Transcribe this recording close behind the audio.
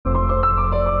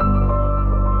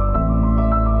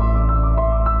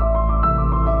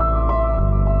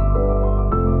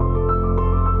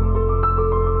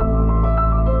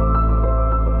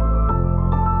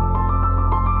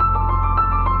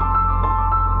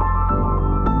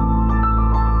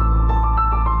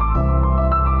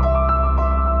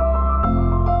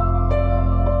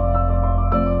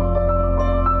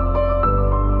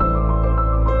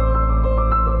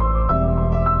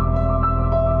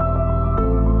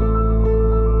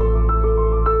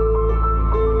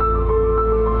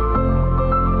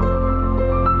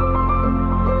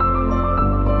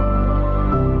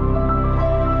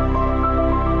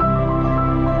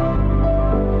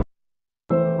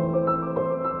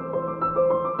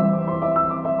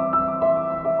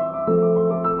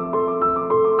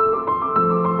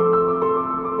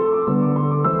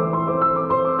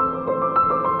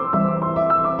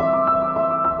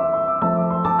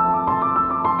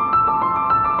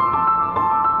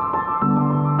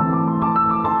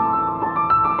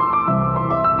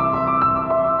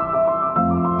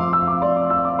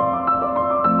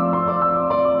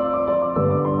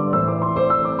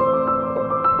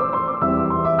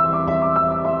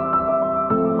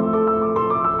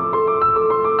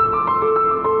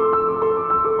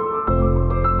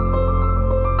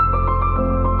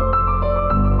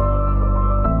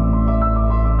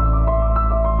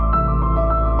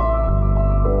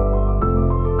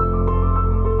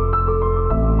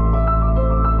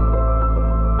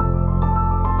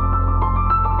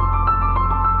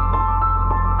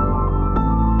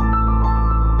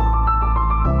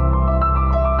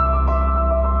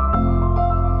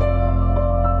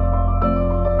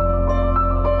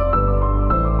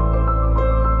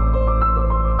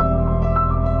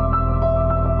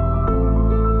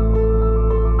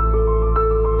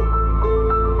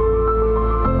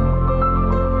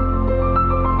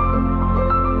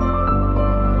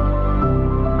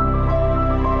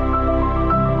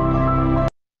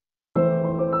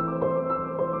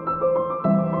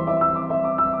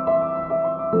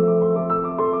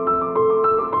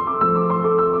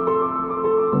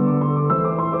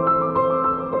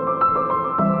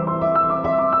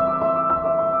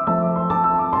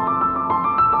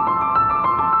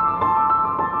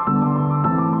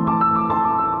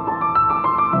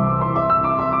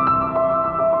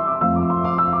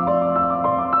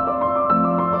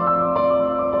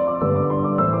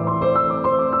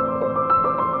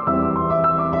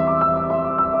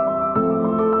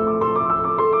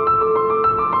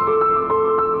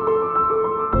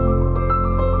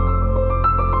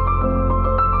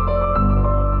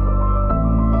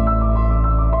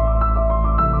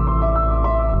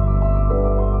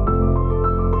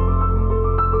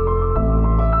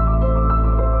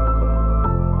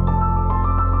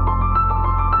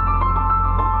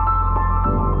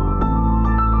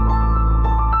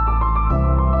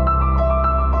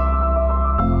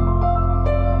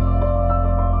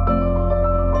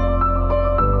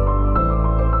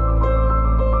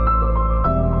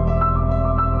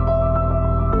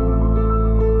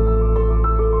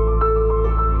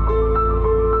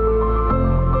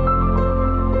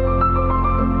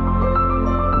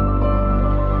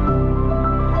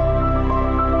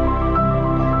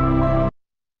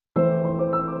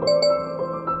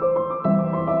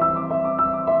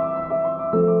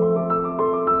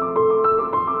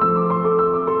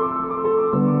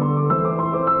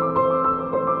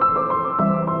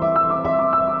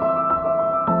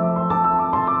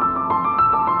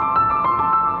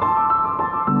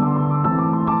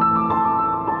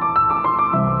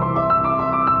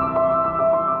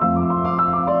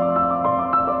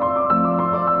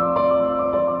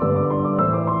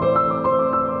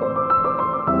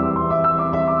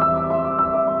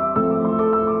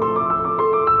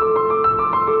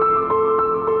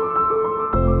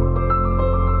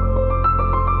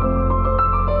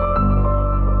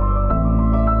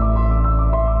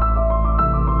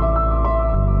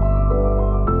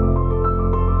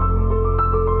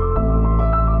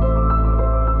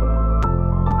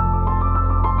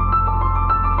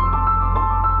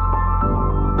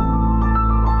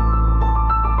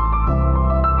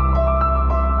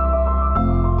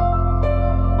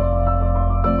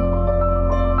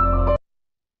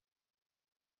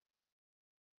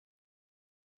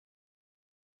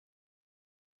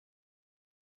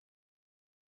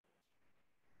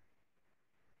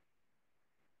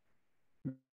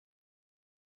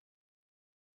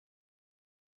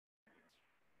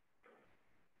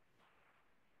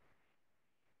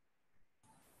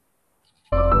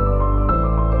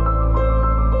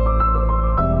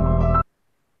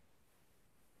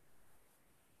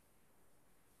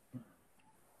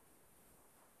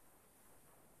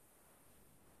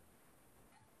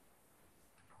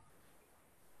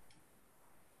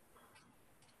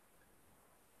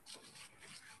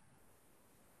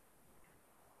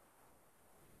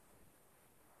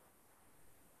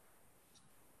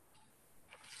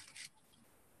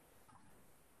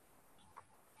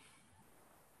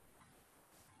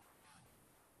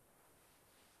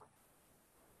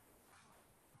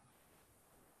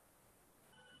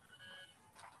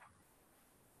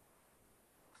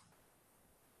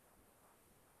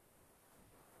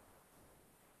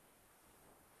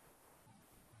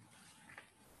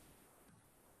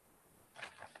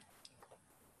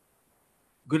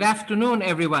Good afternoon,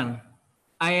 everyone.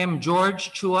 I am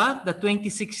George Chua, the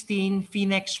 2016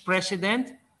 FINEX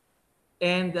president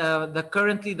and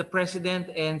currently the president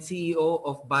and CEO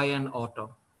of Bayan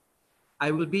Auto.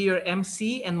 I will be your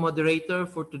MC and moderator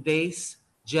for today's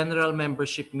general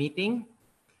membership meeting.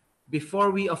 Before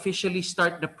we officially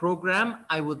start the program,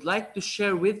 I would like to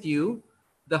share with you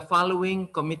the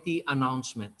following committee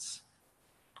announcements.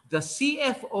 The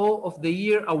CFO of the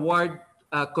Year Award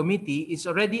Committee is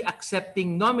already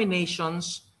accepting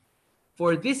nominations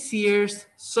for this year's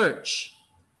search.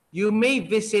 You may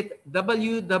visit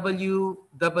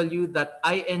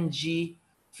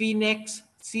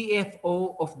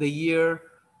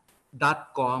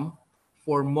www.ingfinexcfooftheyear.com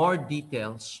for more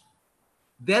details.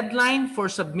 Deadline for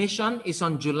submission is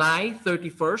on July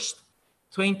 31st,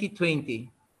 2020.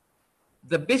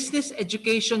 The Business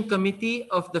Education Committee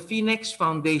of the FINEX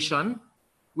Foundation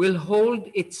will hold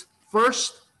its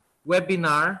first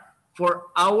webinar for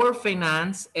our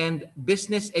finance and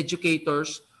business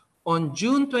educators on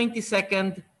June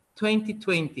 22nd,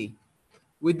 2020,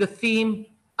 with the theme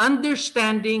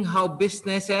Understanding How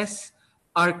Businesses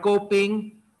Are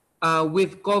Coping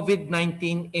with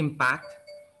COVID-19 Impact.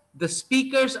 The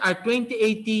speakers are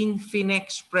 2018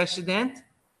 FINEX President,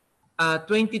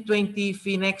 2020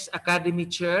 FINEX Academy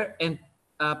Chair and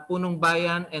Punong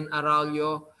Bayan and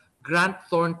Arroyo Grant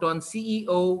Thornton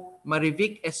CEO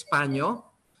Marivic Españo,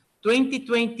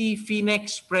 2020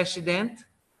 FINEX President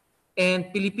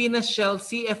and Pilipinas Shell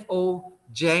CFO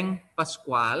Jeng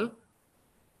Pascual,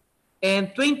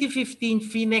 and 2015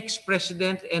 FINEX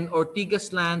President and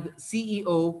Ortigas Land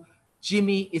CEO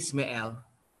Jimmy Ismael.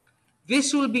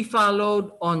 This will be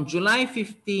followed on July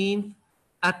 15th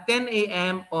at 10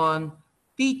 a.m. on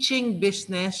Teaching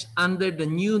Business Under the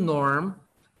New Norm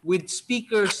with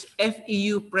speakers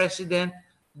FEU President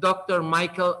Dr.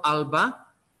 Michael Alba,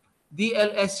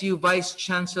 DLSU Vice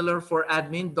Chancellor for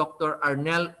Admin Dr.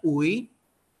 Arnel Uy,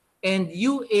 and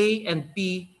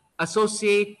UA&P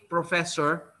Associate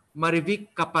Professor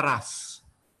Marivic Caparas.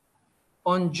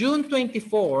 On June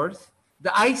 24th,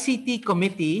 the ICT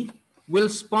Committee will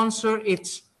sponsor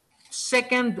its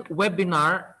second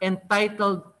webinar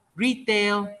entitled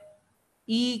Retail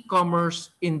E-Commerce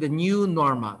in the New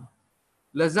Normal.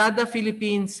 Lazada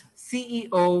Philippines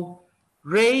CEO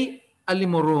Ray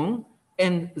Alimorong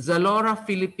and Zalora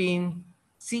Philippine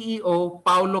CEO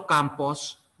Paulo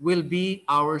Campos will be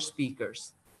our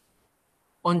speakers.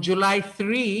 On July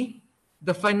 3,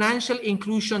 the Financial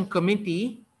Inclusion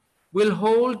Committee will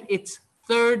hold its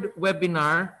third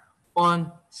webinar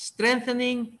on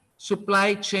strengthening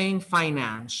supply chain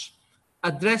finance.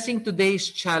 Addressing today's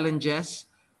challenges,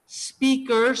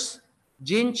 speakers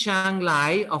Jin Chang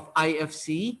Lai of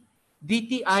IFC,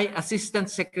 DTI Assistant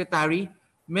Secretary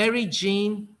Mary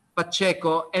Jean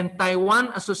Pacheco, and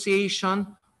Taiwan Association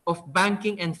of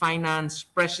Banking and Finance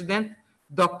President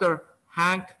Dr.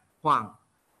 Hank Huang.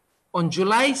 On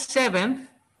July 7th,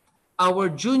 our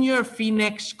Junior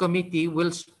FINEX Committee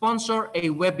will sponsor a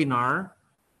webinar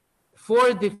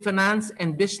for the finance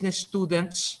and business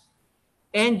students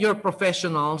and your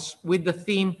professionals with the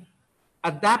theme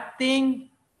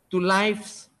Adapting to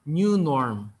Life's New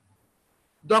Norm.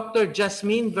 Dr.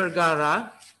 Jasmine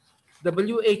Vergara,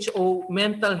 WHO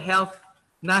Mental Health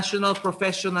National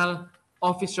Professional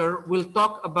Officer, will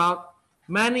talk about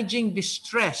managing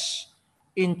distress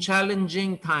in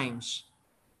challenging times.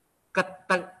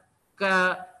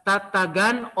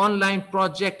 Tatagan Online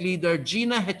Project Leader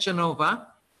Gina Hechanova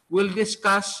will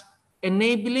discuss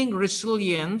enabling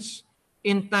resilience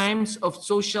in times of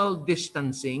social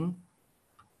distancing.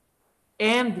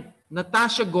 And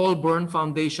Natasha Goulburn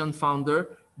Foundation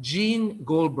founder Jean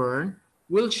Goulburn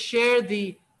will share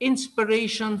the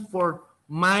inspiration for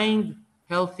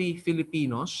mind-healthy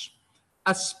Filipinos.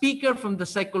 A speaker from the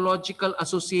Psychological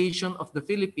Association of the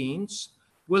Philippines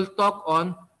will talk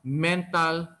on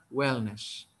mental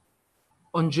wellness.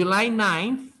 On July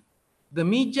 9th, the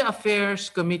Media Affairs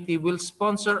Committee will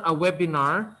sponsor a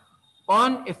webinar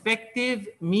on effective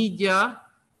media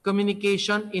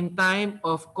communication in time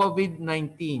of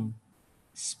COVID-19.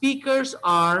 Speakers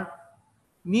are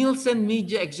Nielsen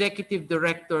Media Executive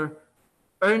Director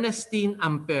Ernestine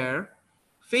Ampere,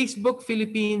 Facebook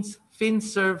Philippines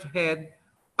FinServe Head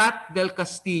Pat Del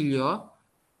Castillo,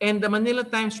 and the Manila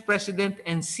Times President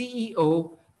and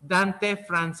CEO Dante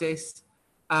Francis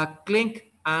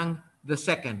Klink Ang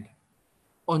II.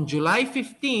 On July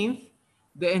 15th,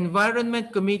 the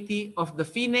Environment Committee of the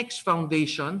FINEX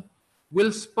Foundation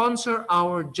will sponsor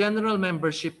our general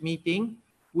membership meeting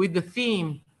with the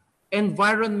theme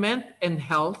Environment and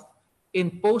Health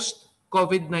in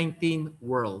Post-COVID-19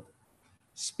 World.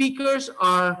 Speakers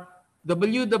are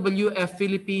WWF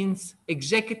Philippines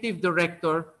Executive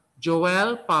Director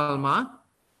Joel Palma,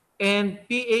 and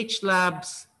PH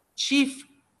Labs Chief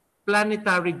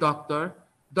Planetary Doctor,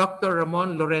 Dr.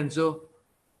 Ramon Lorenzo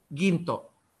Ginto.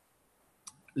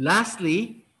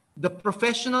 Lastly, the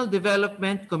Professional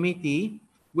Development Committee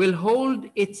will hold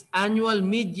its annual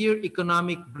mid-year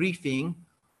economic briefing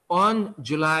on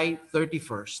July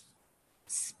 31st.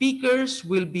 Speakers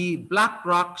will be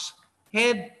BlackRock's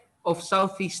head of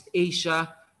Southeast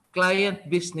Asia client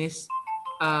business,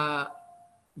 uh,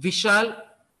 Vishal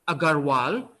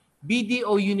Agarwal,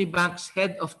 BDO Unibank's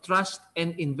head of Trust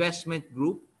and Investment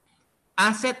Group,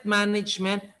 Asset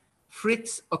Management,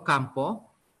 Fritz Ocampo,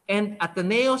 and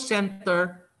Ateneo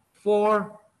Center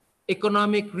for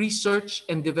Economic Research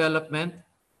and Development,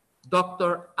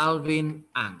 Dr. Alvin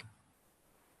Ang.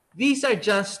 These are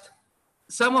just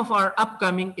some of our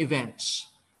upcoming events.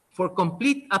 For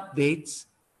complete updates,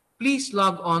 please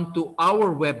log on to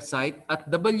our website at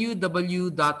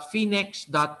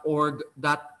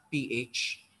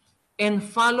www.finex.org.ph and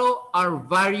follow our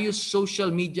various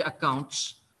social media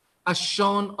accounts as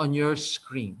shown on your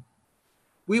screen.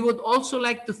 We would also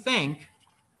like to thank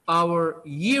our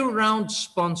year-round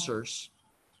sponsors.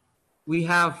 We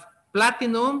have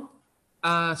Platinum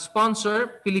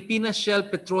sponsor, Pilipinas Shell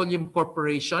Petroleum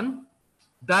Corporation.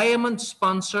 Diamond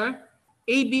sponsor,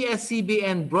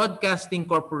 ABS-CBN Broadcasting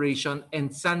Corporation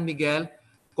and San Miguel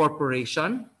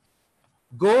Corporation.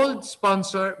 Gold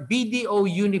sponsor, BDO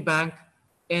Unibank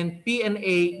and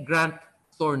PNA Grant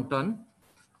Thornton.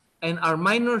 And our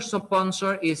minor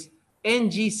sponsor is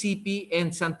NGCP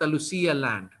and Santa Lucia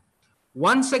Land.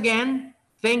 Once again,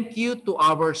 thank you to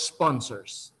our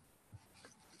sponsors.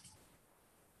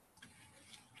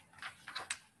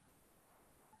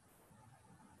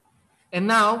 And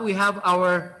now we have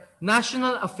our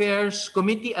National Affairs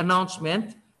Committee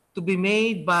announcement to be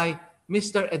made by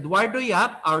Mr. Eduardo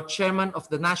Yap, our chairman of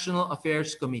the National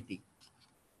Affairs Committee.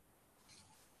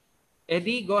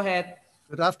 Eddie, go ahead.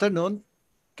 Good afternoon.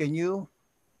 Can you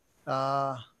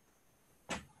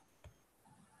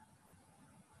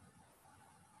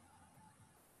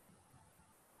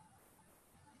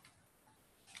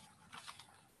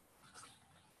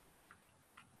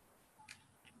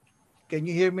can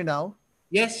you hear me now?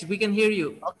 Yes, we can hear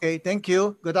you. Okay, thank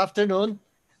you. Good afternoon.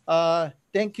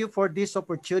 Thank you for this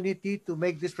opportunity to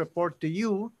make this report to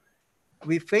you.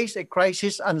 We face a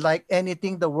crisis unlike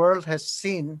anything the world has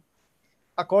seen,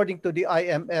 according to the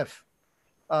IMF.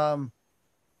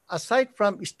 Aside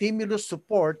from stimulus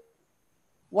support,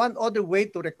 one other way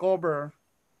to recover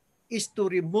is to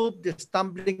remove the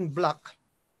stumbling block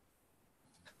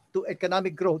to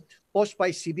economic growth posed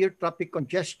by severe traffic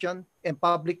congestion and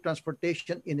public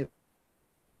transportation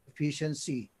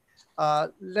inefficiency.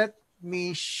 Let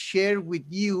me share with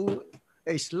you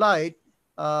a slide.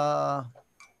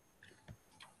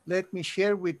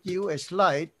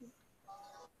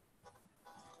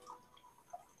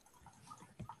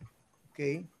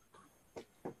 Okay.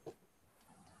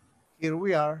 Here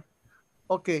we are.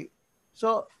 Okay.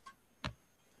 So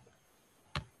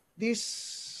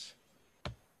this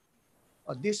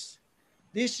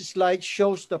slide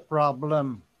shows the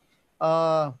problem.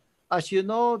 As you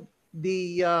know,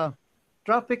 the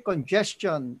traffic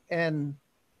congestion and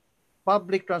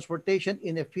public transportation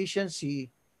inefficiency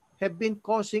have been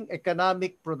causing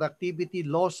economic productivity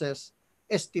losses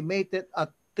estimated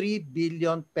at 3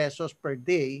 billion pesos per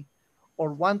day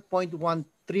or 1.1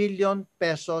 trillion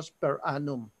pesos per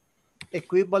annum,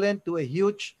 equivalent to a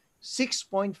huge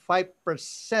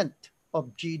 6.5%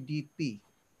 of GDP.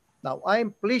 Now, I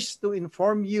am pleased to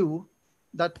inform you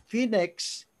that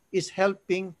FINEX is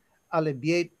helping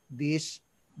alleviate this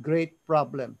great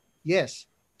problem. Yes,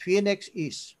 FINEX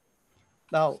is.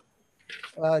 Now,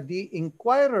 the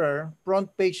Inquirer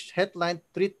front page headline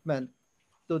treatment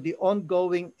to the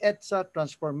ongoing Edsel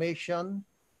transformation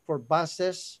for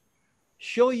buses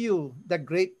show you the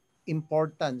great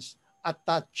importance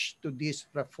attached to this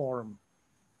reform.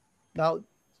 Now,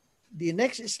 the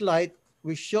next slide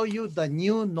will show you the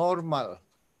new normal,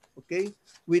 okay?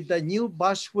 With the new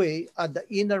busway at the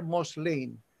innermost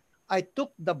lane. I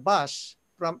took the bus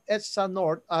from Edsel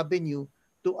North Avenue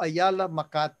to Ayala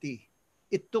Makati.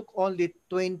 It took only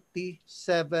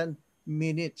 27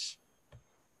 minutes,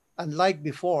 unlike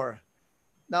before.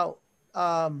 Now,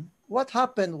 what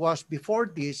happened was before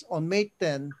this, on May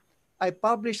 10, I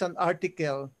published an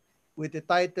article with the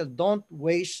title, "Don't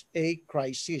Waste a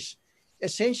Crisis."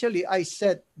 Essentially, I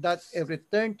said that a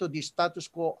return to the status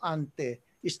quo ante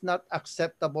is not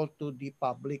acceptable to the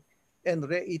public and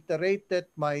reiterated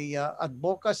my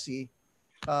advocacy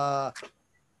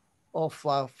of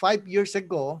 5 years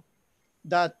ago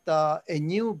that a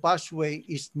new busway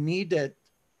is needed,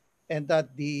 and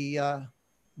that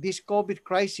this COVID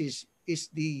crisis is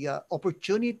the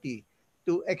opportunity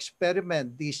to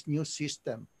experiment this new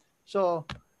system. So,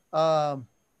 um,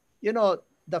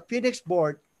 the FINEX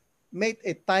board made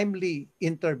a timely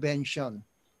intervention,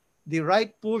 the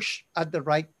right push at the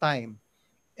right time.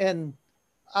 And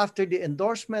after the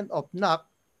endorsement of NAC,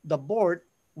 the board,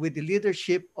 with the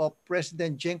leadership of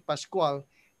President Jeng Pascual,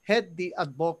 had the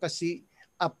advocacy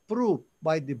approved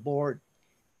by the board.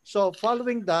 So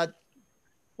following that,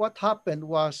 what happened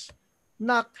was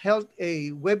NAC held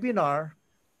a webinar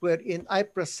wherein I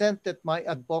presented my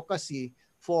advocacy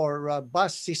for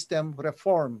bus system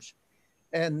reforms.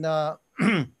 And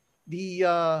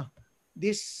the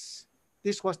this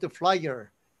this was the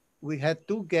flyer. We had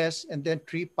two guests and then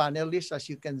three panelists, as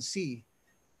you can see.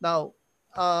 Now,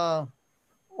 uh,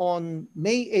 on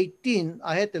May 18,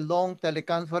 I had a long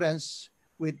teleconference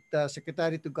with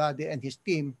Secretary Tugade and his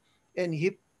team, and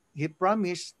he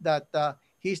promised that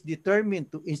he's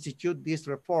determined to institute this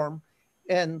reform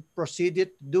and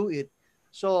proceeded to do it.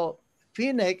 So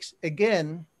FINEX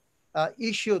again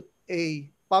issued a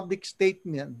public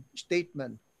statement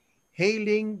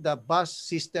hailing the bus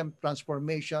system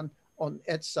transformation on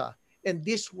EDSA. And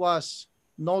this was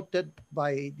noted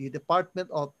by the Department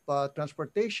of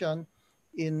Transportation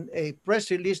in a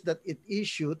press release that it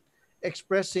issued,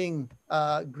 expressing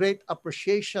great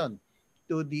appreciation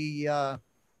to the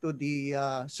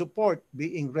support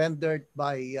being rendered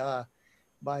by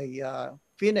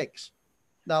FINEX.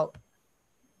 Now,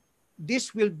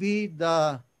 this will be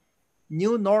the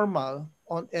new normal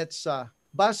on EDSA.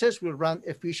 Buses will run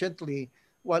efficiently,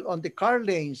 while on the car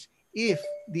lanes, if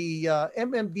the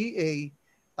MMDA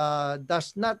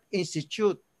does not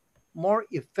institute more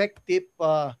effective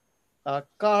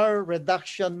car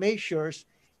reduction measures,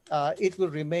 it will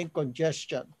remain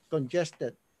congested.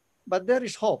 But there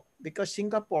is hope because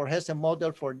Singapore has a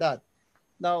model for that.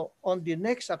 Now, on the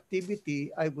next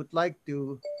activity, I would like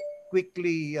to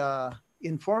quickly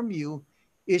inform you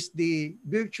is the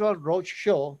virtual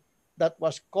roadshow that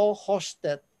was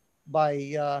co-hosted by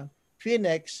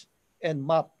FINEX and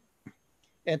MAP,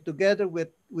 and together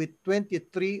with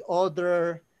 23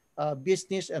 other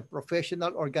business and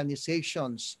professional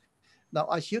organizations. Now,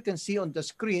 as you can see on the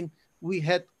screen, we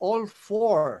had all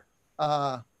four,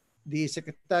 the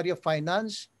Secretary of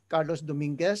Finance, Carlos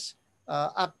Dominguez,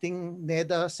 Acting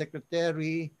NEDA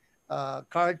Secretary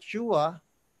Carl Chua,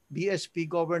 BSP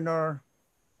Governor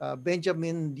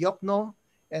Benjamin Diokno,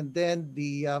 and then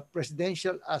the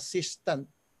Presidential Assistant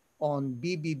on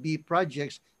BBB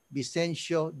projects,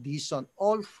 Vicencio Dizon,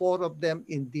 all four of them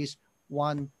in this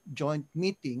one joint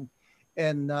meeting.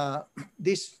 And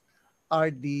these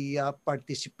are the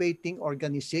participating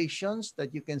organizations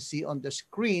that you can see on the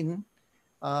screen.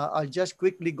 I'll just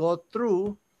quickly go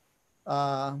through.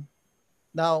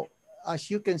 Now,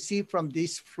 as you can see from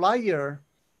this flyer,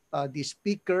 the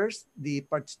speakers, the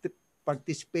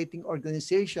participating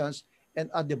organizations, and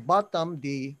at the bottom,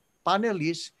 the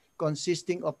panelists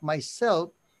consisting of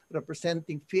myself,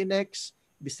 representing FINEX,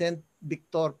 Vicente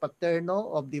Victor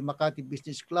Paterno of the Makati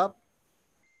Business Club,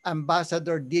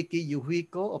 Ambassador Dicky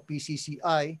Yuhico of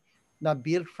PCCI,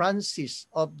 Nabil Francis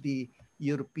of the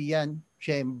European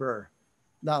Chamber.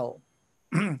 Now,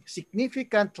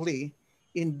 significantly,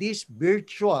 in this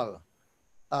virtual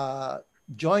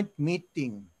joint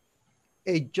meeting,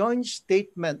 a joint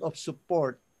statement of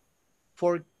support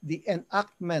for the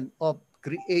enactment of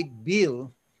CREATE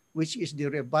Bill, which is the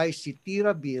revised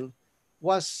CITIRA Bill,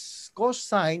 was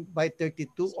co-signed by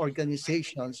 32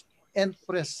 organizations and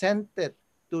presented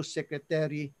to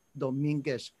Secretary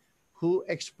Dominguez, who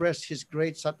expressed his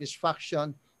great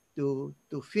satisfaction to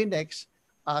FINEX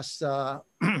as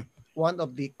one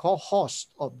of the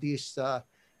co-hosts of this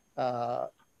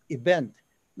event.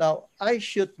 Now, I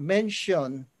should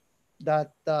mention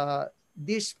that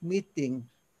this meeting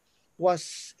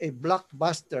was a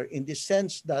blockbuster in the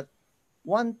sense that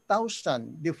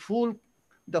 1,000, the full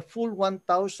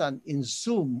 1,000 in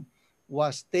Zoom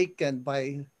was taken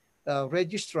by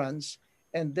registrants,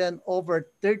 and then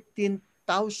over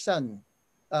 13,000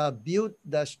 viewed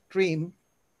the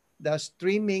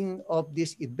streaming of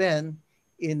this event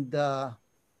in the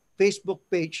Facebook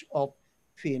page of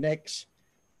FINEX.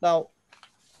 Now,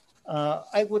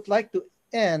 I would like to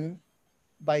end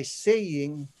by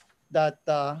saying that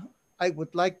I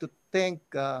would like to thank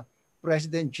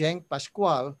President Jeng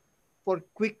Pascual for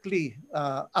quickly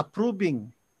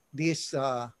approving this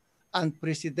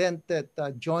unprecedented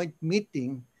joint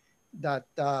meeting that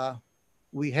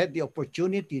we had the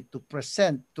opportunity to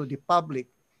present to the public,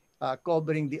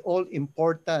 covering the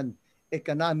all-important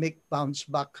economic bounce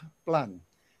back plan.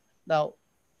 Now,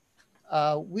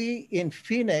 we in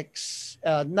FINEX,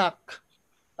 NAC,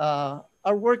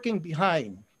 are working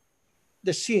behind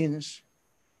the scenes,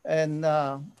 and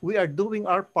we are doing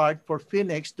our part for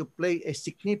FINEX to play a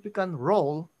significant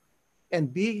role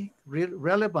and be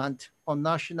relevant on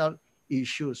national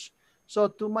issues. So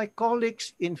to my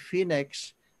colleagues in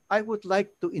FINEX, I would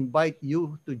like to invite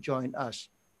you to join us.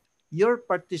 Your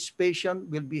participation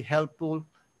will be helpful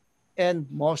and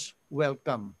most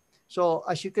welcome. So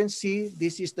as you can see,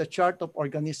 this is the chart of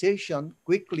organization.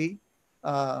 Quickly,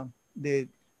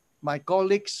 my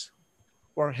colleagues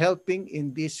were helping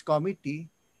in this committee,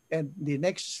 and the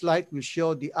next slide will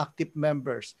show the active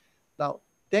members. Now,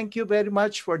 thank you very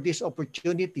much for this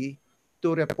opportunity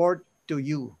to report to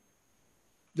you.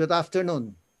 Good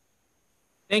afternoon.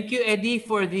 Thank you, Eddie,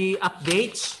 for the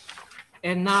updates.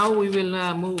 And now we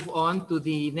will move on to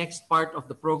the next part of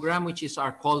the program, which is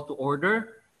our call to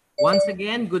order. Once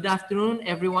again, good afternoon,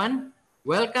 everyone.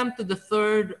 Welcome to the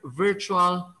third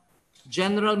virtual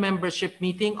general membership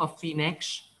meeting of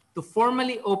FINEX. To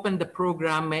formally open the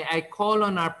program, may I call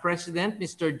on our president,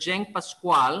 Mr. Jeng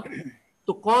Pascual,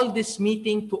 to call this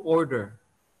meeting to order.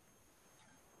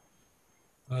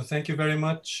 Thank you very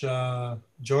much,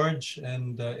 George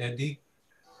and Eddie.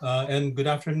 And good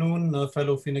afternoon,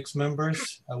 fellow FINEX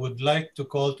members. I would like to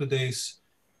call today's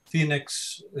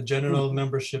FINEX General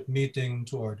Membership Meeting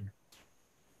to order.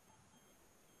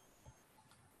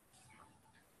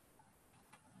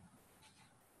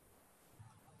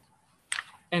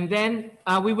 And then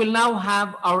we will now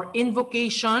have our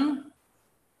invocation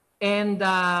and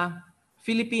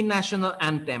Philippine National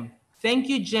Anthem. Thank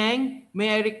you, Jeng.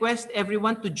 May I request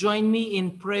everyone to join me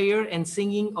in prayer and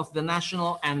singing of the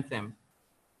National Anthem.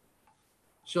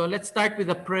 So let's start with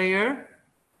a prayer.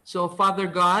 So Father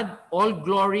God, all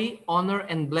glory, honor,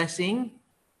 and blessing,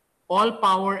 all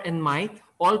power and might,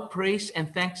 all praise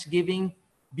and thanksgiving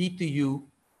be to you,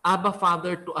 Abba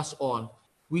Father, to us all.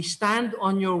 We stand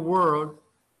on your word,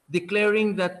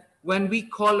 declaring that when we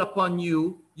call upon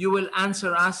you, you will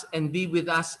answer us and be with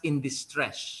us in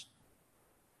distress.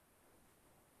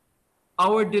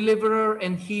 Our deliverer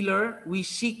and healer, we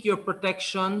seek your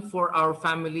protection for our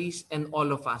families and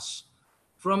all of us,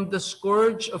 from the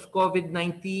scourge of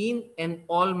COVID-19 and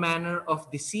all manner of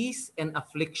disease and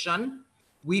affliction.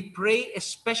 We pray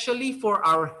especially for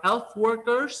our health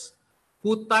workers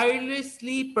who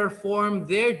tirelessly perform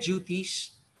their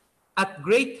duties at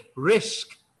great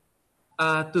risk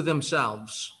to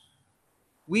themselves.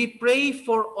 We pray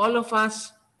for all of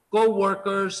us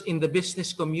co-workers in the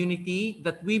business community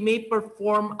that we may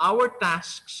perform our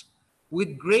tasks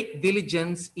with great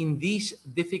diligence in these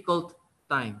difficult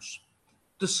times,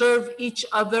 to serve each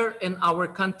other and our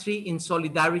country in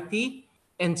solidarity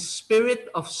and spirit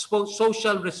of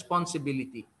social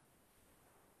responsibility.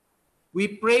 We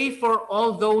pray for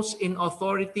all those in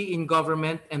authority in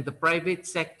government and the private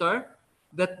sector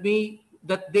that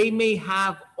they may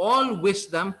have all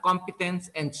wisdom,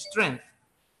 competence, and strength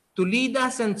to lead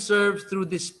us and serve through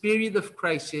this period of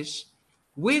crisis,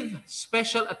 with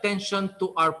special attention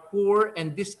to our poor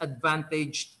and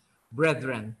disadvantaged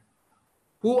brethren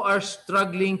who are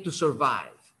struggling to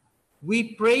survive.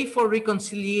 We pray for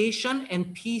reconciliation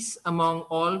and peace among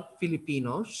all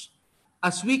Filipinos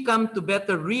as we come to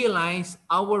better realize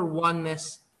our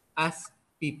oneness as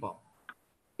people.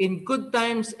 In good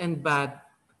times and bad,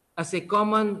 as a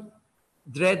common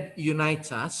dread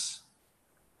unites us,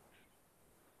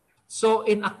 so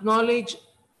in acknowledge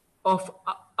of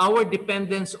our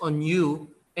dependence on you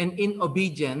and in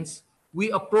obedience,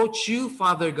 we approach you,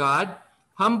 Father God,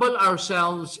 humble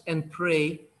ourselves and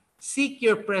pray, seek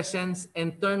your presence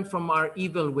and turn from our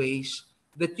evil ways,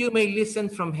 that you may listen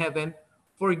from heaven,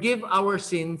 forgive our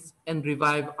sins and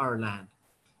revive our land.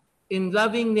 In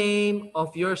loving name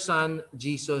of your Son,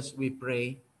 Jesus, we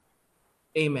pray.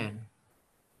 Amen.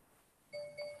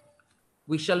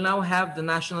 We shall now have the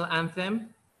national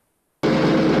anthem.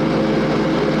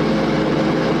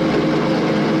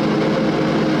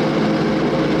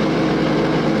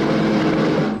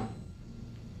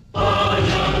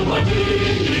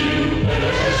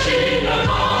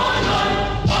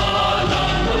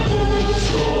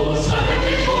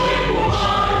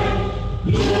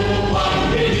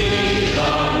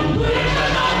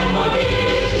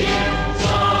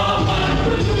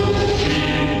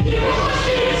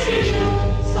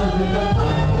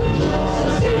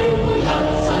 Salve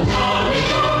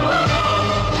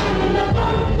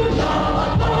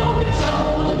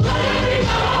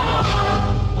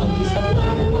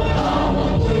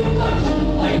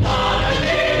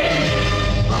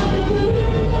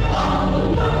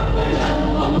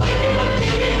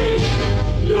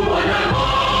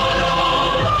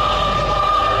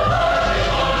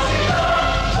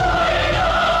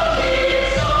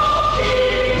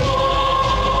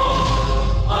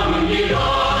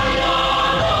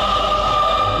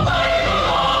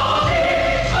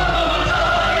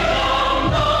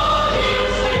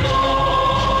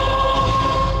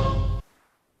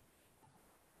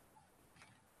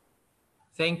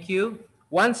Thank you.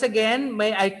 Once again,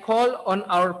 may I call on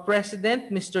our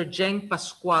President, Mr. Jeng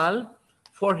Pascual,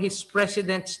 for his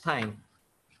President's time.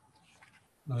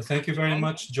 Thank you very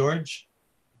much, George.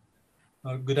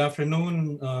 Good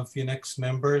afternoon, FINEX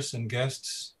members and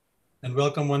guests, and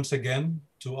welcome once again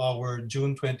to our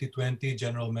June 2020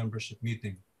 General Membership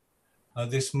Meeting.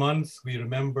 This month, we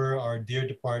remember our dear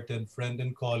departed friend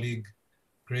and colleague,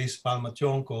 Grace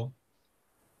Palma-Tionco.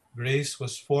 Grace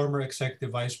was former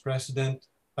Executive Vice President,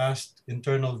 past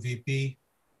Internal VP,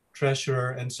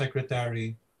 Treasurer and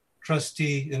Secretary,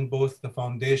 trustee in both the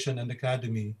Foundation and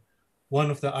Academy, one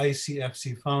of the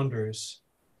ICFC founders,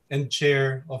 and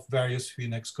chair of various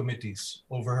FINEX committees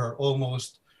over her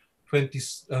almost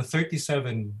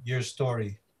 37-year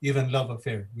story, even love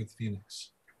affair with FINEX.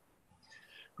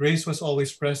 Grace was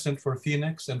always present for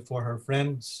FINEX and for her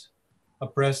friends, a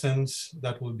presence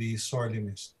that will be sorely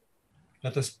missed.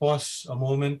 Let us pause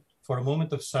for a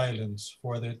moment of silence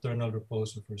for the eternal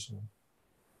repose of her soul.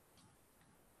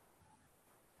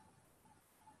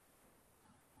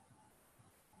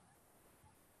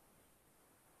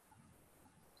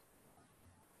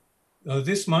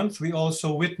 This month, we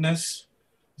also witness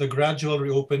the gradual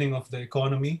reopening of the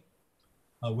economy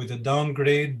with a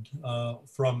downgrade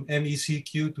from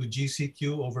MECQ to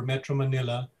GCQ over Metro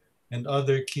Manila and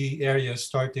other key areas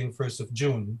starting 1st of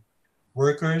June.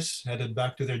 Workers headed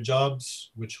back to their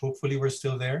jobs, which hopefully were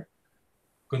still there.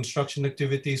 Construction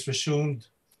activities resumed,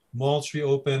 malls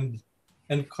reopened,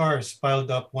 and cars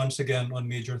piled up once again on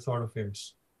major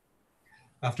thoroughfares.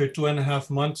 After 2.5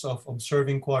 months of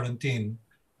observing quarantine,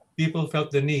 people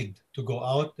felt the need to go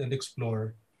out and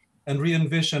explore and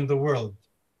re-envision the world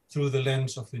through the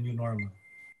lens of the new normal.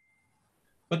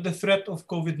 But the threat of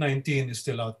COVID-19 is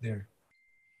still out there.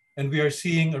 And we are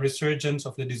seeing a resurgence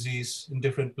of the disease in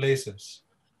different places,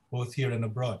 both here and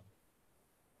abroad.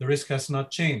 The risk has not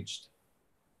changed.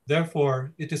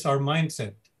 Therefore, it is our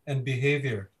mindset and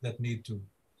behavior that need to.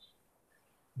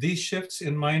 These shifts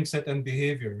in mindset and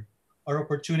behavior are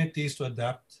opportunities to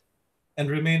adapt and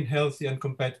remain healthy and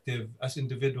competitive as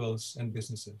individuals and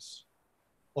businesses.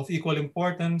 Of equal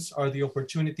importance are the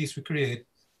opportunities we create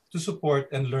to support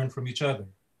and learn from each other.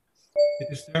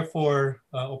 It is therefore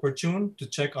opportune to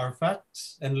check our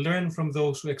facts and learn from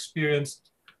those who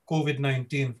experienced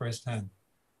COVID-19 firsthand.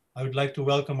 I would like to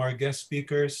welcome our guest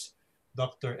speakers,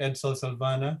 Dr. Edsel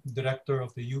Salvana, Director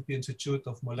of the UP Institute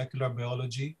of Molecular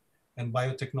Biology and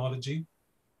Biotechnology,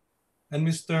 and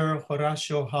Mr.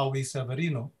 Horacio Howie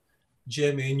Severino,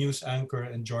 GMA News anchor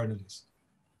and journalist.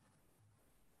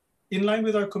 In line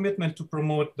with our commitment to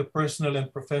promote the personal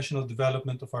and professional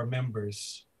development of our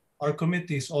members, our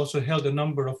committees also held a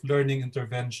number of learning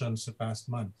interventions the past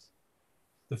month.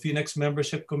 The FINEX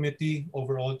Membership Committee,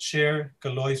 Overall Chair,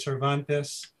 Caloy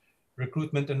Cervantes,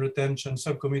 Recruitment and Retention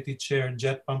Subcommittee Chair,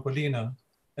 Jet Pampolina,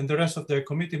 and the rest of their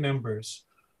committee members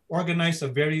organized a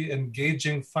very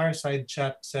engaging fireside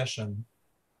chat session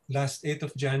last 8th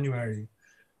of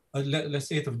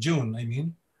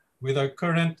June, with our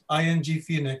current ING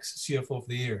FINEX CFO of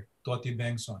the Year, Toti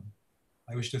Bengson.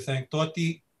 I wish to thank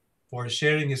Toti for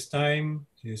sharing his time,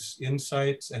 his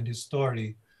insights, and his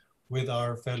story with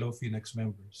our fellow FINEX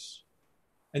members.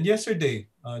 And yesterday,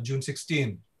 June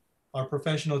 16, our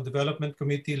Professional Development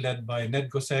Committee led by Ned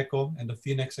Goseco and the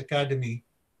FINEX Academy,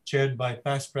 chaired by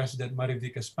past President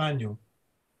Marivic Españo,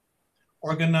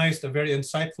 organized a very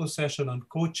insightful session on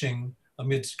coaching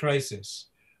amidst crisis,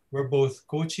 where both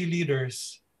coachee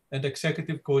leaders and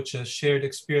executive coaches shared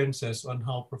experiences on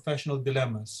how professional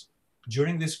dilemmas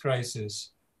during this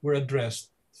crisis were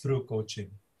addressed through coaching.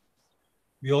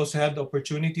 We also had the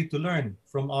opportunity to learn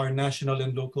from our national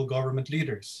and local government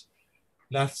leaders.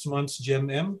 Last month's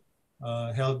GMM,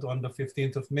 held on the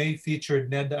 15th of May, featured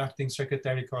NED Acting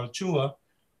Secretary Carl Chua,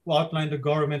 who outlined the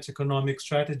government's economic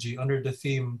strategy under the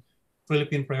theme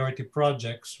Philippine Priority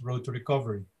Projects, Road to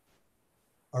Recovery.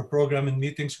 Our Program and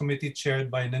Meetings Committee,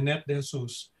 chaired by Nanette De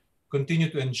Jesus,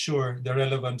 continued to ensure the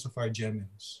relevance of our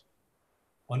GMMs.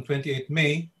 On 28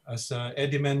 May, as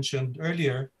Eddie mentioned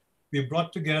earlier, we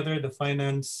brought together the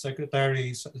Finance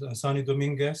Secretary Sonny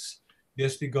Dominguez,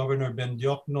 BSP Governor Ben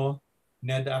Diokno,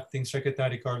 NED Acting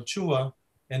Secretary Carl Chua,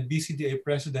 and BCDA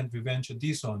President Vivencio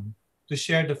Dizon to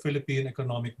share the Philippine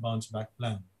Economic Bounce Back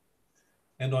Plan.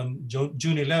 And on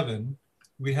June 11,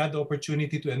 we had the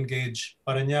opportunity to engage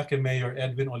Parañaque Mayor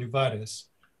Edwin Olivares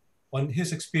on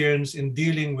his experience in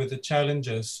dealing with the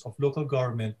challenges of local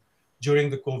government during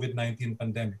the COVID-19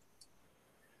 pandemic.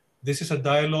 This is a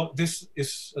dialogue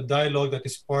that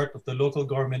is part of the local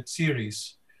government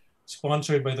series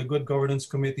sponsored by the Good Governance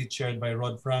Committee chaired by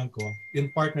Rod Franco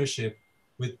in partnership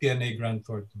with PNA Grant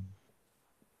Thornton.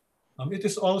 It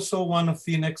is also one of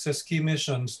FINEX's key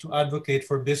missions to advocate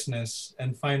for business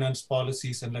and finance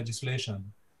policies and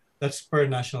legislation that spur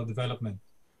national development.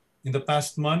 In the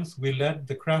past month, we led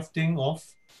the crafting of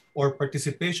or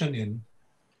participation in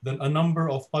a number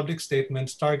of public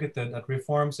statements targeted at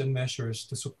reforms and measures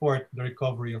to support the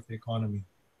recovery of the economy.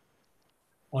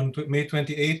 On May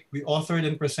 28, we authored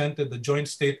and presented the joint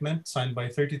statement signed by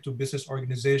 32 business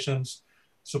organizations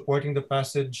supporting the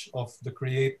passage of the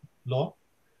CREATE law.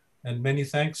 And many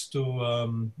thanks to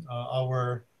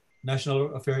our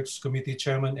National Affairs Committee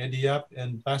Chairman Edel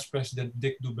and past President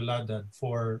Dick Dubeladad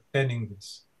for penning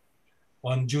this.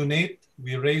 On June 8,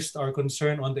 we raised our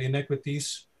concern on the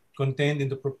inequities contained in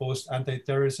the proposed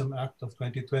Anti-Terrorism Act of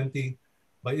 2020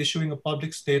 by issuing a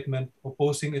public statement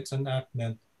opposing its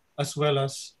enactment, as well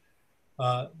as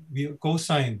we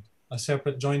co-signed a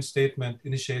separate joint statement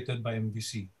initiated by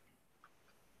MDC.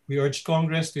 We urged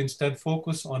Congress to instead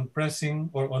focus on passing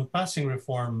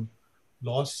reform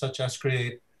laws such as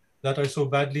CREATE that are so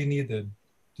badly needed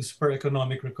to spur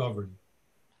economic recovery.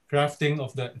 Crafting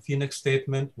of the FINEX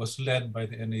statement was led by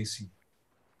the NAC.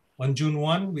 On June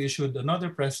 1, we issued another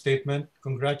press statement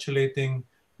congratulating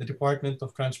the Department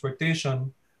of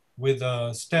Transportation with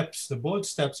the bold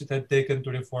steps it had taken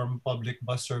to reform public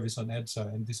bus service on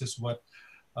EDSA. And this is what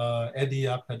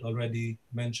Edel had already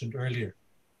mentioned earlier.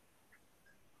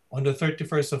 On the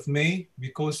 31st of May, we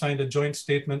co-signed a joint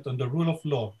statement on the rule of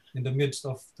law in the midst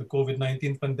of the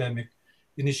COVID-19 pandemic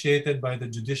initiated by the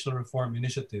Judicial Reform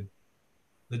Initiative.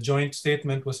 The joint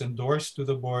statement was endorsed to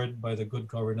the board by the Good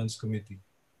Governance Committee.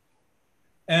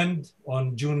 And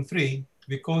on June 3,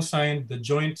 we co-signed the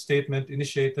joint statement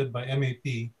initiated by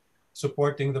MAP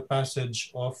supporting the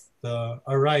passage of the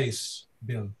ARISE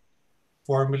bill,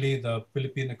 formerly the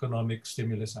Philippine Economic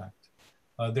Stimulus Act.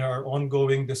 There are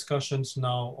ongoing discussions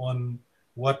now on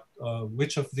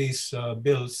which of these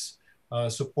bills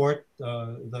support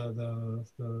the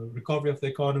recovery of the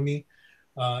economy.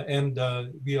 And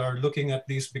we are looking at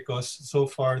these because so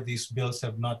far these bills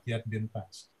have not yet been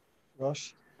passed.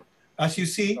 Ross? As you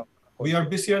see, we are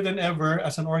busier than ever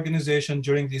as an organization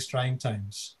during these trying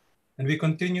times, and we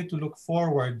continue to look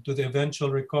forward to the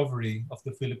eventual recovery of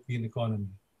the Philippine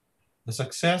economy. The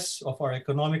success of our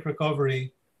economic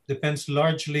recovery depends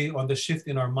largely on the shift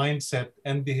in our mindset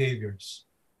and behaviors.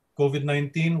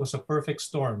 COVID-19 was a perfect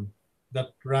storm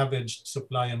that ravaged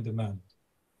supply and demand.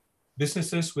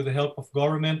 Businesses, with the help of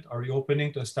government, are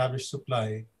reopening to establish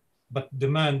supply, but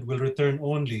demand will return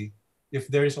only if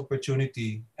there is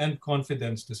opportunity and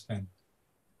confidence to spend.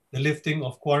 The lifting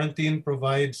of quarantine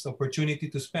provides opportunity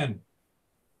to spend,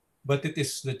 but it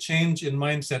is the change in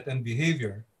mindset and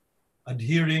behavior,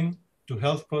 adhering to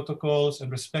health protocols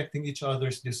and respecting each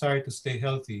other's desire to stay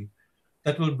healthy,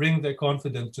 that will bring the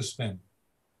confidence to spend.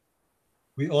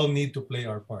 We all need to play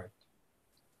our part.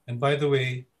 And by the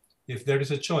way, if there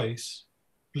is a choice,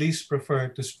 please prefer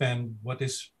to spend what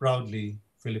is proudly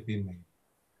Philippine-made.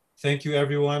 Thank you,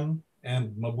 everyone,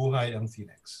 and mabuhay ang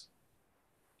FINEX.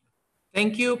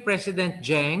 Thank you, President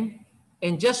Jeng.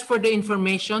 And just for the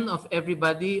information of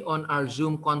everybody on our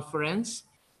Zoom conference,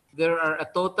 there are a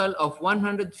total of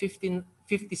 157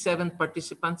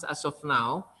 participants as of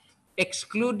now,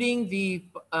 excluding the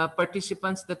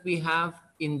participants that we have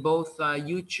in both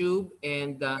YouTube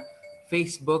and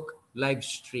Facebook live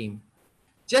stream.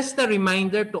 Just a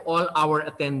reminder to all our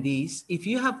attendees, if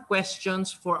you have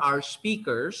questions for our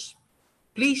speakers,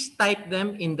 please type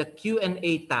them in the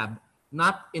Q&A tab,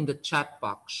 not in the chat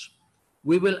box.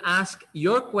 We will ask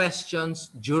your questions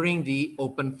during the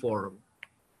open forum.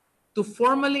 To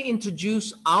formally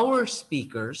introduce our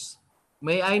speakers,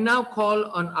 may I now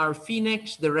call on our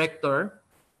FINEX Director,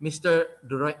 Mr.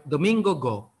 Domingo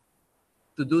Go,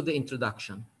 to do the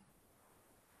introduction.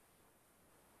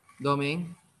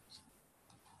 Doming.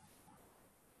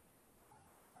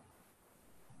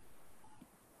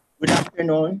 Good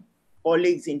afternoon,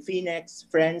 colleagues in FINEX,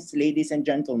 friends, ladies and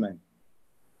gentlemen.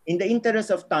 In the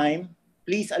interest of time,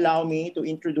 please allow me to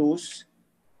introduce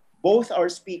both our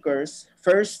speakers.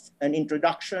 First, an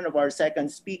introduction of our second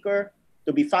speaker,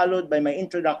 to be followed by my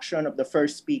introduction of the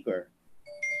first speaker.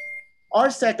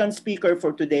 Our second speaker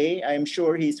for today, I am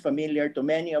sure he is familiar to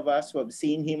many of us who have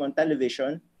seen him on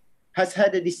television, has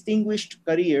had a distinguished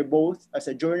career both as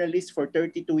a journalist for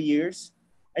 32 years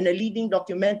and a leading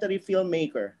documentary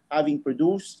filmmaker, having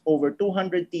produced over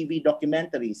 200 TV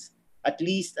documentaries, at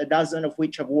least a dozen of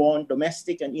which have won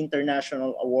domestic and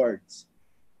international awards.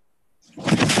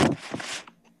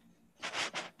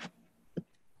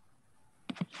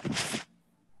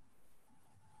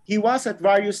 He was at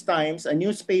various times a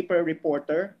newspaper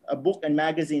reporter, a book and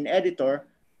magazine editor,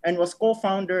 and was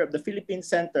co-founder of the Philippine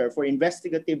Center for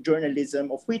Investigative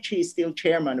Journalism, of which he is still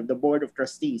chairman of the Board of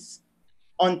Trustees.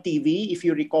 On TV, if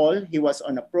you recall, he was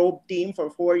on a probe team for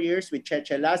 4 years with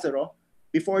Cheche Lazaro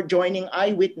before joining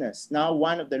Eyewitness, now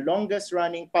one of the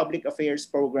longest-running public affairs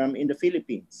program in the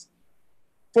Philippines.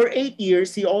 For 8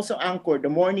 years, he also anchored the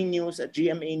morning news at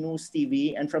GMA News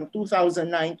TV, and from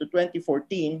 2009 to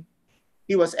 2014,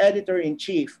 he was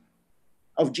editor-in-chief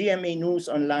of GMA News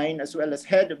Online, as well as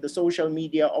head of the social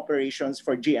media operations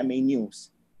for GMA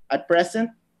News. At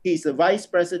present, he is the vice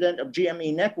president of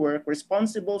GMA Network,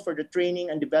 responsible for the training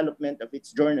and development of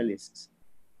its journalists.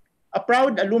 A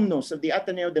proud alumnus of the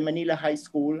Ateneo de Manila High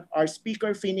School, our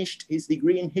speaker finished his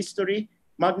degree in history,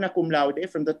 magna cum laude,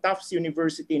 from the Tufts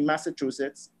University in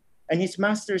Massachusetts, and his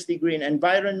master's degree in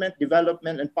environment,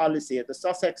 development, and policy at the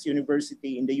Sussex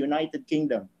University in the United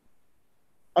Kingdom.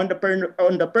 On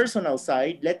the personal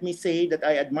side, let me say that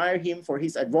I admire him for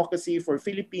his advocacy for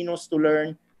Filipinos to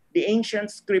learn the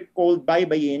ancient script called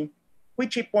Baybayin,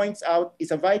 which he points out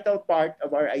is a vital part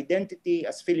of our identity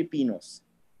as Filipinos.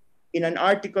 In an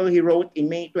article he wrote in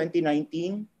May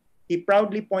 2019, he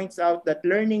proudly points out that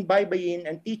learning Baybayin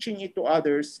and teaching it to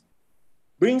others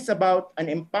brings about an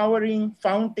empowering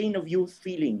fountain of youth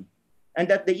feeling, and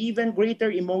that the even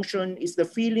greater emotion is the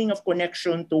feeling of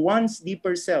connection to one's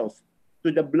deeper self,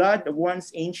 to the blood of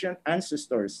one's ancient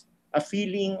ancestors, a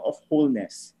feeling of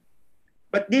wholeness.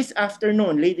 But this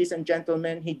afternoon, ladies and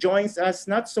gentlemen, he joins us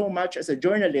not so much as a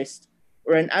journalist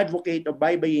or an advocate of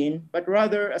Baybayin, but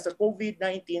rather as a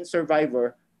COVID-19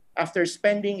 survivor after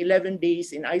spending 11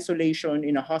 days in isolation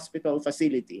in a hospital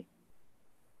facility.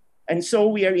 And so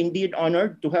we are indeed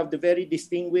honored to have the very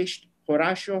distinguished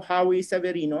Horacio Howie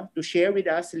Severino to share with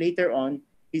us later on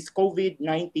his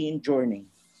COVID-19 journey.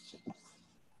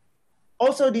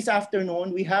 Also this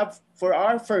afternoon, we have for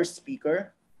our first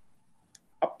speaker,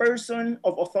 a person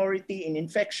of authority in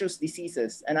infectious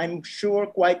diseases, and I'm sure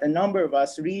quite a number of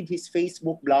us read his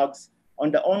Facebook blogs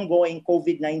on the ongoing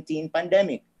COVID-19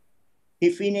 pandemic. He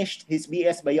finished his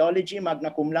BS Biology, magna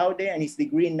cum laude, and his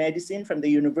degree in medicine from the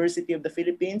University of the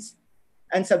Philippines,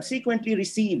 and subsequently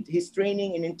received his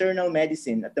training in internal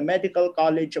medicine at the Medical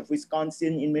College of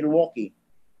Wisconsin in Milwaukee.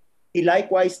 He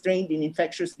likewise trained in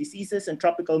infectious diseases and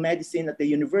tropical medicine at the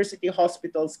University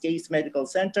Hospital's Case Medical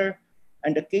Center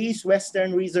and the Case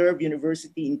Western Reserve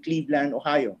University in Cleveland,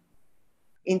 Ohio.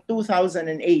 In 2008,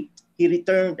 he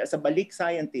returned as a balik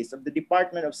scientist of the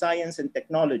Department of Science and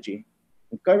Technology.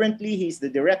 And currently, he is the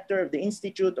director of the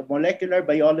Institute of Molecular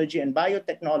Biology and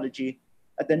Biotechnology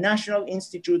at the National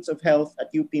Institutes of Health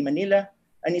at UP Manila,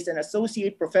 and is an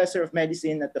associate professor of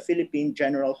medicine at the Philippine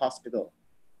General Hospital.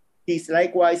 He is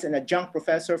likewise an adjunct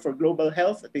professor for global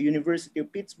health at the University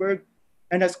of Pittsburgh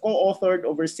and has co-authored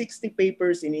over 60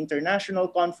 papers in international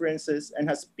conferences and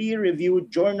has peer-reviewed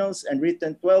journals and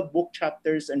written 12 book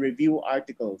chapters and review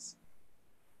articles.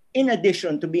 In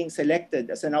addition to being selected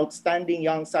as an outstanding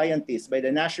young scientist by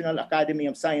the National Academy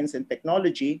of Science and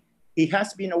Technology, he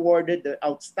has been awarded the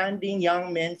Outstanding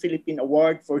Young Men Philippine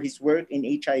Award for his work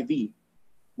in HIV.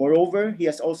 Moreover, he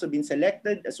has also been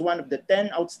selected as one of the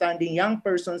 10 outstanding young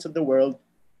persons of the world,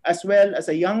 as well as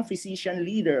a young physician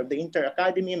leader of the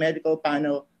Inter-Academy Medical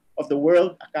Panel of the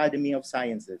World Academy of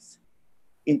Sciences.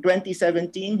 In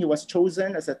 2017, he was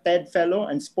chosen as a TED Fellow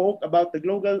and spoke about the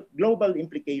global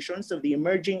implications of the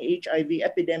emerging HIV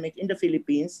epidemic in the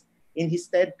Philippines in his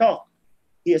TED Talk.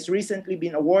 He has recently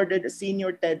been awarded a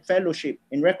Senior TED Fellowship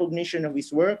in recognition of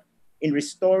his work in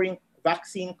restoring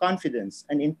vaccine confidence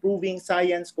and improving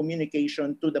science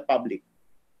communication to the public.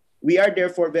 We are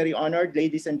therefore very honored,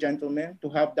 ladies and gentlemen, to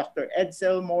have Dr.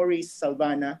 Edsel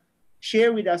Salvana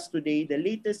share with us today the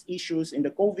latest issues in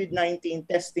the COVID-19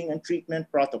 testing and treatment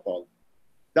protocol.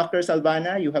 Dr.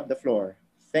 Salvana, you have the floor.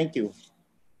 Thank you.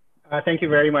 Thank you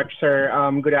very much, sir.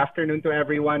 Good afternoon to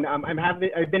everyone.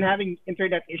 I've been having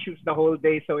internet issues the whole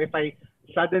day, so if I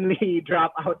suddenly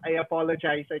drop out, I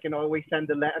apologize. I can always send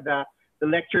the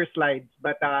lecture slides,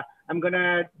 but I'm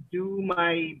gonna do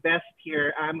my best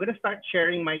here. I'm gonna start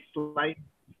sharing my slides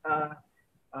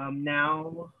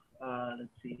now.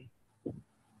 Let's see.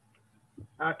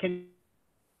 Can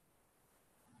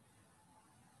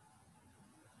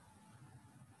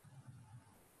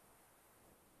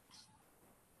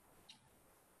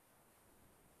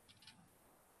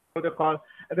protocol.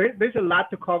 There's a lot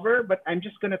to cover, but I'm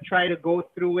just gonna try to go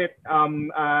through it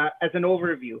as an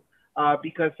overview.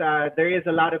 Because there is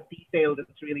a lot of detail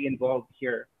that's really involved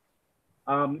here.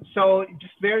 So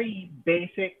just very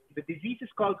basic, the disease is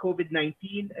called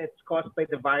COVID-19. It's caused by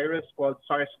the virus called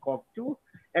SARS-CoV-2,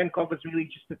 and CoV is really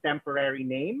just a temporary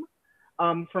name.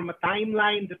 from a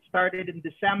timeline that started in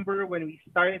December when we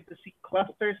started to see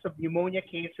clusters of pneumonia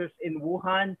cases in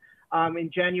Wuhan. In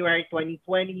January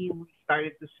 2020, we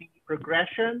started to see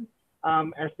progression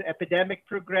as the epidemic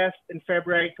progressed. In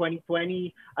February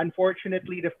 2020,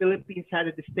 unfortunately, the Philippines had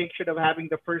a distinction of having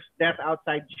the first death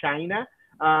outside China.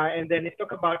 And then it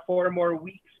took about 4 more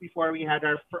weeks before we had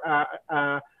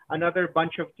our another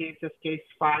bunch of cases, case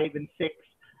 5 and 6.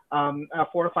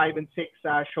 4, 5, and 6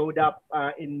 showed up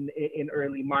in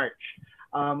early March.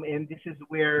 And this is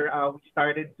where we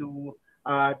started to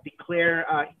declare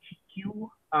ECQ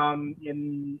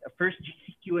in first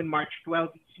GCQ in March 12,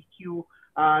 ECQ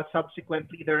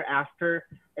subsequently thereafter.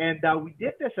 And we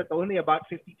did this at only about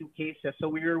 52 cases. So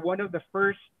we were one of the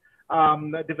first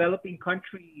developing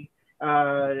country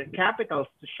capitals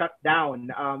to shut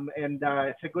down. And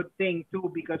it's a good thing too,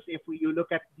 because if you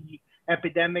look at the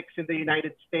epidemics in the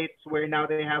United States, where now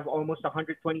they have almost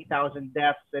 120,000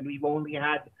 deaths, and we've only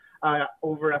had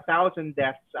over 1,000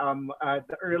 deaths.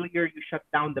 The earlier you shut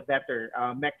down, the better.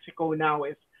 Mexico now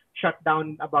is shut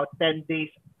down about 10 days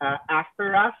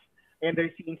after us, and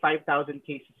they're seeing 5,000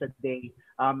 cases a day,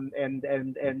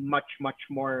 and much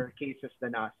more cases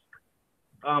than us.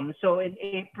 So in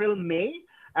April, May,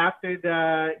 after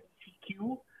the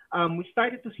ECQ, we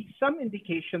started to see some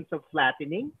indications of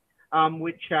flattening,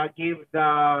 which gave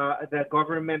the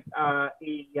government a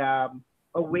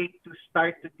way to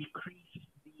start to decrease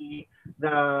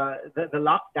the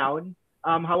lockdown.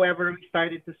 However, we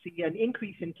started to see an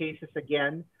increase in cases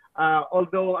again,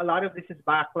 although a lot of this is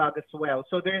backlog as well.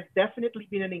 So there's definitely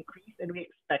been an increase, and we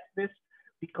expect this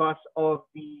because of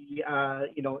the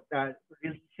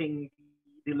releasing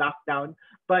the lockdown.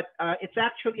 But it's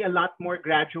actually a lot more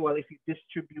gradual if you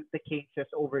distribute the cases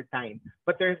over time.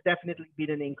 But there's definitely been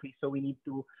an increase, so we need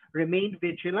to remain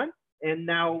vigilant. And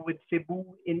now with Cebu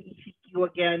in ECQ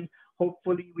again,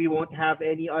 hopefully we won't have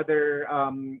any other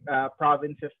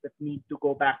provinces that need to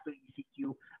go back to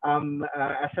ECQ.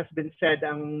 As has been said,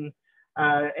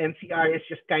 NCR is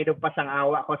just kind of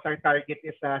pasang-awa because our target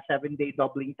is a 7-day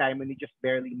doubling time, and we just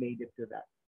barely made it to that.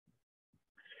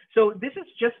 So this is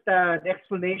just the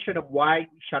explanation of why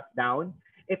we shut down.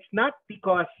 It's not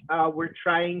because we're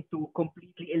trying to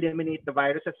completely eliminate the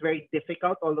virus. It's very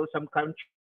difficult, although some countries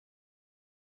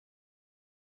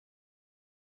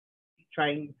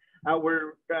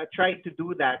we're trying to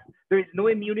do that. There is no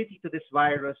immunity to this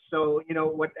virus. So,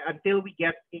 until we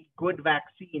get a good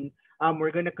vaccine,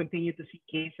 we're going to continue to see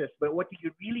cases. But what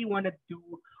you really want to do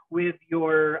with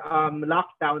your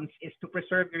lockdowns is to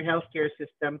preserve your healthcare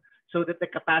system so that the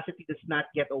capacity does not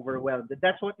get overwhelmed. And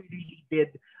that's what we really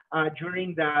did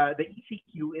during the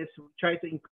ECQ, is we tried to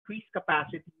increase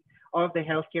capacity of the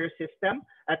healthcare system,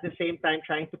 at the same time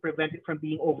trying to prevent it from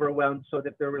being overwhelmed so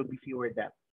that there will be fewer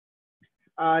deaths.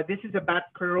 This is about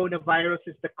coronavirus.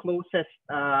 Is the closest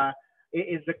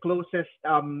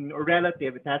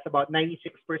relative. It has about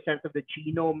 96% of the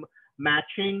genome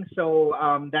matching. So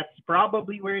that's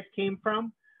probably where it came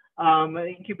from.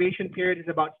 The incubation period is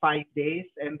about 5 days,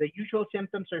 and the usual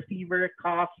symptoms are fever,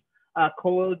 cough,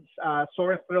 colds,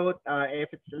 sore throat. If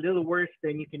it's a little worse,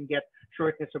 then you can get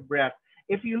shortness of breath.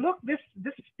 If you look, this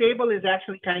table is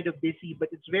actually kind of busy, but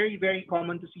it's very, very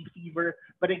common to see fever.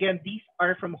 But again, these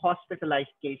are from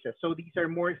hospitalized cases. So these are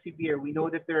more severe. We know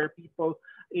that there are people,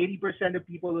 80% of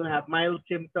people who have mild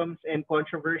symptoms, and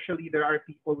controversially, there are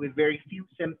people with very few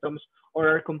symptoms or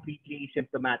are completely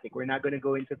asymptomatic. We're not going to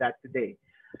go into that today.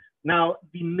 Now,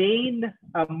 the main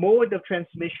mode of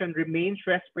transmission remains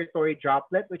respiratory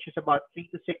droplet, which is about 3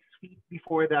 to 6 feet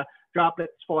before the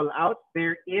droplets fall out.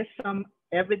 There is some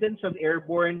evidence of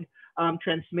airborne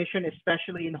transmission,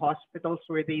 especially in hospitals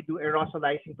where they do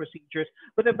aerosolizing procedures,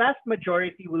 but the vast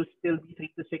majority will still be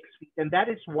 3 to 6 feet. And that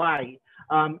is why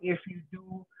if you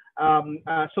do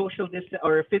social distance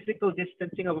or physical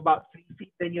distancing of about 3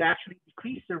 feet, then you actually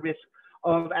decrease the risk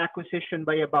of acquisition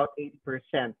by about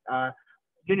 80%.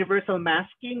 Universal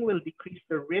masking will decrease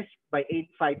the risk by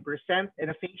 85%,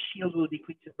 and a face shield will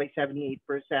decrease it by 78%.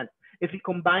 If you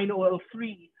combine all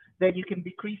three, then you can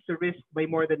decrease the risk by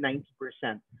more than 90%.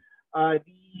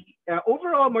 The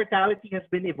overall mortality has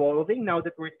been evolving now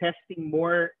that we're testing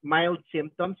more mild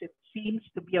symptoms. It seems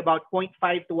to be about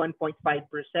 0.5 to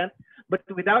 1.5%, but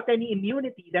without any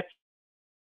immunity, that's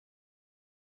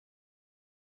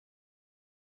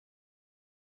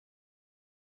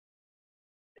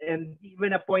and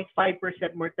even a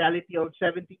 0.5% mortality of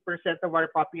 70% of our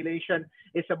population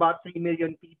is about 3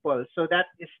 million people. So that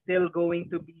is still going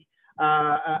to be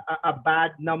a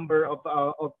bad number of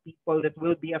people that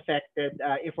will be affected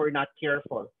if we're not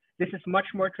careful. This is much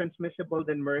more transmissible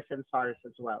than MERS and SARS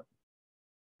as well.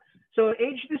 So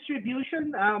age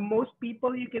distribution, most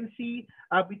people you can see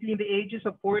between the ages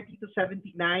of 40 to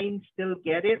 79 still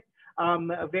get it.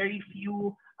 Very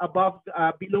few above,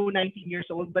 below 19 years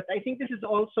old. But I think this is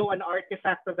also an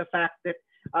artifact of the fact that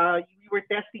we were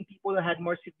testing people who had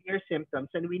more severe symptoms.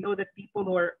 And we know that people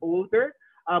who are older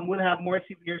will have more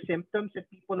severe symptoms, and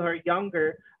people who are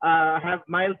younger have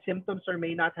mild symptoms or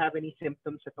may not have any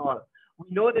symptoms at all. We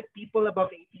know that people above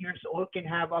 80 years old can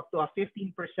have up to a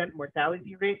 15%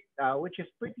 mortality rate, which is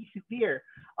pretty severe.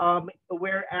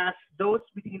 Whereas those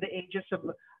between the ages of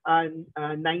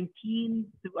 19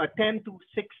 to 10 to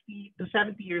 60 to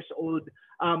 70 years old,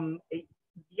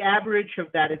 the average of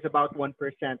that is about 1%.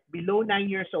 Below 9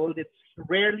 years old, it's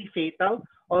rarely fatal,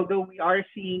 although we are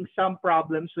seeing some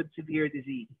problems with severe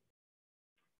disease.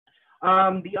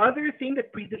 The other thing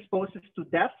that predisposes to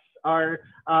deaths are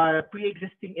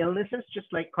pre-existing illnesses, just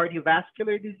like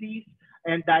cardiovascular disease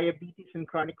and diabetes and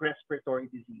chronic respiratory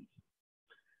disease.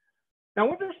 Now,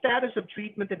 what's the status of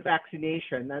treatment and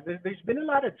vaccination? There's been a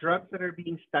lot of drugs that are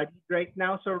being studied right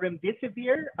now. So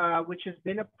remdesivir, which has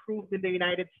been approved in the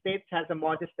United States, has a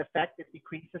modest effect. It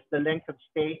decreases the length of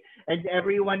stay. And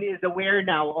everyone is aware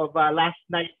now of last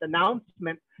night's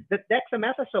announcement that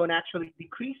dexamethasone actually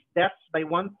decreased deaths by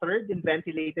 1/3 in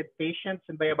ventilated patients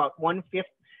and by about 1/5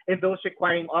 in those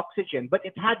requiring oxygen. But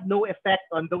it had no effect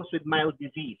on those with mild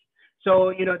disease.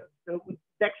 So, you know,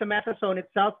 dexamethasone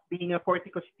itself, being a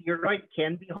corticosteroid,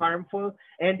 can be harmful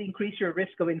and increase your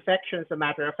risk of infection, as a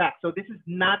matter of fact. So this is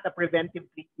not a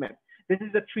preventive treatment. This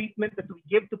is a treatment that we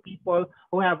give to people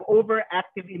who have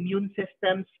overactive immune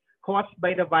systems caused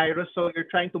by the virus. So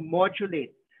you're trying to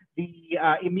modulate the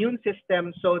immune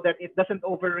system so that it doesn't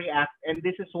overreact. And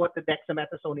this is what the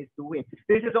dexamethasone is doing.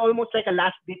 This is almost like a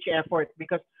last-ditch effort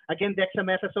because, again,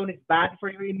 dexamethasone is bad for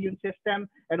your immune system.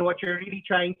 And what you're really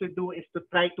trying to do is to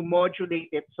try to modulate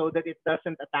it so that it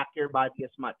doesn't attack your body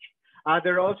as much.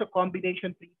 There are also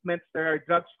combination treatments. There are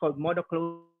drugs called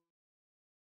monoclonal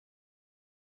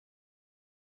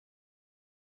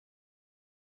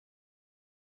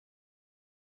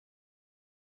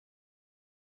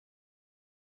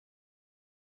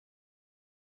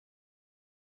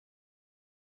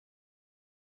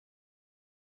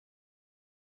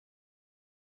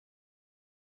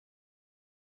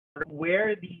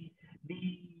where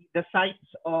the sites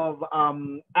of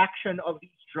action of these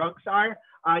drugs are.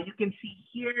 You can see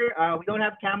here, we don't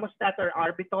have Camostat or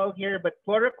Arbitol here, but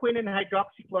chloroquine and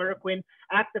hydroxychloroquine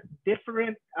act at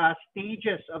different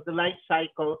stages of the life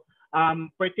cycle,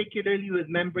 particularly with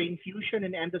membrane fusion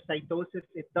and endocytosis.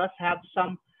 It does have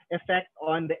some effect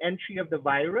on the entry of the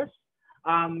virus.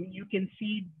 You can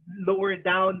see lower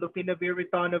down, lopinavir,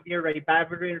 ritonavir,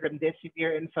 ribavirin,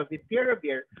 remdesivir, and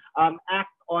favipiravir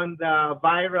act on the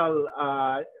viral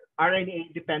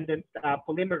RNA-dependent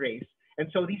polymerase.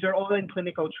 And so these are all in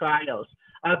clinical trials.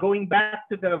 Going back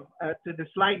to the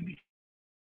slide before,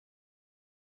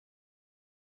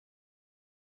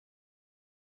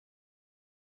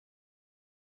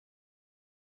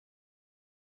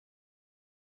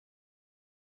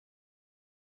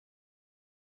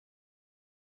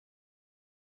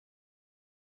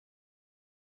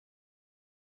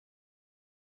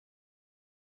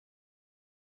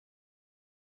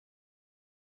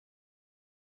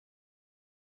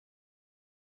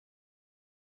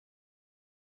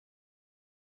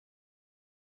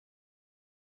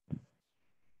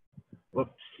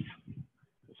 whoops,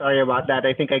 sorry about that.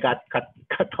 I think I got cut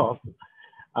off.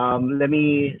 Let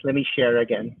me share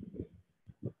again.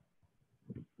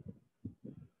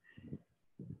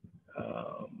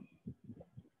 I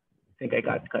think I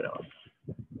got cut off.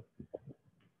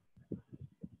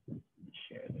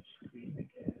 Share the screen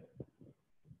again.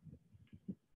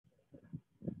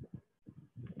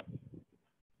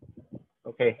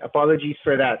 Okay, apologies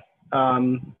for that.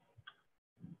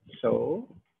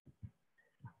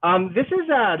 This is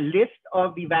a list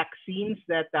of the vaccines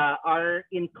that are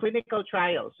in clinical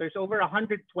trials. There's over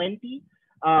 120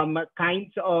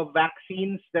 kinds of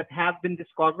vaccines that have been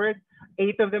discovered.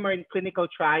 8 of them are in clinical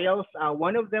trials.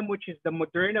 One of them, which is the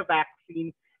Moderna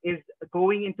vaccine, is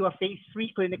going into a phase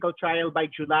 3 clinical trial by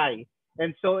July.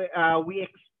 And so we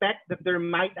expect that there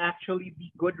might actually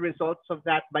be good results of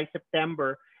that by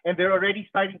September. And they're already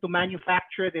starting to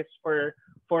manufacture this for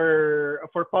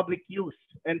public use.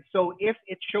 And so if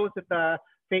it shows that the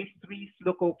phase 3s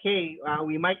look okay,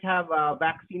 we might have a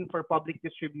vaccine for public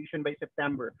distribution by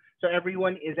September. So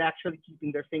everyone is actually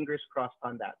keeping their fingers crossed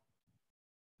on that.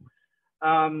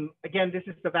 Again, this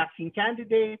is the vaccine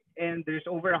candidate, and there's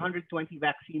over 120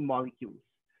 vaccine molecules.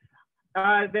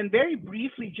 Then very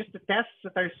briefly, just the tests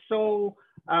that are so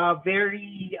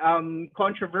very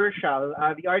controversial,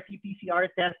 the RT-PCR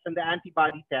tests and the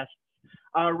antibody tests.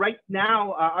 Right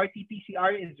now,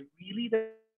 RT-PCR is really the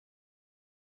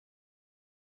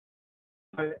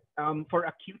for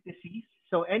acute disease.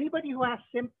 So anybody who has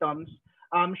symptoms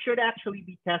should actually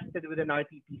be tested with an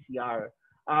RT-PCR.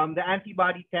 The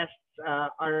antibody tests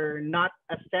are not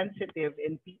as sensitive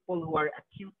in people who are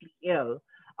acutely ill.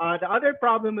 The other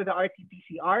problem with the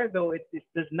RT-PCR, though, it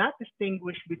does not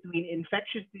distinguish between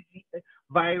infectious disease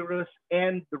virus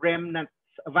and remnants,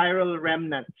 viral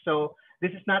remnants. So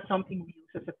this is not something we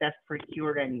use as a test for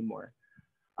cure anymore.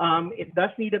 It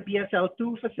does need a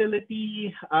BSL-2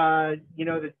 facility. You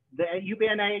know, the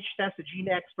UPNIH test, the Gene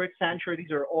Expert Sanctuary,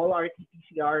 these are all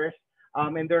RT-PCRs,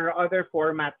 and there are other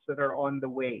formats that are on the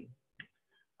way.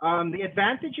 The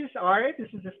advantages are, this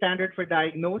is the standard for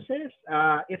diagnosis.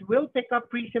 It will pick up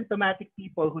pre-symptomatic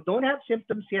people who don't have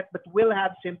symptoms yet, but will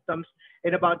have symptoms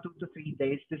in about 2 to 3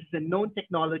 days. This is a known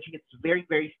technology. It's very,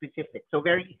 very specific. So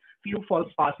very few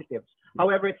false positives.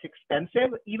 However, it's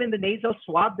expensive. Even the nasal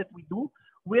swab that we do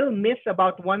will miss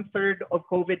about 1/3 of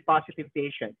COVID positive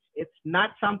patients. It's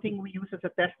not something we use as a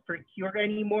test for cure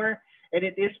anymore, and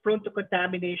it is prone to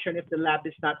contamination if the lab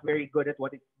is not very good at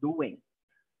what it's doing.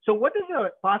 So what does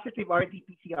a positive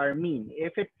RT-PCR mean?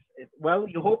 If it's, well,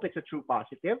 you hope it's a true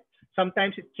positive.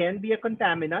 Sometimes it can be a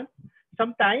contaminant.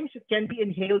 Sometimes it can be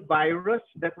inhaled virus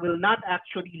that will not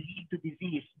actually lead to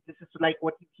disease. This is like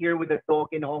what you hear with a dog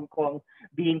in Hong Kong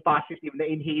being positive na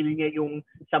inhale niya yung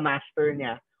sa master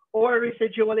niya. Or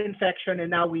residual infection,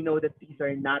 and now we know that these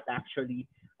are not actually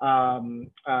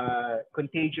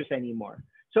contagious anymore.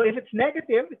 So if it's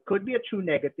negative, it could be a true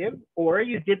negative, or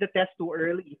you did the test too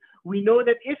early. We know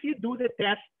that if you do the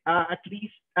test at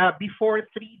least before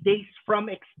 3 days from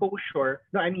exposure,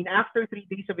 no, I mean after 3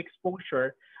 days of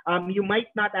exposure, you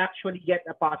might not actually get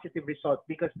a positive result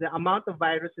because the amount of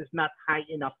virus is not high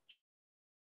enough.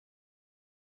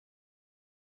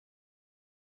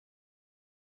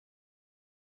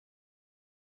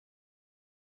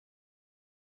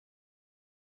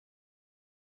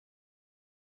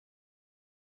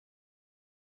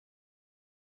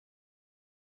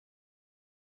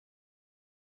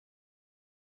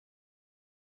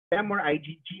 Or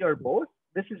IgG or both.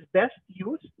 This is best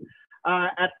used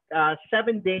at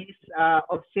 7 days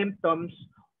of symptoms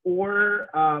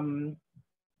or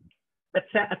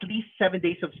at least 7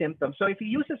 days of symptoms. So if you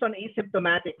use this on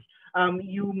asymptomatics,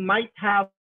 you might have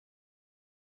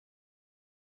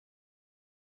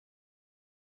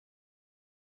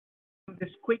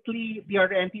this quickly.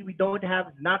 PRNT we don't have,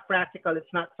 it's not practical,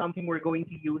 it's not something we're going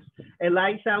to use.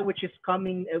 ELISA, which is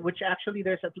coming, which actually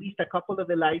there's at least a couple of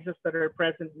ELISAs that are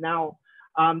present now.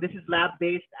 This is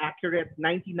lab-based, accurate,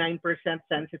 99%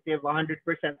 sensitive,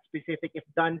 100% specific if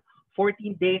done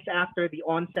 14 days after the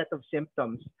onset of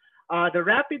symptoms. The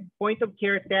rapid point of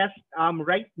care test,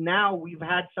 right now we've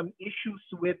had some issues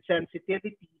with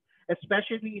sensitivity,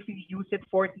 especially if you use it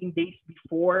 14 days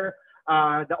before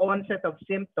the onset of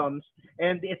symptoms,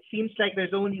 and it seems like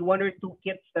there's only 1 or 2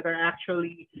 kits that are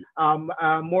actually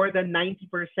more than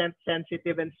 90%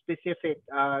 sensitive and specific,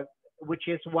 which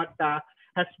is what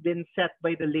has been set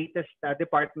by the latest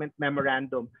department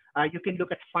memorandum. You can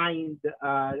look at FIND,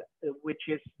 which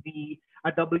is the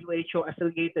WHO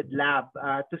affiliated lab,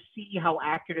 to see how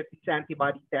accurate these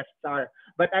antibody tests are.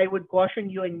 But I would caution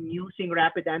you in using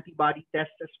rapid antibody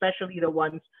tests, especially the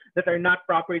ones that are not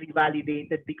properly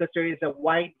validated, because there is a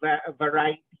wide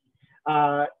variety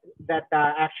that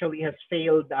actually has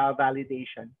failed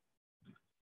validation.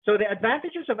 So the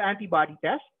advantages of antibody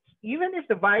tests: even if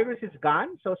the virus is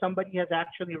gone, so somebody has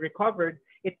actually recovered,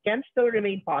 it can still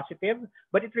remain positive,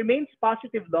 but it remains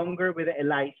positive longer with the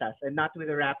ELISAs and not with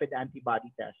a rapid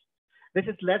antibody test. This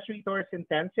is less resource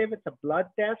intensive. It's a blood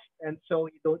test, and so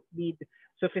you don't need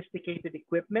sophisticated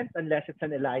equipment unless it's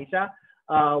an ELISA.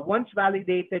 Once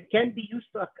validated, can be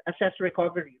used to assess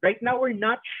recovery. Right now, we're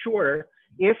not sure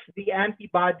if the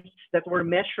antibodies that we're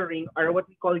measuring are what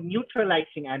we call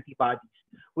neutralizing antibodies,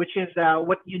 which is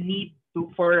what you need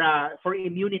for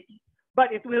immunity.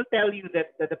 But it will tell you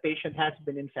that the patient has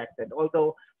been infected,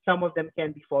 although some of them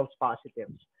can be false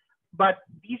positives. But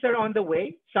these are on the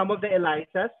way. Some of the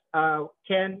ELISAs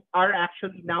are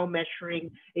actually now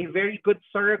measuring a very good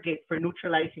surrogate for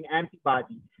neutralizing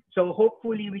antibody. So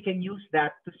hopefully we can use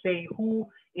that to say who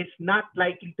is not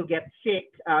likely to get sick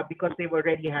because they've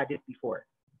already had it before.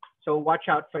 So watch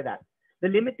out for that. The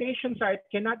limitations are it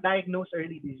cannot diagnose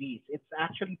early disease. It's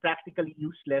actually practically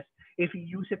useless if you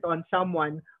use it on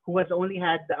someone who has only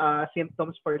had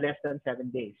symptoms for less than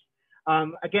 7 days.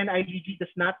 Again, IgG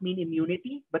does not mean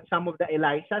immunity, but some of the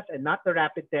ELISAs and not the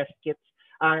rapid test kits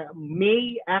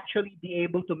may actually be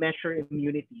able to measure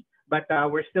immunity, but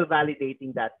we're still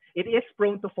validating that. It is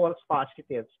prone to false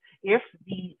positives. If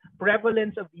the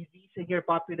prevalence of disease in your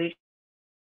population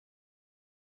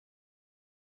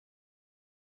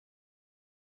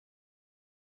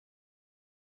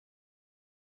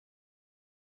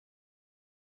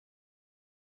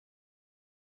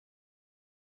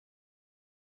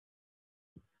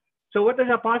So what does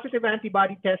a positive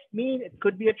antibody test mean? It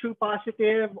could be a true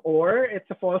positive or it's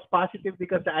a false positive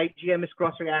because the IgM is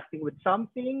cross-reacting with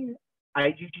something,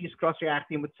 IgG is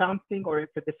cross-reacting with something, or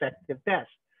it's a defective test.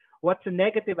 What's a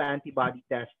negative antibody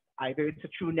test? Either it's a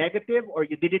true negative or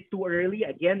you did it too early,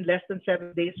 again, less than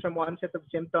 7 days from onset of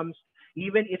symptoms.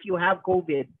 Even if you have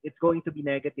COVID, it's going to be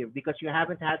negative because you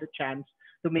haven't had a chance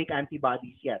to make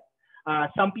antibodies yet.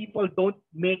 Some people don't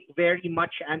make very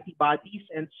much antibodies,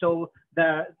 and so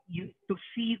to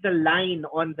see the line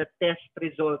on the test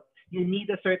result, you need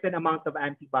a certain amount of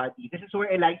antibody. This is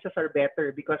where ELISAs are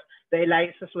better because the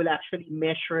ELISAs will actually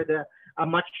measure a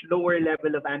much lower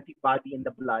level of antibody in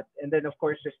the blood. And then, of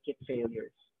course, there's kit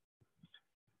failures.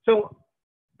 So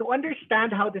to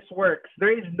understand how this works,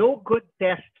 there is no good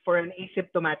test for an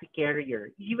asymptomatic carrier.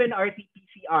 Even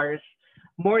RT-PCRs,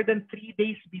 more than 3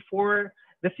 days before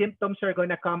the symptoms are going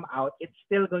to come out, it's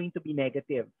still going to be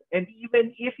negative. And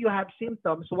even if you have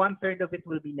symptoms, 1/3 of it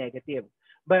will be negative.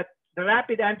 But the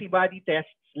rapid antibody tests,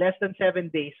 less than 7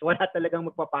 days, wala talagang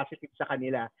magpa-positive sa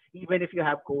kanila, even if you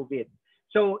have COVID.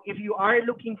 So if you are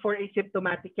looking for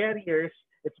asymptomatic carriers,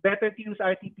 it's better to use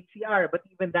RT-PCR, but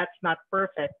even that's not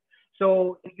perfect.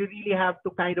 So you really have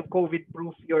to kind of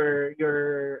COVID-proof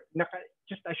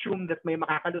just assume that may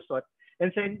makakalusot. And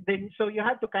then so you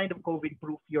have to kind of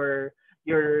COVID-proof your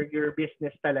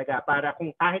business talaga para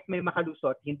kung kahit may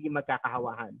makalusot, hindi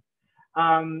magkakahawahan.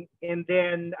 And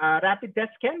then rapid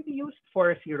tests can be used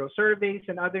for sero surveys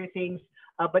and other things,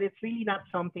 but it's really not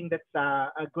something that's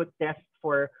a good test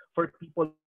for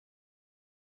people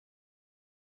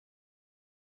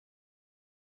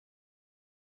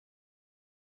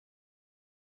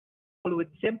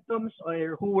with symptoms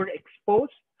or who were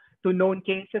exposed to known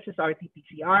cases is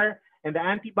RT-PCR. And the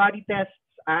antibody tests,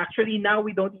 actually now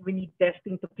we don't even need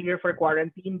testing to clear for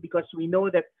quarantine because we know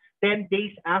that 10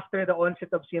 days after the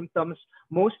onset of symptoms,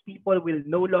 most people will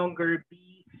no longer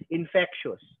be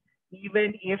infectious,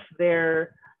 even if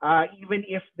their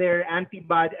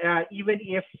antibody, even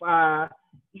if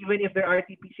their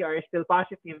RT-PCR is still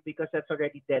positive because that's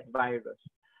already dead virus.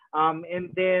 And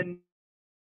then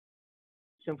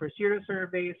for sero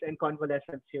surveys and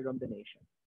convalescent serum donation.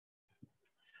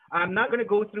 I'm not going to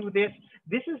go through this.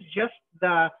 This is just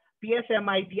the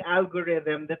PSMID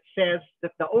algorithm that says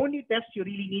that the only test you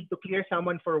really need to clear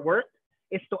someone for work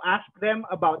is to ask them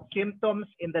about symptoms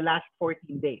in the last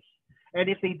 14 days. And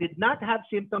if they did not have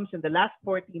symptoms in the last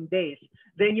 14 days,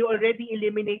 then you already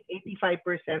eliminate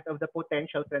 85% of the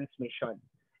potential transmission.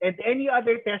 And any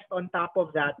other test on top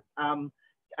of that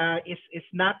is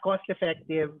not cost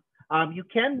effective. You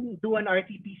can do an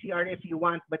RT-PCR if you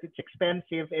want, but it's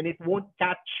expensive and it won't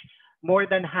catch more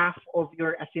than half of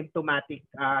your asymptomatic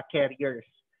carriers.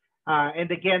 And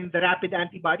again, the rapid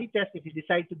antibody test, if you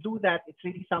decide to do that, it's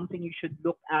really something you should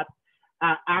look at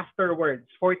afterwards,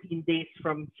 14 days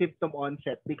from symptom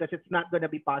onset, because it's not going to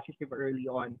be positive early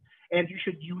on. And you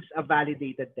should use a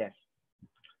validated test.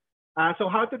 So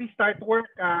how to restart work?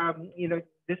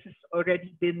 This has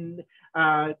already been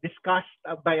discussed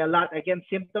by a lot. Again,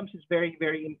 symptoms is very,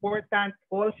 very important.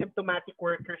 All symptomatic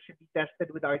workers should be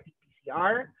tested with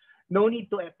RT-PCR. No need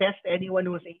to test anyone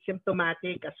who is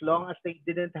asymptomatic as long as they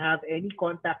didn't have any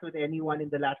contact with anyone in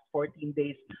the last 14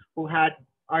 days who had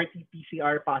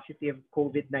RT-PCR positive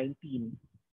COVID-19.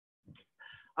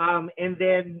 And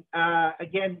then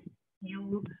again,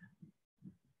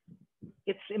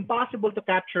 it's impossible to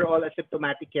capture all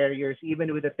asymptomatic carriers,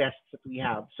 even with the tests that we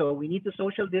have. So we need to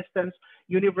social distance,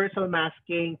 universal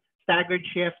masking, staggered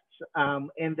shifts,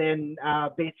 and then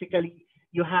basically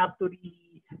you have to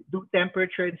do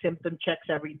temperature and symptom checks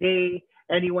every day.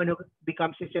 Anyone who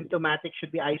becomes asymptomatic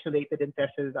should be isolated and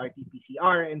tested with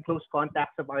RT-PCR, and close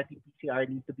contacts of RT-PCR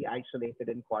need to be isolated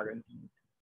and quarantined.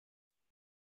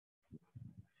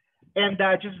 And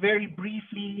just very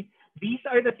briefly, these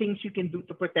are the things you can do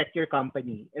to protect your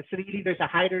company. It's really, there's a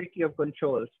hierarchy of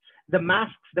controls. The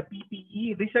masks, the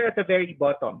PPE, these are at the very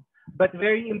bottom. But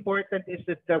very important is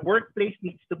that the workplace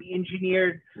needs to be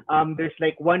engineered. There's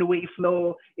like one-way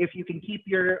flow. If you can keep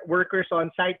your workers on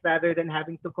site rather than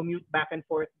having to commute back and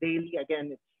forth daily,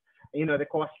 again, it's, the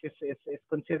cost is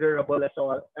considerable as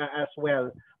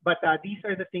well. But these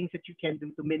are the things that you can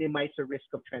do to minimize the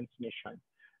risk of transmission.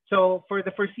 So for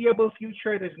the foreseeable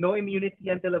future, there's no immunity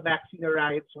until a vaccine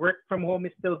arrives. Work from home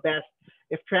is still best.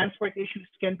 If transport issues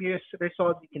can be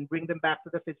resolved, you can bring them back to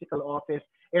the physical office.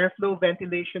 Airflow,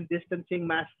 ventilation, distancing,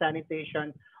 mass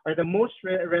sanitation are the most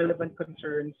relevant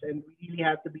concerns, and we really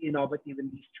have to be innovative in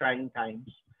these trying times.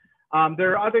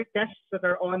 There are other tests that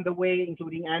are on the way,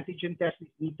 including antigen tests that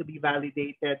need to be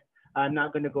validated. I'm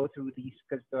not going to go through these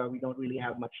because we don't really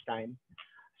have much time.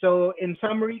 So in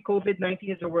summary, COVID-19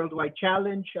 is a worldwide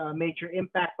challenge, major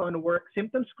impact on work.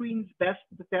 Symptom screens best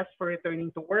to test for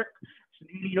returning to work. So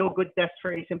really no good test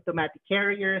for asymptomatic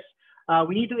carriers.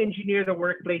 We need to engineer the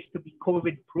workplace to be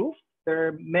COVID-proof. There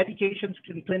are medications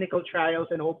in clinical trials,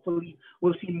 and hopefully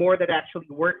we'll see more that actually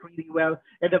work really well.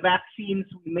 And the vaccines,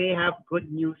 we may have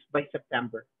good news by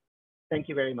September. Thank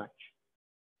you very much.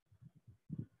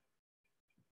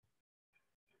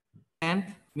 And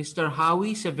Mr.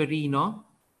 Howie Severino.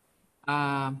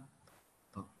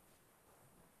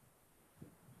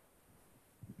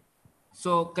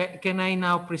 So can I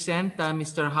now present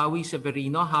Mr. Howie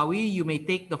Severino? Howie, you may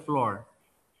take the floor.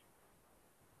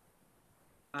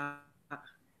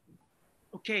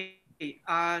 Okay.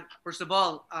 First of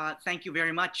all, thank you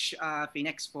very much,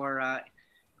 FINEX, for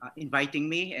inviting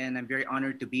me, and I'm very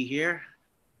honored to be here.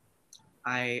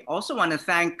 I also want to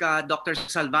thank Dr.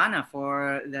 Salvana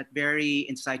for that very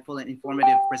insightful and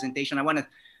informative presentation. I want to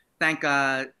thank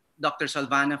Dr.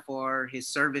 Salvana for his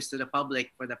service to the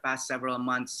public for the past several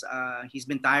months. He's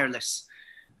been tireless,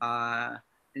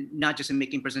 not just in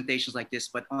making presentations like this,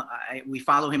 but we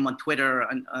follow him on Twitter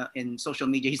and in social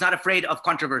media. He's not afraid of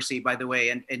controversy, by the way,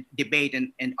 and debate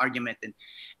and argument.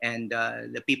 And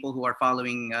the people who are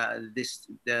following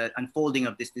the unfolding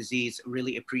of this disease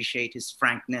really appreciate his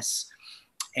frankness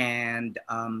and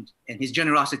his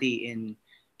generosity in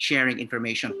sharing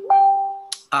information.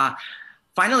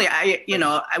 Finally, I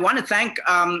want to thank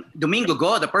Domingo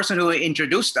Go, the person who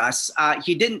introduced us.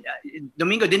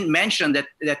 Domingo didn't mention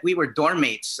that we were dorm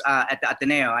mates at the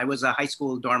Ateneo. I was a high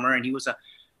school dormer and he was a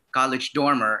college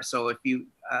dormer. So if you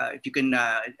can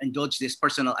indulge this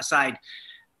personal aside,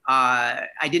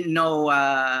 I didn't know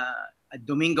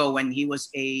Domingo when he was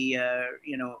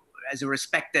as a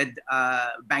respected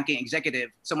banking executive.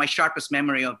 So my sharpest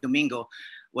memory of Domingo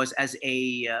was as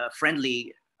a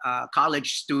friendly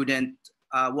college student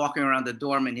walking around the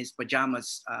dorm in his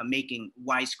pajamas, making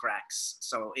wisecracks.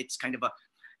 So it's kind of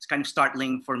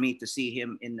startling for me to see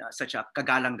him in such a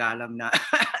kagalang-galang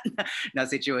na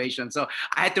situation. So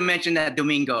I had to mention that,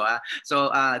 Domingo. So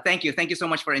thank you so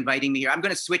much for inviting me here. I'm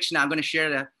going to switch now. I'm going to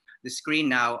share the screen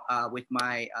now with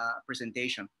my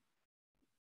presentation.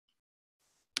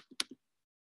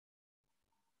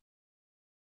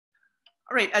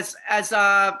 All right, as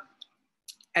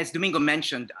Domingo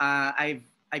mentioned,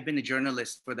 I've been a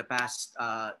journalist for the past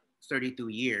 32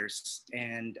 years,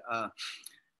 and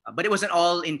but it wasn't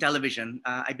all in television.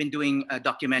 I've been doing a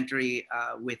documentary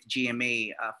with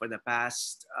GMA for the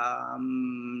past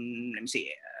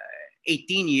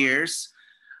 18 years.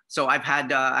 So I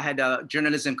had a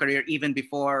journalism career even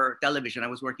before television. I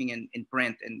was working in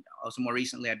print, and also more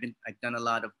recently I've done a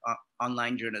lot of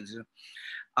online journalism.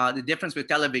 The difference with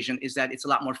television is that it's a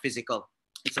lot more physical.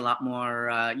 It's a lot more,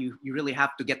 you really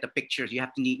have to get the pictures.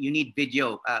 You need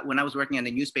video. When I was working on the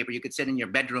newspaper, you could sit in your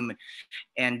bedroom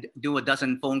and do a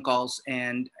dozen phone calls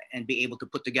and be able to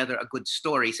put together a good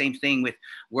story. Same thing with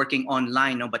working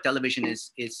online, but television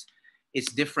is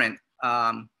different.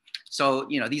 So,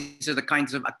 these are the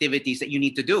kinds of activities that you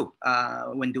need to do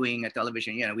when doing a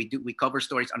television. We cover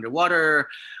stories underwater.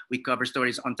 We cover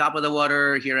stories on top of the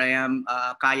water. Here I am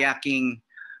kayaking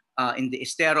in the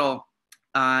Estero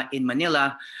in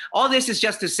Manila. All this is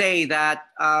just to say that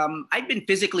I've been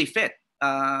physically fit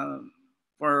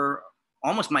for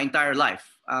almost my entire life.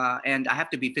 And I have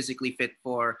to be physically fit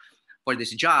for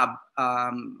this job.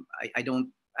 I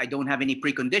don't have any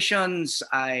preconditions.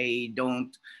 I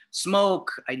don't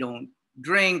smoke. I don't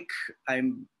drink. I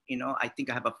think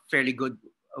I have a fairly good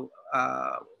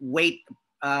weight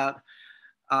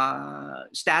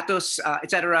status,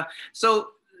 etc. So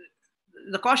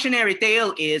the cautionary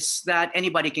tale is that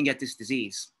anybody can get this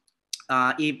disease.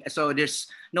 So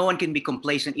no one can be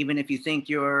complacent, even if you think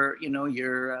your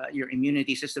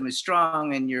immunity system is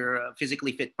strong and you're a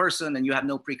physically fit person and you have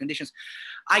no preconditions.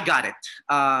 I got it,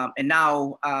 and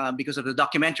now because of the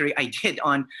documentary I did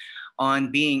on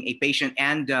being a patient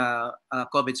and a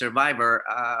COVID survivor,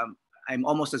 I'm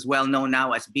almost as well known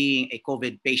now as being a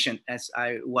COVID patient as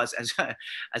I was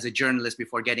as a journalist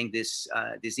before getting this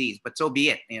disease. But so be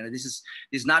it. This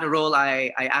is not a role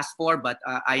I asked for, but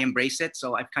I embrace it.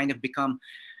 So I've kind of become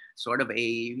sort of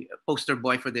a poster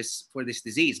boy for this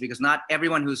disease, because not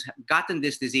everyone who's gotten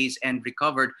this disease and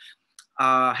recovered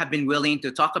have been willing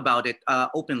to talk about it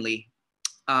openly.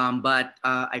 But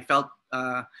I felt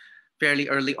fairly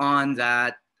early on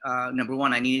that number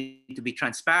one, I needed to be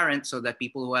transparent so that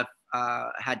people who have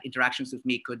had interactions with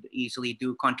me could easily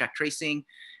do contact tracing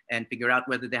and figure out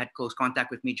whether they had close contact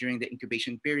with me during the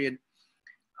incubation period.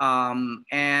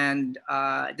 And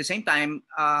at the same time,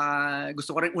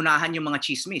 gusto ko rin unahan yung mga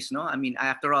chismis, no? I mean,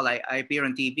 after all, I appear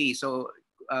on TV, so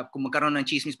kung magkaroon ng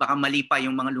chismis, baka mali pa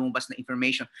yung mga lumabas na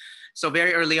information. So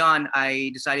very early on,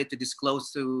 I decided to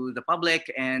disclose to the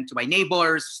public and to my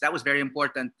neighbors. That was very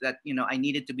important, that, you know, I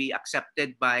needed to be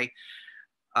accepted by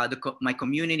my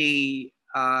community,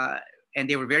 and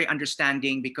they were very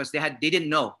understanding because they didn't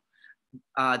know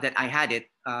that I had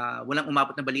it. Walang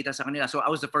umabot na balita sa kanila. So I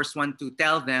was the first one to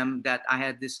tell them that I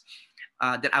had this,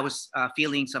 that I was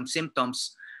feeling some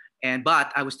symptoms,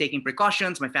 but I was taking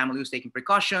precautions. My family was taking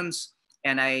precautions,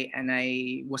 and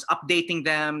I was updating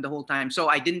them the whole time. So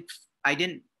I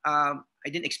didn't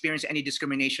experience any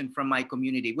discrimination from my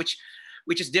community, which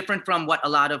is different from what a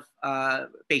lot of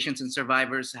patients and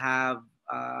survivors have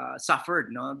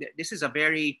suffered. No, this is a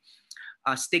very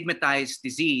stigmatized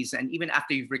disease, and even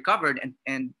after you've recovered,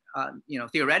 and you know,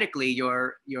 theoretically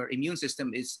your immune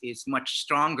system is much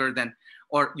stronger than,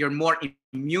 or you're more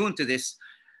immune to this,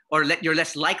 or you're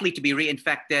less likely to be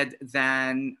reinfected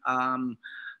than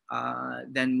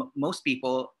most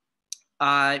people.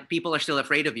 People are still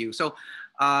afraid of you. So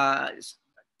to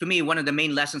me, one of the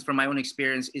main lessons from my own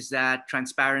experience is that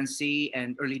transparency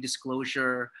and early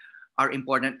disclosure are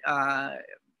important.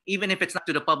 Even if it's not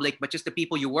to the public, but just the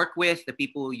people you work with, the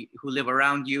people who live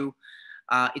around you,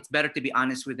 it's better to be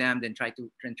honest with them than try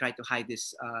to hide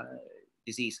this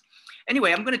disease.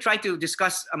 Anyway, I'm going to try to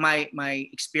discuss my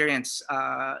experience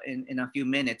in a few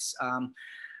minutes.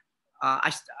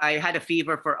 I had a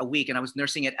fever for a week, and I was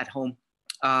nursing it at home.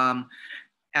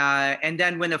 And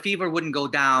then when the fever wouldn't go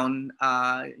down,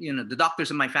 you know, the doctors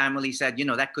in my family said, you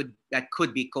know, that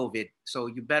could be COVID, so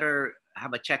you better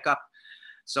have a checkup.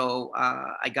 So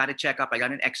I got a checkup, I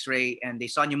got an x-ray, and they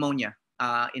saw pneumonia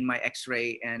in my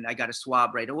x-ray, and I got a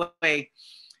swab right away.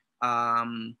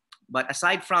 But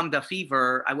aside from the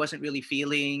fever, I wasn't really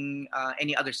feeling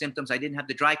any other symptoms. I didn't have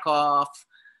the dry cough.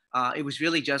 It was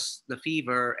really just the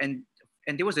fever. And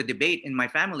there was a debate in my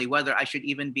family whether I should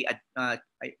even be,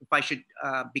 if I should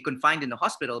be confined in the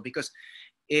hospital, because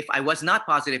if I was not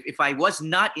positive, if I was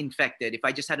not infected, if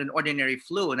I just had an ordinary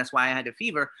flu, and that's why I had a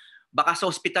fever, baka sa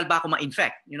hospital ba ako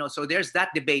ma-infect? You know, so there's that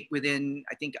debate within,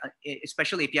 I think,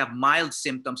 especially if you have mild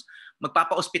symptoms,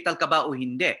 magpapa-hospital ka ba o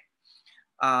hindi?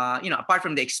 You know, apart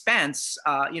from the expense,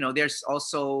 you know, there's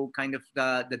also kind of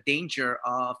the danger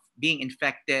of being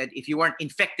infected if you weren't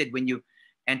infected when you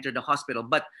entered the hospital.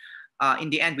 But in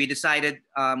the end, we decided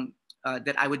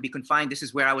that I would be confined. This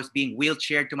is where I was being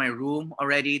wheelchaired to my room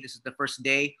already. This is the first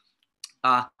day.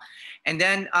 And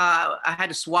then I had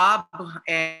a swab,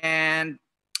 and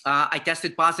I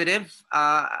tested positive.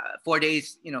 4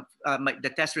 days, you know, the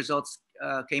test results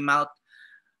came out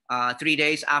 3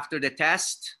 days after the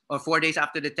test, or 4 days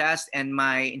after the test, and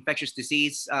my infectious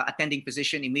disease attending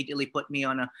physician immediately put me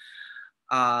on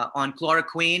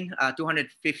chloroquine,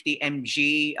 250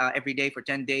 mg every day for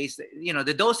 10 days. You know,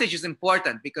 the dosage is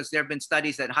important because there have been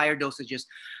studies that higher dosages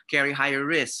carry higher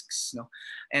risks. You know?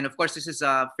 And of course, this is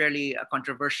a fairly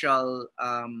controversial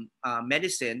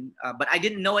medicine, but I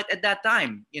didn't know it at that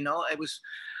time. You know, it was,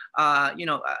 you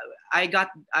know,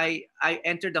 I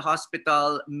entered the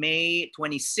hospital May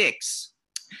 26,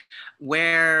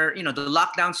 where, you know, the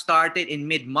lockdown started in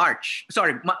mid-March.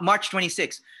 Sorry, March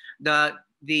 26. The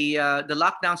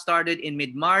lockdown started in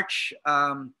mid-March,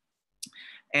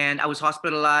 and I was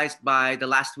hospitalized by the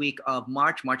last week of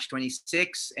March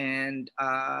 26, and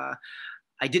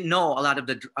I didn't know a lot of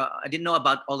I didn't know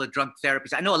about all the drug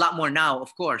therapies. I know a lot more now,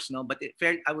 of course, no, but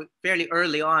I was fairly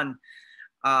early on.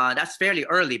 That's fairly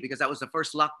early because that was the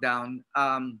first lockdown.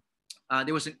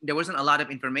 There wasn't a lot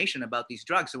of information about these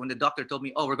drugs. So when the doctor told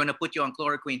me, "Oh, we're going to put you on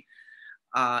chloroquine,"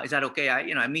 is that okay? I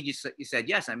immediately said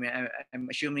yes. I mean, I'm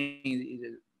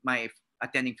assuming my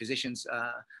attending physicians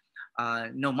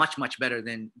know much better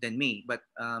than me. But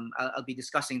I'll be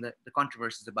discussing the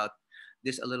controversies about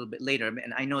this a little bit later.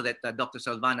 And I know that Dr.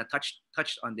 Salvana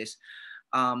touched on this.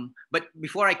 But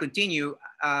before I continue,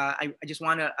 I just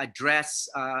want to address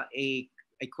a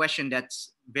question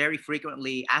that's very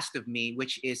frequently asked of me,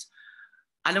 which is,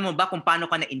 alam mo ba kung paano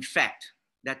ka na-infect?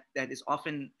 That is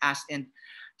often asked, and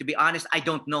to be honest, I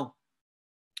don't know.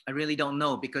 I really don't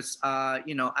know because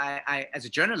you know, I as a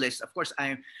journalist, of course,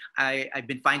 I've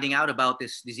been finding out about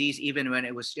this disease even when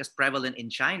it was just prevalent in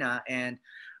China, and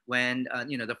when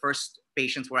you know, the first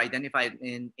patients were identified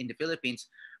in the Philippines.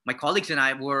 My colleagues and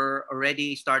I were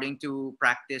already starting to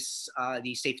practice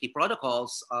the safety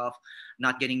protocols of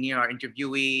not getting near our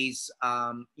interviewees,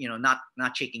 you know, not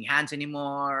shaking hands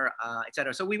anymore,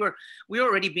 etc. So we were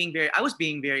already being I was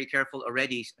being very careful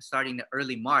already starting the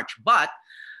early March, but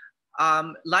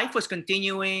life was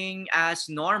continuing as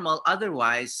normal.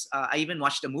 Otherwise, I even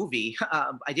watched a movie.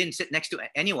 I didn't sit next to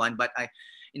anyone, but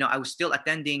you know, I was still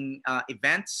attending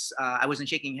events. I wasn't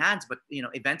shaking hands, but you know,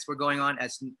 events were going on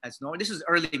as normal. This is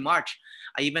early March.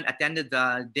 I even attended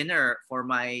the dinner for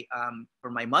my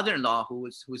mother-in-law,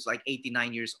 who's like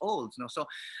 89 years old. You know,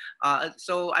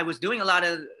 so I was doing a lot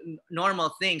of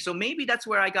normal things. So maybe that's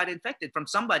where I got infected, from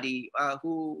somebody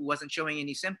who wasn't showing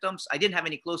any symptoms. I didn't have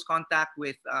any close contact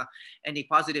with any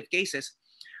positive cases.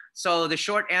 So the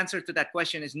short answer to that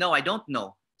question is no, I don't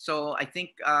know. So I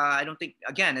think I don't think,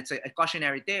 again, it's a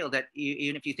cautionary tale that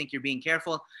even if you think you're being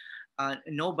careful,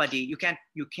 you can't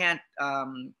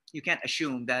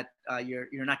assume that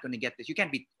you're not going to get this. You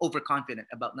can't be overconfident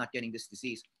about not getting this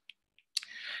disease.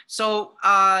 So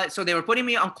so they were putting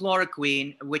me on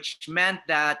chloroquine, which meant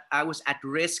that I was at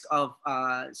risk of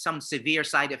some severe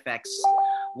side effects.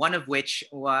 One of which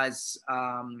was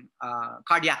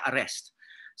cardiac arrest.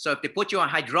 So if they put you on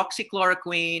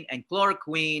hydroxychloroquine and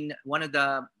chloroquine, one of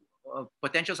the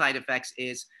potential side effects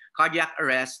is cardiac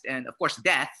arrest and, of course,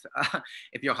 death.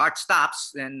 If your heart stops,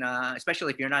 then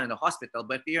especially if you're not in a hospital.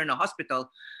 But if you're in a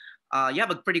hospital, you have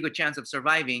a pretty good chance of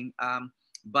surviving.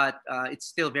 But it's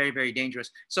still very, very dangerous.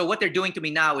 So what they're doing to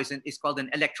me now is called an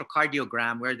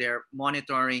electrocardiogram, where they're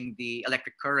monitoring the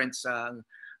electric currents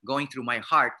going through my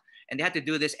heart. And they had to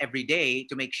do this every day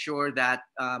to make sure that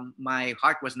my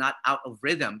heart was not out of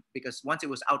rhythm, because once it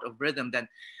was out of rhythm, then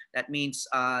that means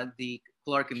the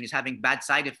chloroquine is having bad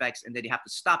side effects and then you have to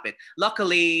stop it.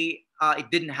 Luckily, I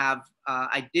didn't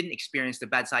experience the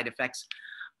bad side effects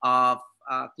of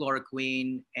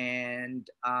chloroquine, and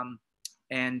I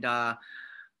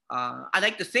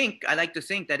like to think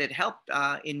that it helped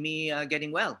in me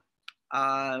getting well.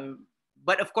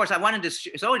 But of course, I wanted to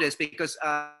show this because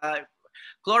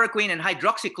chloroquine and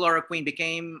hydroxychloroquine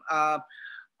became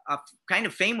kind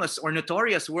of famous or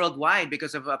notorious worldwide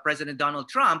because of President Donald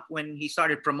Trump, when he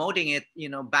started promoting it, you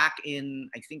know, back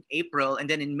in, I think, April. And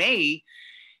then in May,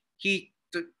 he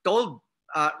told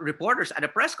reporters at a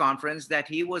press conference that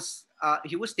he was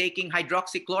taking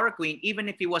hydroxychloroquine even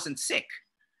if he wasn't sick.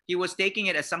 He was taking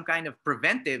it as some kind of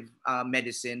preventive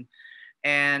medicine,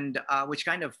 and which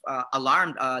kind of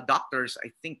alarmed doctors,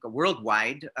 I think,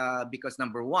 worldwide, because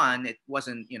number one, it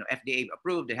wasn't, you know, FDA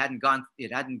approved. It hadn't gone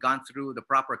through the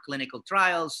proper clinical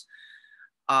trials.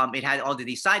 It had all of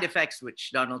these side effects,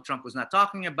 which Donald Trump was not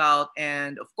talking about.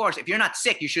 And of course, if you're not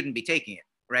sick, you shouldn't be taking it,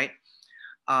 right?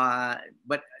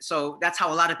 But so that's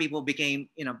how a lot of people became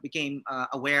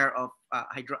aware of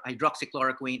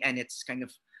hydroxychloroquine and its kind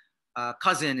of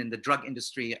cousin in the drug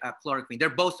industry, chloroquine. They're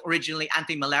both originally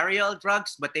anti-malarial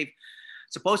drugs, but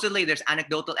supposedly there's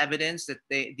anecdotal evidence that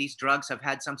these drugs have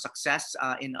had some success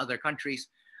in other countries,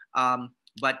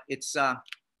 but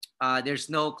there's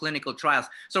no clinical trials.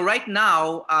 So right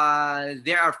now,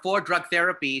 there are 4 drug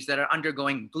therapies that are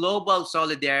undergoing global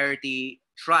solidarity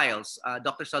trials.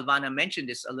 Dr. Salvana mentioned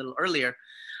this a little earlier,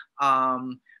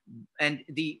 and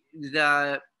the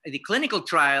clinical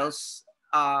trials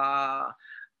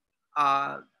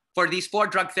for these 4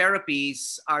 drug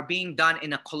therapies are being done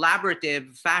in a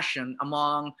collaborative fashion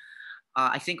among,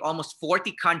 I think, almost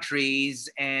 40 countries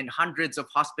and hundreds of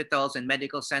hospitals and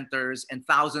medical centers and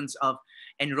thousands of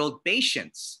enrolled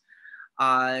patients.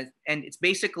 And it's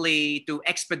basically to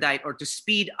expedite or to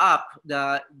speed up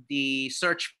the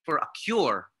search for a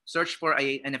cure, search for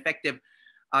an effective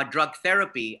drug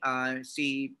therapy.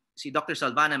 See, Dr.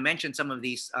 Salvana mentioned some of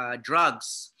these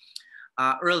drugs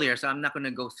earlier, so I'm not going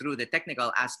to go through the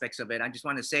technical aspects of it. I just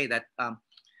want to say that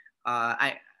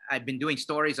I've been doing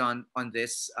stories on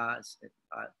this.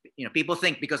 You know, people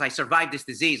think because I survived this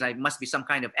disease, I must be some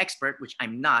kind of expert, which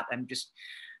I'm not. I'm just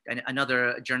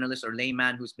another journalist or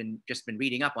layman who's just been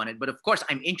reading up on it. But of course,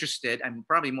 I'm interested. I'm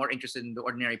probably more interested in the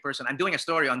ordinary person. I'm doing a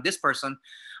story on this person,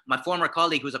 my former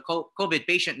colleague, who's a COVID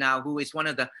patient now, who is one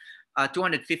of the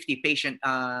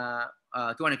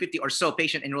 250 or so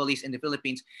patient enrollees in the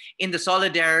Philippines in the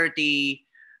solidarity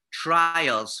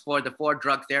trials for the 4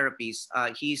 drug therapies.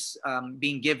 He's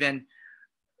being given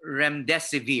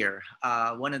remdesivir,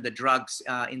 one of the drugs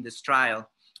in this trial.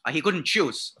 He couldn't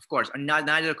choose, of course, and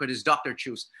neither could his doctor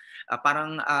choose.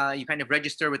 You kind of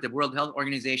register with the World Health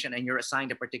Organization and you're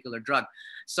assigned a particular drug.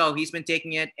 So he's been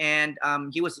taking it, and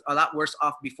he was a lot worse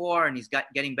off before, and he's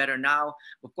getting better now.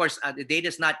 Of course, the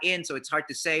data's not in, so it's hard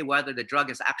to say whether the drug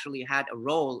has actually had a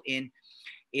role in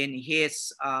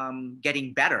his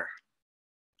getting better.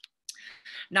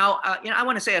 Now, I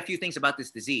want to say a few things about this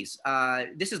disease.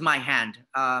 This is my hand.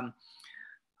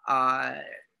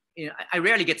 I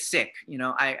rarely get sick.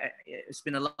 It's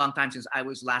been a long time since I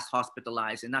was last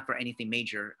hospitalized, and not for anything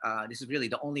major. This is really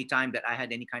the only time that I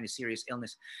had any kind of serious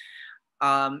illness.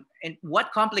 And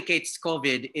what complicates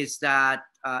COVID is that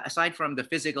aside from the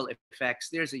physical effects,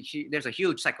 there's a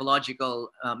huge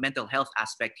psychological, mental health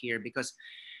aspect here, because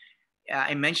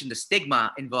I mentioned the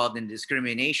stigma involved in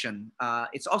discrimination.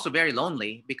 It's also very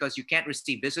lonely because you can't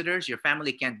receive visitors, your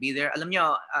family can't be there. Alam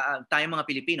nyo, tayo mga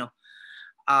Pilipino,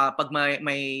 pag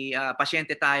may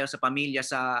pasyente tayo sa pamilya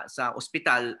sa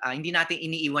ospital, hindi natin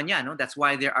iniiwan yan. No? That's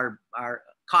why there are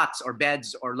cots or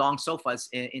beds or long sofas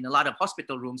in a lot of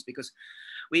hospital rooms, because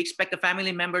we expect a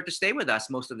family member to stay with us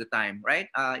most of the time, right?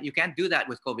 You can't do that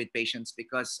with COVID patients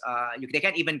because they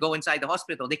can't even go inside the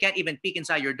hospital. They can't even peek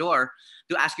inside your door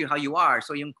to ask you how you are.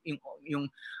 So your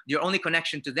only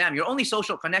connection to them, your only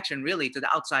social connection really to the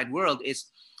outside world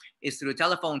is through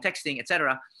telephone, texting,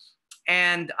 etc.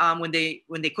 And when they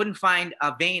couldn't find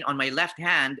a vein on my left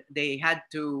hand, they had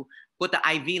to put the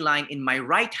IV line in my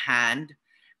right hand,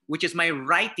 which is my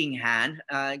writing hand.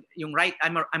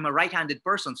 I'm a right-handed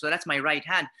person, so that's my right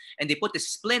hand. And they put the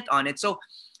splint on it. So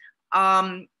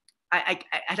I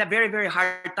had a very, very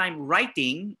hard time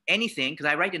writing anything, because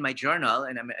I write in my journal,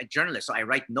 and I'm a journalist, so I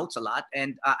write notes a lot.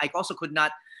 And I also could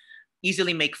not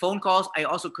easily make phone calls. I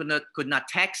also could not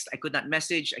text. I could not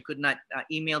message. I could not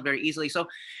email very easily. So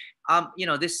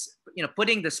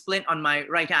putting the splint on my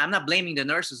right hand, I'm not blaming the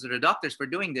nurses or the doctors for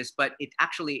doing this, but it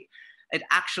actually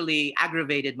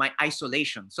aggravated my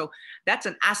isolation. So that's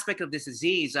an aspect of this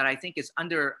disease that I think is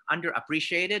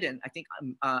underappreciated, and I think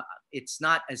it's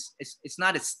not as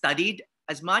studied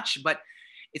as much, but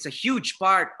it's a huge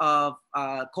part of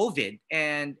COVID.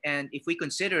 And if we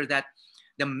consider that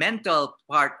the mental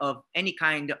part of any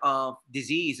kind of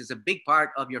disease is a big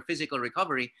part of your physical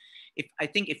recovery, I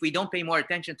think if we don't pay more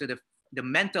attention to the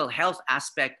mental health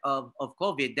aspect of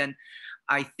COVID, then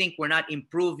I think we're not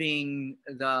improving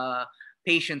the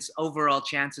patient's overall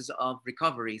chances of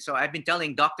recovery. So I've been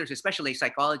telling doctors, especially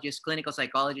psychologists, clinical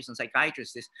psychologists, and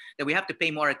psychiatrists, that we have to pay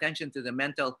more attention to the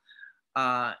mental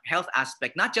health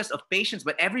aspect, not just of patients,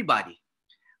 but everybody.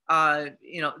 This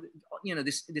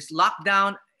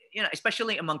lockdown,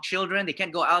 especially among children, they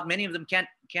can't go out. Many of them can't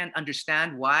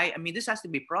understand why. I mean, this has to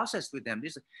be processed with them.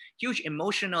 There's a huge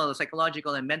emotional,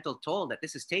 psychological, and mental toll that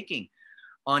this is taking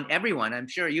on everyone. I'm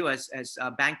sure you, as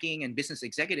a banking and business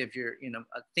executive, you're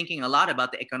thinking a lot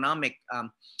about the economic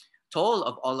toll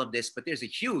of all of this. But there's a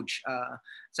huge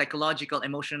psychological,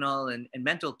 emotional, and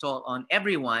mental toll on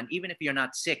everyone, even if you're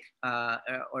not sick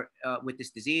or with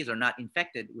this disease or not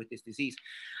infected with this disease.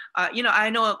 I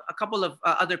know a couple of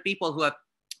other people who have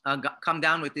come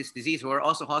down with this disease who are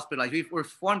also hospitalized. We've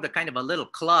formed a kind of a little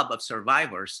club of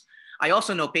survivors. I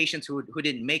also know patients who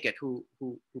didn't make it, who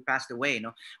passed away.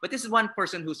 But this is one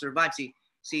person who survived, si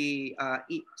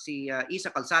Isa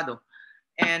Calzado,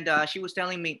 and she was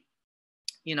telling me,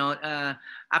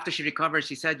 after she recovered,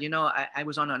 she said, I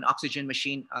was on an oxygen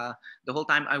machine the whole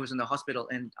time I was in the hospital,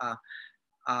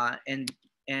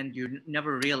 and you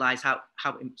never realize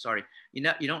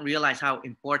you don't realize how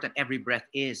important every breath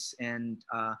is. And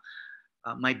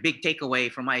my big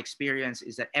takeaway from my experience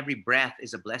is that every breath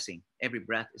is a blessing. Every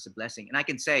breath is a blessing. And I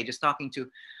can say, just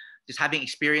having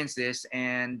experienced this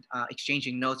and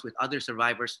exchanging notes with other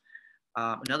survivors,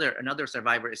 another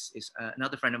survivor is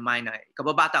another friend of mine.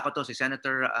 Kababata ko to, si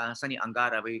Senator Sani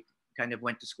Angara. We kind of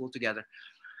went to school together.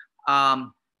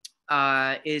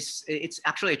 It's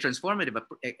actually a transformative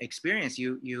experience.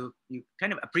 You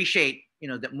kind of appreciate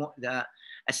the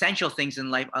essential things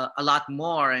in life a lot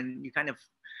more, and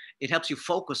it helps you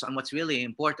focus on what's really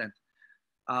important.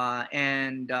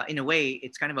 And in a way,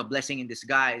 it's kind of a blessing in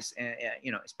disguise.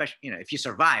 Especially if you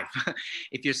survive.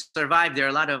 If you survive, there are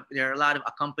a lot of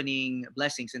accompanying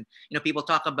blessings. And people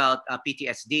talk about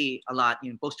PTSD a lot,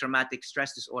 post-traumatic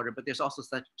stress disorder, but there's also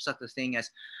such a thing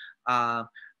as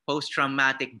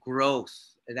post-traumatic growth.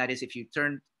 That is, if you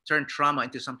turn trauma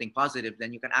into something positive,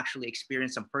 then you can actually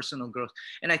experience some personal growth.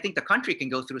 And I think the country can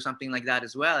go through something like that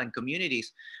as well, and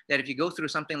communities, that if you go through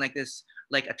something like this,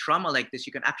 like a trauma like this,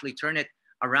 you can actually turn it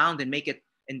around and make it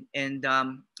and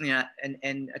turn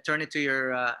it to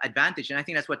your advantage. And I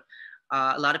think that's what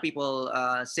a lot of people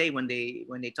say when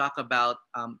they talk about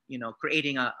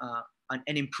creating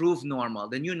an improved normal.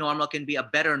 The new normal can be a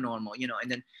better normal,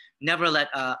 and then never let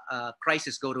a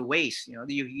crisis go to waste.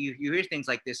 You hear things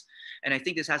like this, and I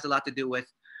think this has a lot to do with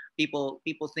people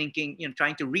thinking,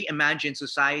 trying to reimagine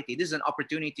society. This is an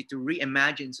opportunity to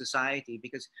reimagine society,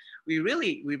 because we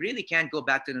really can't go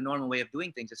back to the normal way of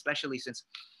doing things, especially since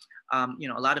a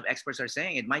lot of experts are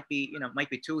saying it might be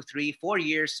 2, 3, 4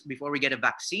 years before we get a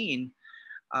vaccine.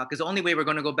 Because the only way we're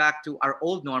going to go back to our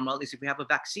old normal is if we have a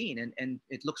vaccine, and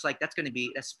it looks like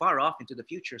that's far off into the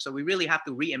future. So we really have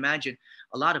to reimagine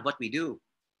a lot of what we do.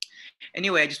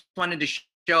 Anyway, I just wanted to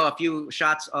show a few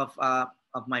shots of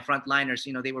my frontliners.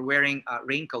 They were wearing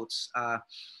raincoats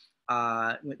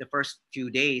the first few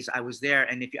days I was there.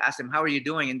 And if you ask them, how are you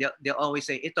doing? And they'll always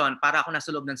say, ito, para ako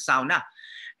nasa loob ng sauna.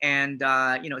 And,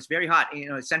 it's very hot,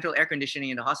 it's central air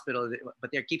conditioning in the hospital,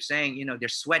 but they keep saying, they're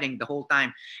sweating the whole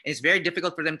time. And it's very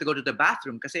difficult for them to go to the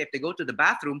bathroom, because if they go to the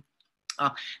bathroom,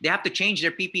 they have to change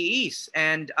their PPEs.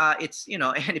 And it's,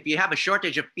 and if you have a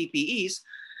shortage of PPEs,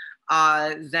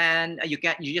 then you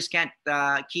just can't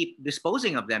keep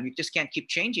disposing of them. You just can't keep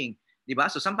changing.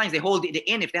 So sometimes they hold it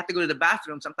in. If they have to go to the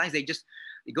bathroom, sometimes they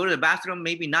go to the bathroom,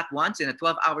 maybe not once in a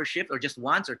 12-hour shift, or just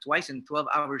once or twice in a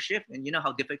 12-hour shift. And you know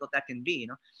how difficult that can be.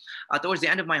 Towards the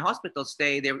end of my hospital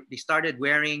stay, they started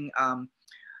wearing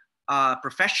more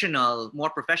professional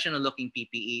looking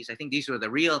PPEs. I think these were the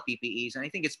real PPEs. And I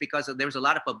think it's because there was a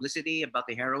lot of publicity about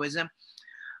the heroism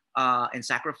and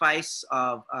sacrifice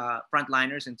of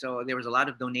frontliners. And so there was a lot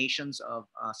of donations of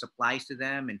supplies to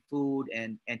them, and food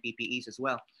and PPEs as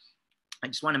well. I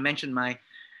just want to mention my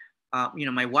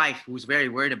wife, who's very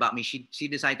worried about me. She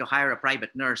decided to hire a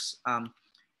private nurse,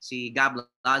 si Gab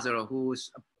Lazaro, who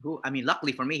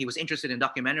luckily for me, he was interested in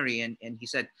documentary, and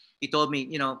he told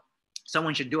me,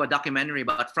 someone should do a documentary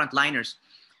about frontliners.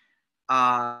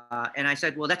 And I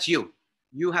said, well, that's you.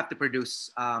 You have to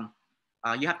produce.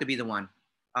 You have to be the one.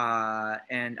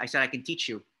 And I said, I can teach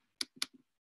you.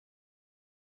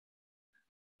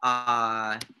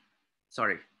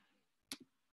 Sorry.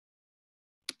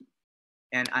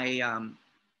 And I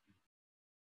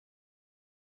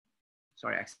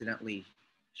accidentally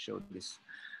showed this.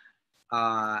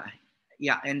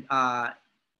 Yeah, and I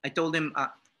told him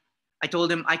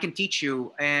I can teach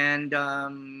you, and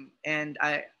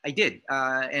I did,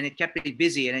 and it kept me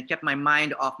busy, and it kept my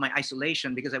mind off my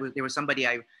isolation, because there was somebody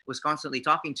I was constantly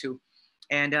talking to,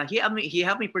 and he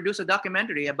helped me produce a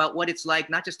documentary about what it's like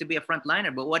not just to be a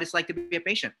frontliner, but what it's like to be a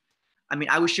patient. I mean,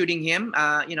 I was shooting him,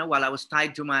 while I was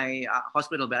tied to my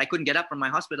hospital bed. I couldn't get up from my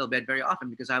hospital bed very often,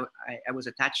 because I was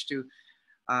attached to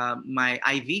my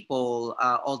IV pole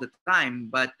all the time.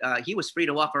 But he was free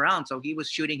to walk around. So he was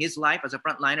shooting his life as a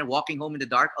frontliner, walking home in the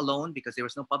dark alone, because there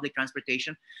was no public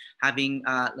transportation, having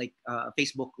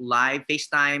Facebook Live,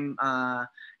 FaceTime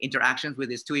interactions with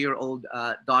his 2-year-old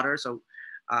daughter. So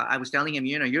I was telling him,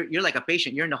 you're like a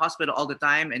patient. You're in the hospital all the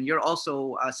time, and you're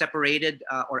also separated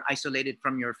or isolated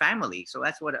from your family. So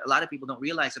that's what a lot of people don't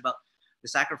realize about the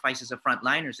sacrifices of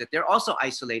frontliners, that they're also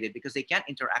isolated because they can't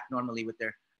interact normally with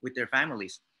their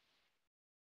families.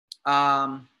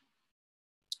 Sorry,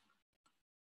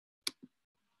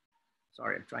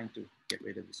 I'm trying to get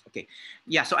rid of this. Okay,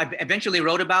 yeah. So I eventually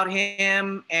wrote about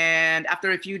him, and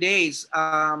after a few days,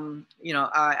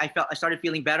 I started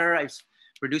feeling better. I was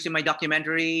producing my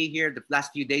documentary here the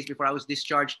last few days before I was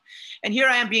discharged. And here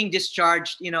I am being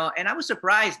discharged, and I was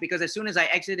surprised, because as soon as I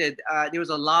exited, there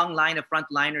was a long line of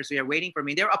frontliners who were waiting for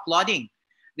me. They were applauding.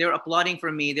 They were applauding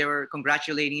for me. They were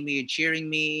congratulating me and cheering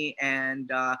me. And,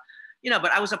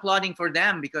 but I was applauding for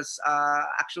them, because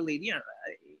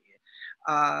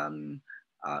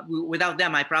without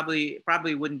them, I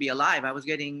probably wouldn't be alive. I was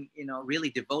getting, really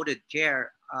devoted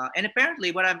care. And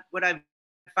apparently what I've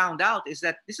found out is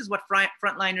that this is what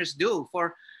frontliners do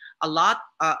for a lot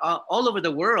all over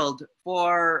the world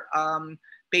for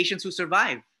patients who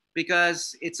survive,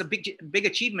 because it's a big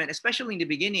achievement, especially in the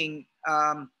beginning,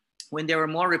 when there were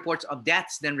more reports of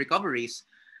deaths than recoveries.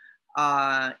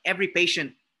 Every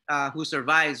patient who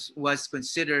survives was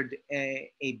considered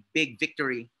a big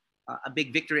victory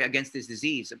against this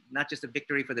disease, not just a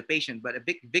victory for the patient, but a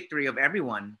big victory of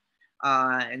everyone.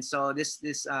 And so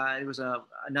it was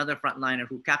another frontliner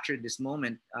who captured this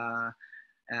moment.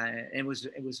 It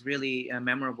was really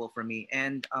memorable for me.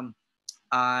 And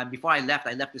before I left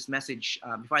this message.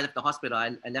 Before I left the hospital,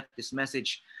 I left this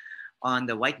message on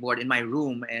the whiteboard in my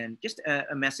room, and just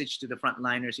a message to the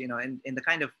frontliners, and the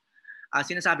kind of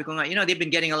sinasabi ko nga, they've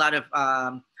been getting a lot of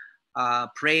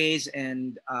praise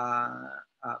and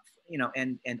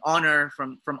and honor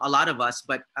from a lot of us.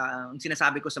 But ang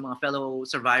sinasabi ko sa mga fellow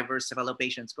survivors, sa fellow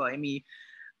patients ko, I mean,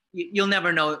 you'll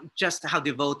never know just how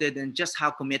devoted and just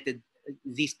how committed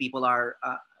these people are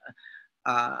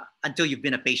until you've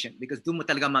been a patient, because doon mo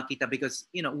talaga makita, because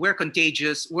we're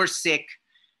contagious, we're sick,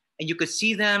 and you could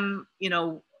see them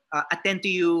attend to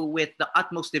you with the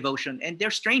utmost devotion, and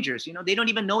they're strangers, they don't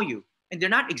even know you, and they're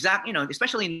not exact,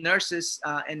 especially nurses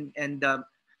and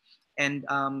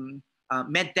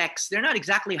med techs, they're not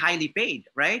exactly highly paid,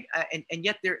 right? And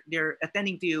yet they're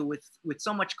attending to you with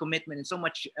so much commitment and so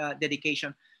much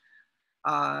dedication.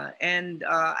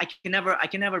 I can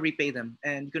never repay them,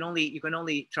 and you can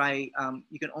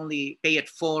only pay it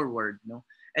forward.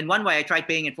 And one way I tried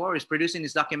paying it forward is producing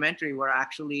this documentary where I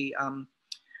actually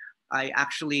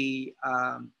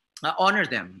honor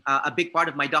them. A big part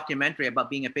of my documentary about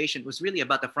being a patient was really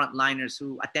about the frontliners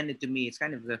who attended to me. It's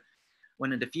kind of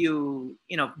one of the few,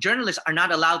 journalists are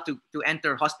not allowed to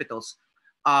enter hospitals,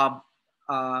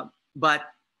 but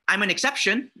I'm an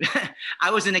exception.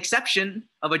 I was an exception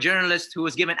of a journalist who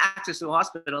was given access to a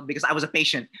hospital because I was a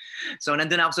patient. So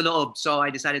nandun ako sa loob. So I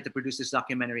decided to produce this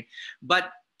documentary.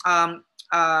 But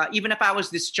even if I was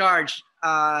discharged,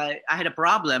 I had a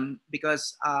problem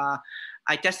because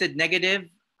I tested negative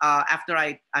after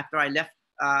I left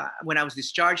when I was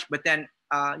discharged. But then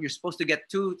you're supposed to get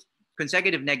 2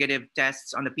 consecutive negative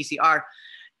tests on the PCR,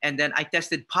 and then I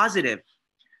tested positive.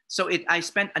 So I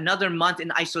spent another month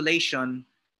in isolation.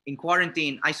 In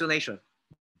quarantine, isolation,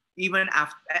 even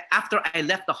after I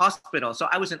left the hospital. So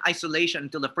I was in isolation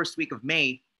until the first week of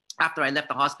May, after I left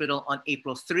the hospital on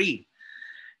April 3.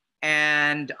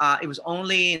 And it was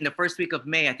only in the first week of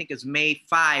May, I think it's May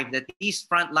 5, that these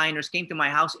frontliners came to my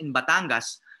house in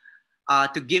Batangas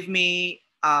to give me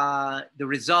the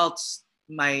results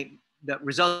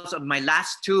of my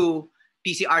last 2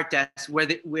 PCR tests,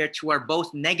 which were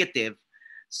both negative.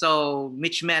 So,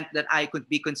 which meant that I could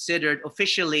be considered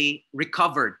officially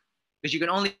recovered, because you can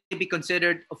only be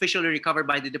considered officially recovered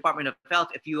by the Department of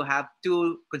Health if you have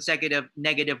 2 consecutive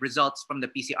negative results from the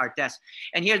PCR test.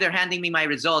 And here they're handing me my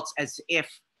results as if,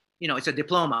 it's a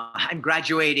diploma. I'm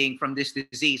graduating from this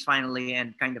disease finally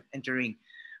and kind of entering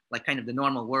like kind of the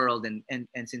normal world. And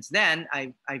since then,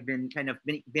 I've been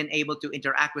able to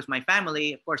interact with my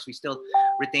family. Of course, we still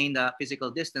retain the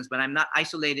physical distance, but I'm not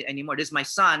isolated anymore. This is my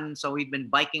son, so we've been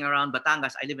biking around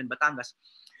Batangas. I live in Batangas,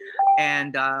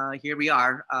 and here we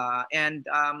are.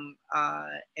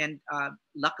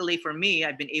 Luckily for me,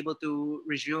 I've been able to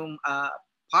resume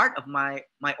part of my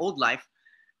old life,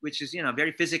 which is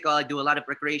very physical. I do a lot of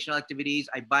recreational activities.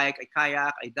 I bike, I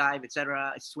kayak, I dive,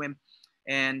 etc. I swim.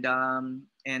 And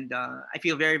I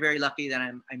feel very, very lucky that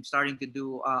I'm starting to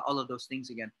do all of those things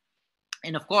again.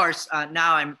 And of course,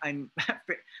 now I'm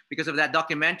because of that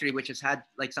documentary, which has had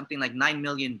something like 9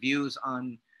 million views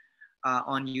on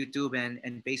YouTube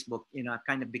and Facebook. I've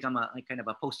kind of become a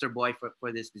poster boy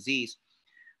for this disease.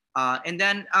 And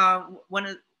then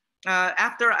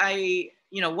after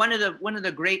one of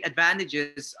the great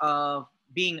advantages of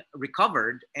being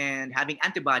recovered and having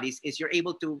antibodies is you're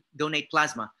able to donate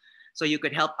plasma. So you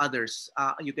could help others.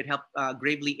 You could help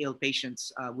gravely ill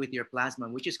patients with your plasma,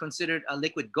 which is considered a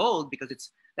liquid gold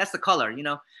because that's the color.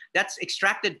 That's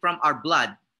extracted from our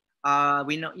blood.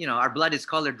 We know, our blood is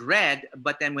colored red,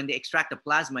 but then when they extract the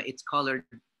plasma, it's colored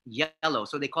yellow.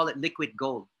 So they call it liquid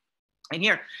gold. And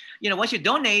here, once you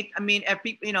donate, I mean,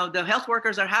 the health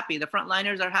workers are happy, the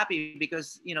frontliners are happy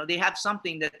because they have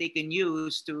something that they can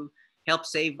use to help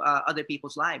save other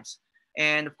people's lives.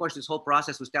 And of course, this whole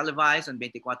process was televised on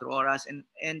 24 Horas and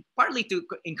partly to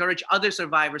encourage other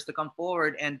survivors to come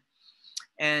forward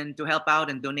and to help out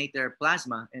and donate their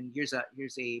plasma. And here's a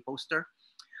poster.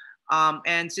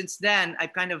 And since then,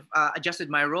 I've kind of adjusted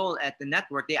my role at the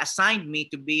network. They assigned me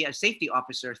to be a safety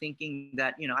officer, thinking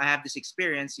that I have this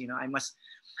experience.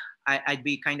 I'd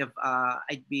be kind of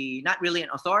I'd be not really an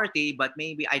authority, but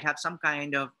maybe I'd have some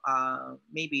kind of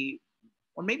maybe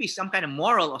some kind of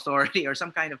moral authority or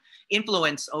some kind of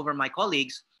influence over my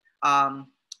colleagues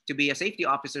to be a safety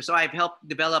officer. So I've helped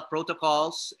develop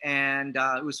protocols, and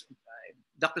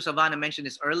Dr. Salvana mentioned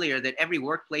this earlier, that every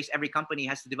workplace, every company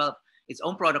has to develop its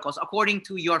own protocols according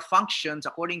to your functions,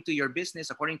 according to your business,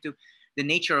 according to the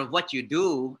nature of what you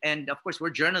do. And of course,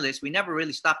 we're journalists. We never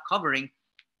really stop covering.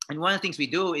 And one of the things we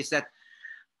do is that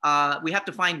we have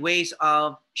to find ways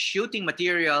of shooting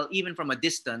material even from a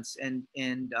distance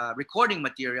and recording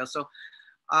material. So,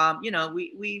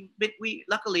 we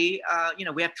luckily,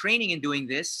 we have training in doing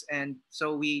this. And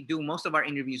so we do most of our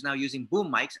interviews now using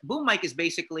boom mics. Boom mic is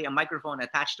basically a microphone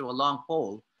attached to a long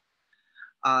pole.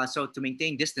 So to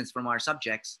maintain distance from our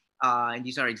subjects. And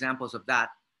these are examples of that.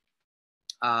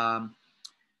 Um,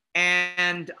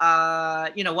 and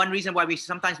one reason why we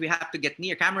sometimes we have to get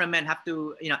near, cameramen have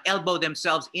to elbow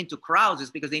themselves into crowds, is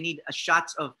because they need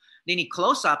they need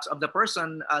close-ups of the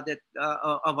person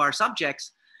of our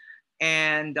subjects,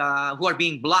 and who are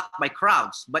being blocked by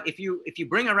crowds. But if you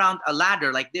bring around a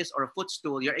ladder like this or a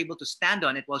footstool, you're able to stand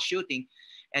on it while shooting,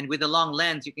 and with a long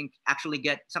lens, you can actually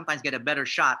sometimes get a better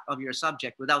shot of your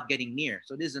subject without getting near.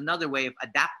 So this is another way of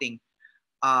adapting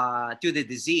to the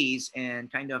disease and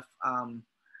kind of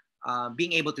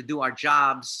being able to do our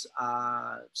jobs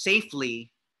safely,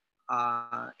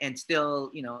 and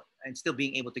still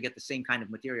being able to get the same kind of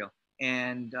material.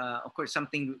 And of course,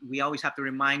 something we always have to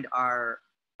remind our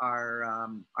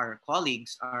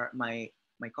colleagues, my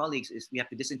colleagues, is we have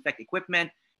to disinfect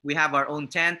equipment. We have our own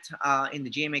tent in the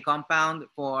GMA compound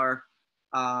for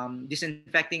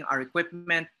disinfecting our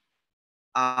equipment.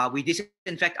 We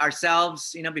disinfect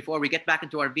ourselves, before we get back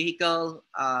into our vehicle.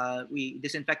 We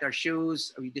disinfect our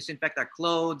shoes. We disinfect our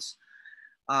clothes.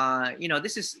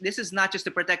 This is not just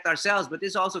to protect ourselves, but this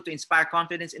is also to inspire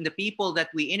confidence in the people that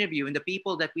we interview, in the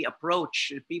people that we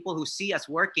approach, the people who see us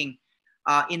working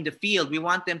in the field. We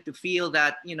want them to feel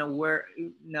that we're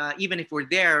even if we're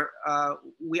there,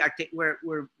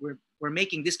 we're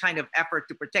making this kind of effort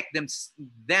to protect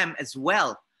them as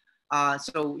well.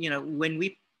 So when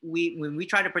we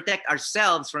try to protect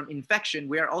ourselves from infection,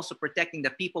 we are also protecting the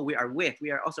people we are with.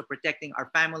 We are also protecting our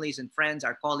families and friends,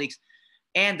 our colleagues,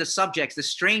 and the subjects, the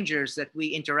strangers that we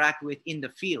interact with in the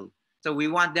field. So we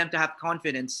want them to have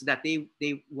confidence that they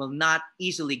will not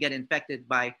easily get infected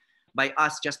by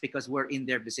us just because we're in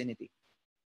their vicinity.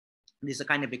 This is the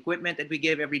kind of equipment that we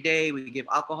give every day. We give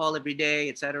alcohol every day,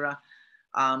 etc.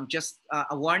 Just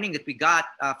a warning that we got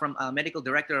from a medical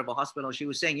director of a hospital. She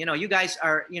was saying, you guys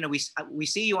are, we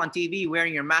see you on TV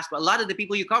wearing your mask, but a lot of the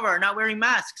people you cover are not wearing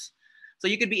masks. So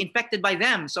you could be infected by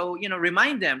them. So,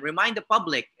 remind the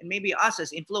public, and maybe us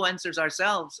as influencers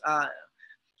ourselves,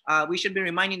 we should be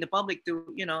reminding the public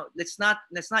to, let's not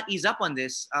ease up on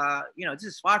this. This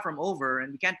is far from over,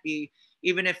 and we can't be,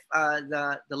 even if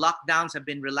the lockdowns have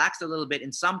been relaxed a little bit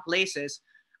in some places,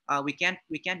 we can't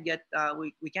get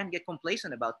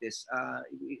complacent about this.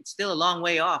 It's still a long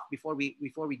way off before we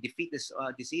defeat this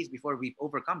disease, before we've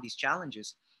overcome these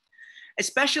challenges.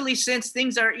 Especially since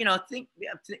things are,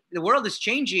 the world is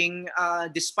changing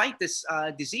despite this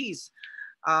disease.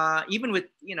 Even with,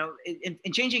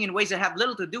 in changing in ways that have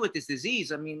little to do with this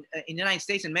disease. I mean, in the United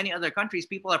States and many other countries,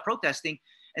 people are protesting,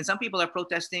 and some people are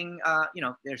protesting,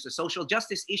 there's a social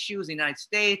justice issues in the United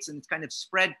States, and it's kind of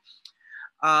spread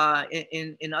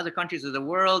in other countries of the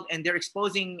world, and they're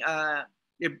exposing,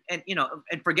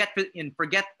 and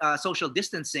forget social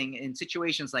distancing in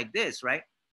situations like this, right?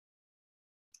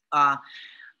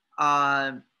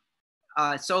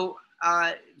 So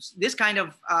this kind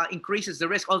of increases the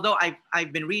risk. Although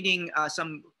I've been reading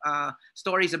some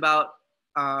stories about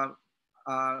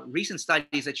recent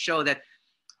studies that show that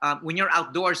when you're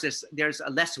outdoors, there's a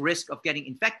less risk of getting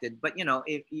infected. But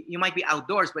if you might be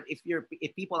outdoors, but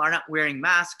if people are not wearing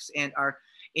masks and are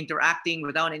interacting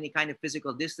without any kind of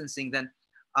physical distancing, then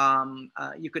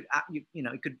it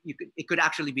could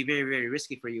actually be very, very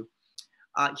risky for you.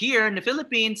 Here in the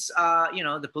Philippines,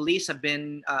 the police have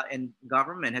been and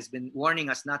government has been warning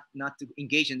us not to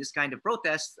engage in this kind of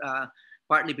protest,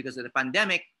 partly because of the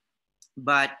pandemic,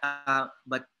 but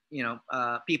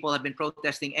people have been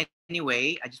protesting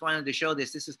anyway. I just wanted to show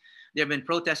this. They've been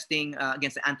protesting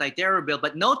against the anti-terror bill,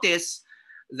 but notice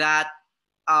that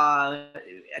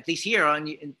at least here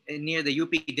near the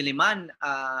UP Diliman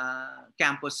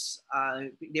campus,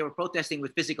 they were protesting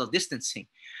with physical distancing.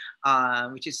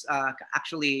 Which is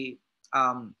actually,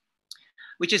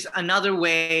 which is another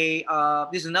way.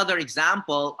 This is another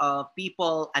example of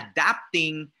people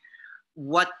adapting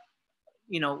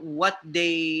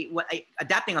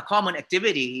adapting a common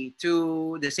activity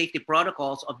to the safety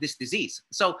protocols of this disease.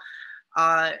 So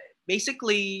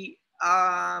basically,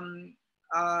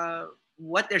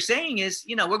 what they're saying is,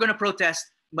 we're going to protest,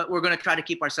 but we're going to try to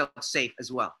keep ourselves safe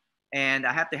as well. And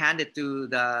I have to hand it to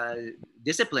the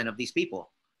discipline of these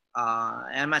people.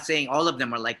 I'm not saying all of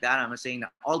them are like that. I'm not saying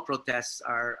that all protests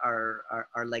are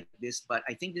like this, but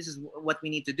I think this is what we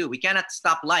need to do. We cannot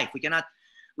stop life.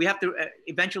 We have to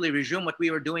eventually resume what we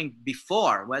were doing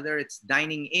before, whether it's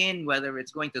dining in, whether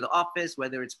it's going to the office,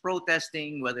 whether it's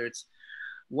protesting, whether it's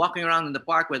walking around in the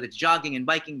park, whether it's jogging and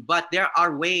biking. But there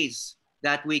are ways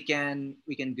that we can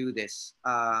do this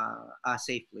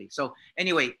safely. So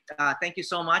anyway, thank you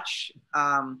so much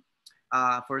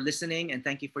for listening, and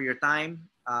thank you for your time.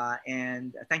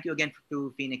 And thank you again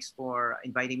to FINEX for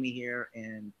inviting me here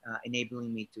and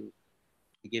enabling me to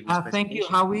give this presentation. Thank you,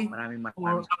 Howie,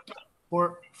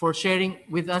 for sharing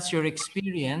with us your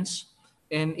experience,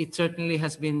 and it certainly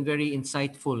has been very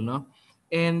insightful, no?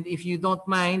 And if you don't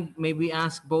mind, may we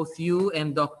ask both you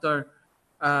and Dr.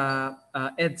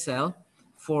 Edsel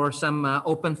for some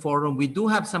open forum. We do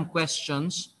have some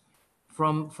questions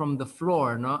from the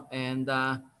floor, no? And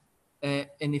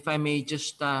if I may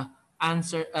just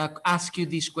ask you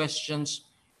these questions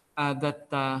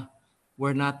that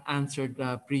were not answered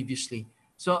previously.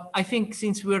 So I think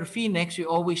since we're FINEX, we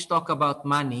always talk about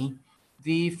money.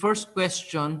 The first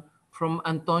question from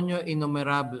Antonio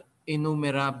Innumerable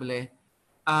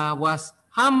was,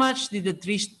 how much did the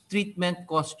treatment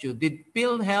cost you? Did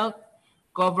PhilHealth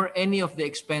cover any of the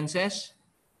expenses?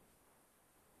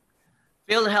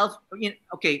 PhilHealth,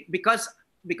 okay, because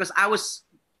I was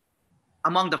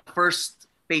among the first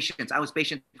patients. I was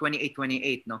patient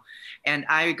 28, no, and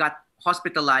I got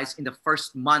hospitalized in the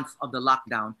first month of the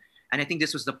lockdown. And I think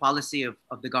this was the policy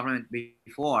of the government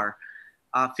before.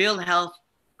 PhilHealth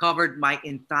covered my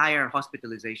entire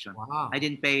hospitalization. Wow. I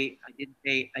didn't pay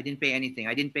anything.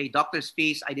 I didn't pay doctor's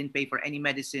fees. I didn't pay for any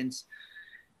medicines.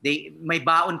 May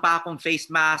baon pa akong face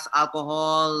mask,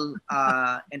 alcohol,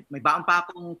 and may baon pa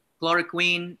akong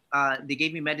chloroquine. They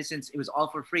gave me medicines. It was all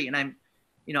for free, and I'm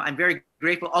very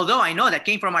grateful. Although I know that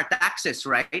came from our taxes,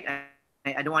 right?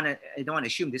 I don't want to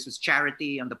assume this was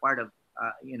charity on the part of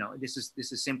this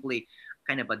is simply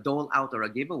kind of a dole out or a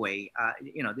giveaway.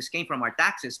 This came from our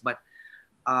taxes, but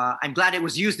I'm glad it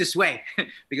was used this way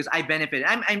because I benefited.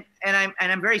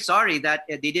 I'm very sorry that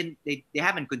they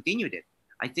haven't continued it.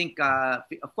 I think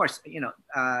of course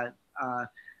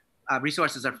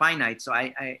resources are finite, so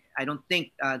I don't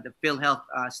think the PhilHealth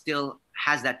still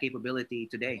has that capability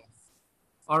today.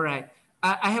 All right.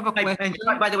 I have a question.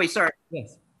 And by the way, sir.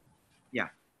 Yes. Yeah.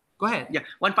 Go ahead. Yeah.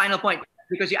 One final point,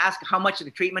 because you asked how much the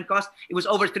treatment cost. It was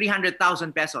over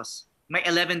 300,000 pesos. My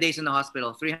 11 days in the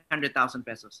hospital, 300,000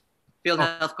 pesos.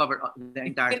 PhilHealth covered the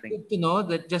entire thing. Good to know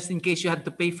that just in case you had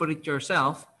to pay for it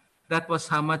yourself, that was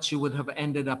how much you would have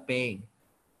ended up paying.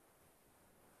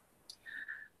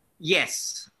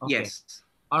 Yes. Okay. Yes.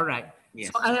 All right.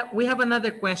 Yes. So we have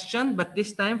another question, but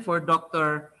this time for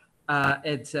Dr.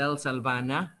 Edsel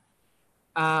Salvana.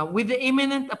 With the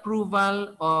imminent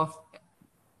approval of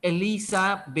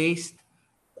ELISA-based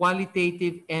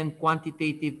qualitative and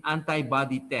quantitative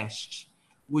antibody tests,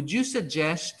 would you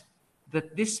suggest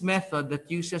that this method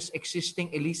that uses existing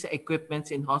ELISA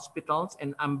equipments in hospitals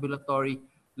and ambulatory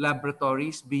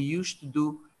laboratories be used to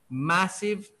do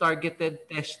massive targeted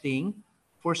testing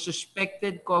for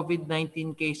suspected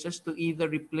COVID-19 cases to either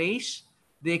replace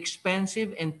the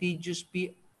expensive and tedious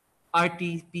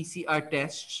RT-PCR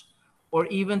tests, or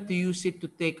even to use it to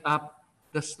take up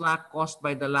the slack caused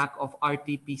by the lack of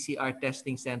RT-PCR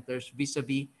testing centers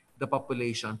vis-a-vis the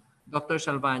population? Dr.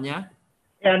 Salvana?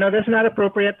 Yeah, no, that's not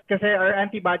appropriate because our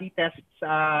antibody tests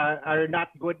are not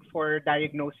good for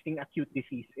diagnosing acute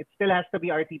disease. It still has to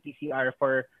be RT-PCR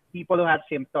for people who have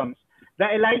symptoms. The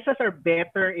ELISAs are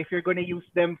better if you're going to use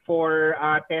them for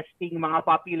testing mga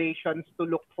populations to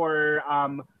look for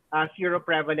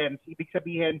seroprevalence. Ibig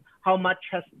sabihin, how much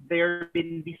has there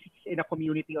been disease in a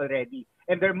community already?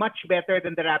 And they're much better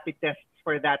than the rapid tests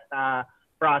for that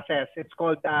process. It's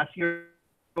called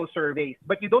surveys.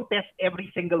 But you don't test every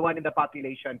single one in the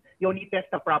population. You only test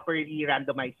a properly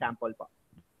randomized sample.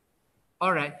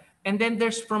 All right. And then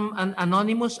there's from an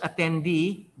anonymous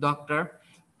attendee, doctor.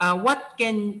 What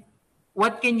can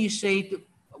you say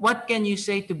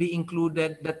to be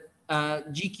included that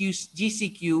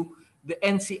GCQ, the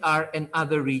NCR, and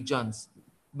other regions,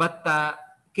 but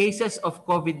cases of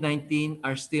COVID-19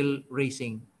 are still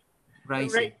rising?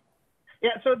 Right.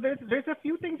 Yeah, so there's a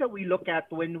few things that we look at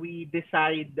when we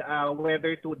decide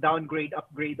whether to downgrade,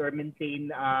 upgrade, or maintain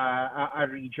a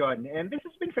region. And this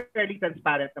has been fairly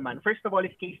transparent naman. First of all, is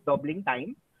case doubling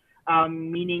time,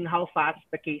 meaning how fast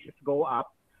the cases go up.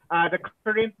 The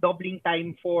current doubling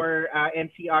time for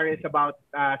NCR is about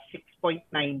 6.9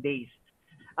 days.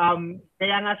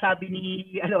 Kaya nga sabi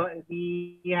ni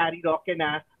Harry Roque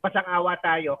na pasang-awa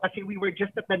tayo kasi we were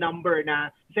just at the number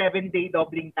na 7-day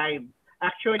doubling time.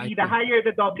 Actually, the higher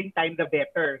the doubling time, the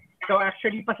better. So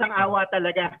actually, pasang-awa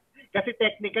talaga. Kasi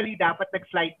technically, dapat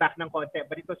nag-slide back ng konti,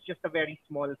 but it was just a very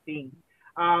small thing.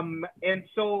 And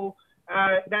so,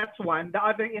 that's one. The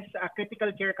other is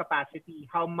critical care capacity,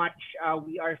 how much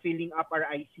we are filling up our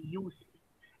ICUs.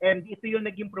 And ito yung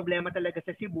naging problema talaga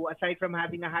sa Cebu. Aside from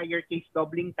having a higher case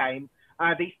doubling time,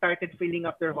 they started filling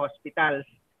up their hospitals.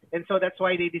 And so that's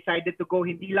why they decided to go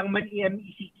hindi lang man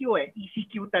ECQ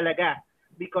ECQ talaga,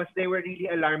 because they were really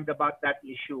alarmed about that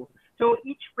issue. So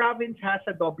each province has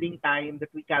a doubling time that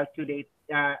we calculate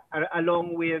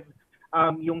along with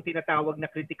yung tinatawag na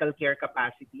critical care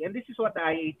capacity. And this is what the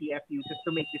IATF uses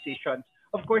to make decisions.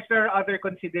 Of course, there are other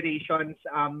considerations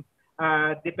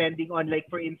depending on, like,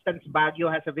 for instance, Baguio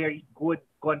has a very good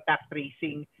contact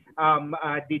tracing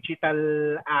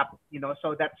digital app,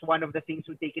 so that's one of the things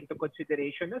we take into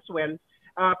consideration as well.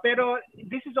 Pero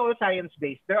this is all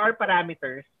science-based. There are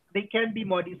parameters. They can be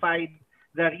modified.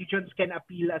 The regions can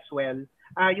appeal as well.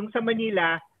 Yung sa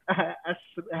Manila, as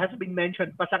has been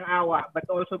mentioned, pasang-awa, but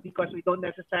also because we don't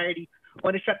necessarily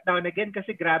want to shut down again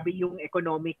kasi grabe yung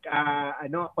economic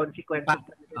consequences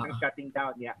of shutting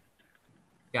down. Yeah.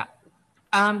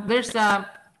 There's a,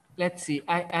 let's see,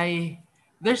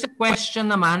 there's a question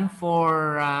naman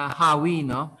for Howie,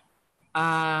 no?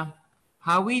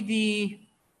 Howie,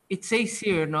 it says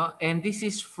here, no, and this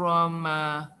is from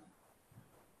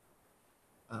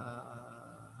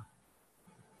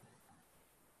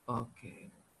okay.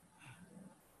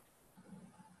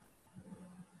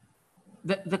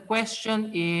 The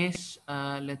question is,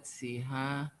 let's see,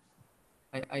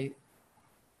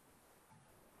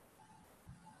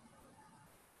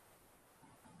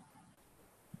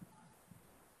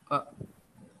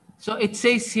 so it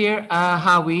says here,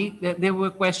 Howie, that they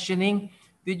were questioning,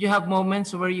 did you have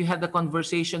moments where you had a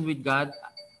conversation with God?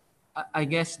 I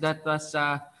guess that was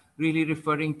really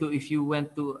referring to if you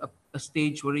went to a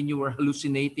stage wherein you were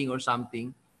hallucinating or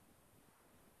something.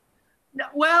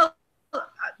 Well,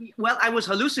 I was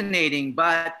hallucinating,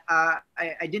 but I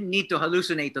didn't need to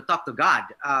hallucinate to talk to God.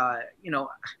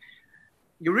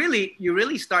 You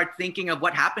really start thinking of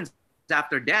what happens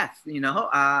after death. In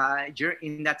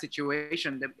that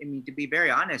situation. I mean, to be very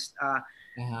honest,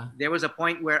 there was a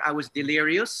point where I was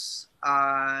delirious.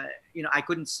 I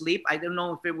couldn't sleep. I don't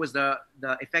know if it was the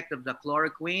effect of the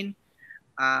chloroquine.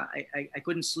 I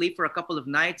couldn't sleep for a couple of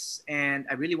nights, and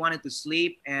I really wanted to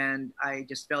sleep, and I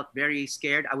just felt very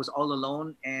scared. I was all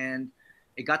alone, and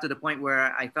it got to the point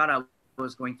where I thought I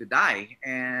was going to die,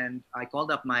 and I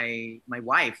called up my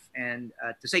wife and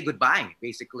to say goodbye.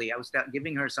 Basically, I was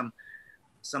giving her some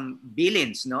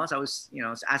billions, no? So I was,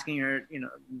 asking her,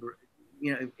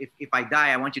 if I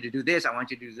die, I want you to do this, I want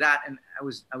you to do that, and I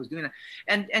was doing that,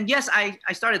 and yes, I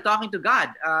started talking to God.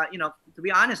 To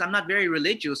be honest, I'm not very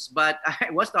religious, but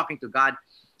I was talking to God.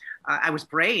 I was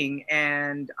praying,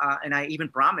 and I even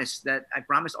promised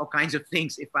all kinds of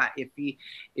things if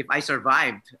I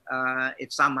survived,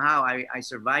 if somehow I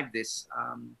survived this.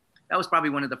 That was probably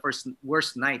one of the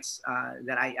worst nights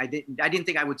that I didn't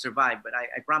think I would survive, but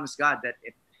I promised God that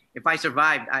if I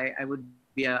survived, I would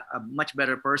be a much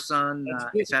better person,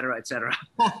 et cetera, et cetera.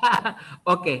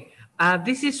 Okay.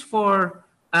 This is for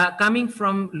coming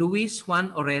from Luis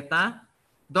Juan Oreta.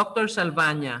 Dr.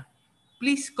 Salvana,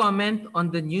 please comment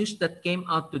on the news that came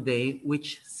out today,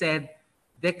 which said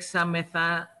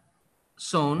dexamethasone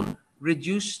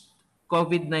reduced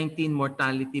COVID-19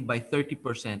 mortality by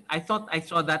 30%. I thought I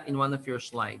saw that in one of your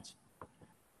slides.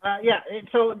 Yeah,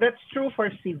 so that's true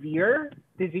for severe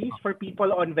disease for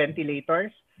people on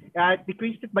ventilators.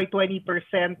 Decreased it by 20%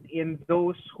 in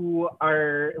those who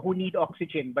need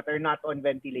oxygen but are not on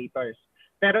ventilators.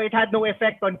 Pero it had no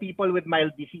effect on people with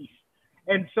mild disease.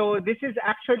 And so this is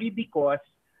actually because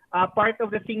part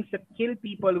of the things that kill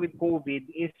people with COVID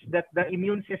is that the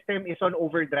immune system is on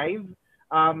overdrive,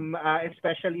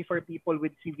 especially for people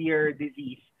with severe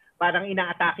disease. Parang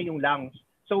inaatake yung lungs.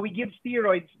 So we give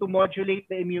steroids to modulate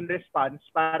the immune response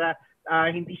para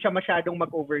hindi siya masyadong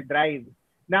mag-overdrive.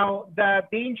 Now, the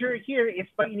danger here is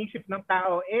pag inisip ng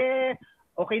tao,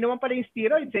 okay naman pala yung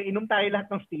steroids, inom tayo lahat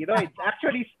ng steroids.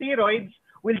 Actually, steroids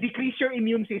will decrease your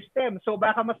immune system. So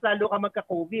baka mas lalo ka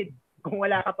magka-COVID kung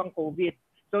wala ka pang COVID.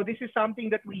 So this is something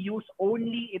that we use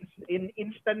only in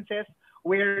instances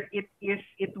where the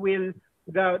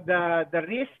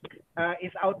risk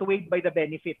is outweighed by the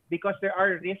benefit because there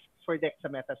are risks for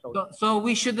dexamethasone. So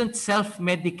we shouldn't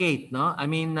self-medicate, no? I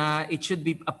mean, it should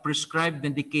be a prescribed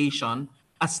medication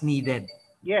as needed.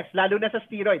 Yes, lalo na sa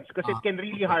steroids because it can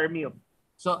really harm you.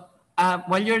 So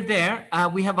while you're there,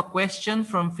 we have a question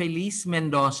from Feliz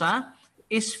Mendoza.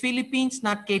 Is Philippines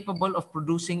not capable of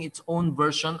producing its own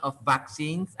version of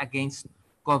vaccines against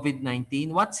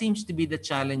COVID-19? What seems to be the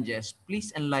challenges?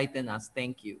 Please enlighten us.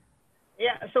 Thank you.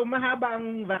 Yeah, so mahaba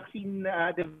ang vaccine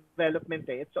development.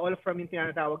 It's all from yung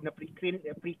tinatawag na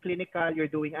preclinical,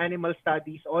 you're doing animal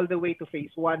studies, all the way to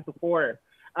phase 1 to 4.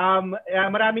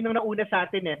 Marami nang nauna sa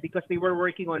atin because they were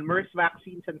working on MERS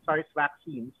vaccines and SARS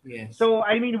vaccines. Yes. So,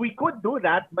 I mean, we could do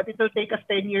that, but it will take us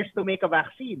 10 years to make a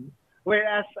vaccine.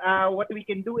 Whereas what we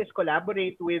can do is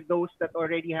collaborate with those that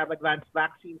already have advanced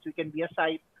vaccines. We can be a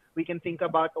site We can think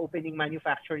about opening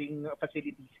manufacturing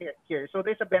facilities here. So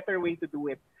there's a better way to do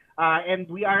it. And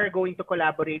we are going to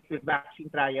collaborate with vaccine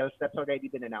trials that's already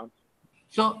been announced.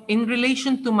 So in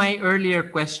relation to my earlier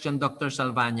question, Dr.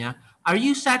 Salvana, are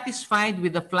you satisfied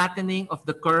with the flattening of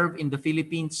the curve in the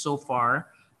Philippines so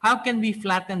far? How can we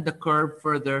flatten the curve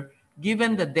further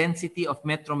given the density of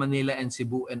Metro Manila and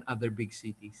Cebu and other big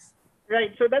cities?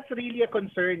 Right, so that's really a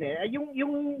concern.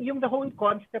 Yung the whole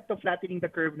concept of flattening the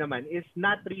curve naman is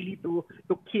not really to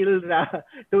kill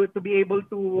to be able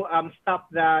to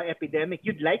stop the epidemic.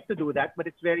 You'd like to do that, but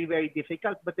it's very, very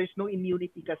difficult. But there's no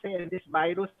immunity kasi, and this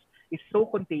virus is so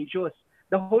contagious.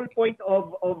 The whole point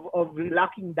of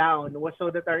locking down was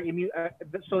so that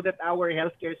our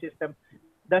healthcare system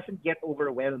doesn't get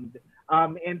overwhelmed.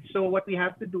 And so what we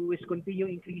have to do is continue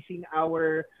increasing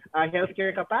our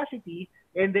healthcare capacity,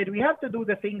 and then we have to do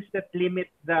the things that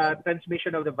limit the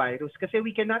transmission of the virus because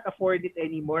we cannot afford it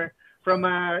anymore from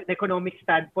an economic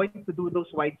standpoint to do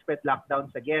those widespread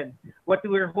lockdowns again. What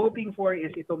we're hoping for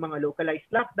is itong mga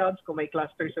localized lockdowns kung may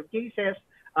clusters of cases,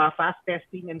 fast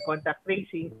testing and contact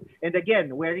tracing. And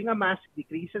again, wearing a mask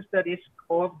decreases the risk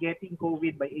of getting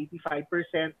COVID by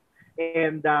 85%.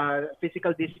 And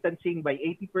physical distancing by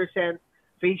 80%,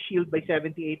 face shield by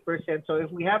 78%. So if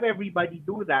we have everybody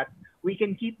do that, we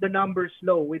can keep the numbers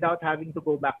low without having to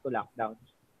go back to lockdowns.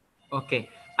 Okay.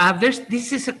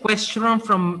 This is a question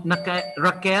from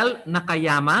Raquel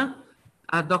Nakayama.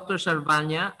 Dr.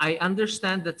 Salvana, I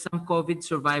understand that some COVID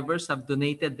survivors have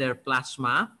donated their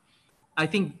plasma. I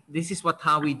think this is what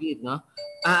Howie did, no?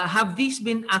 Have these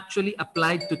been actually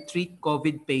applied to treat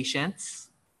COVID patients?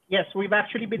 Yes, we've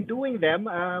actually been doing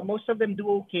them. Most of them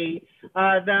do okay.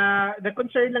 The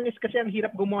concern lang is kasi ang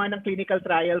hirap gumawa ng clinical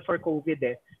trial for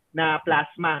COVID na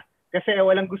plasma. Kasi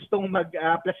walang gustong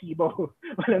mag-placebo.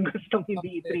 Walang gustong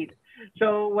hindi i-treat.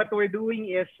 So what we're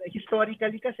doing is,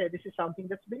 historically kasi, this is something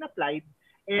that's been applied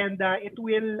and it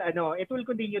will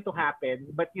continue to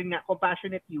happen. But yun nga,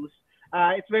 compassionate use.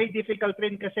 It's very difficult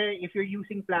rin kasi if you're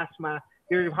using plasma,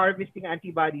 you're harvesting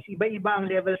antibodies. Iba-iba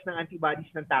ang levels ng antibodies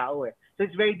ng tao. So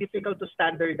it's very difficult to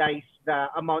standardize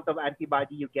the amount of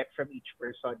antibody you get from each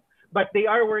person. But they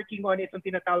are working on itong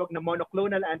tinatawag na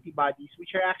monoclonal antibodies,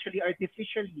 which are actually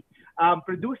artificially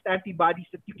produced antibodies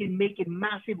that you can make in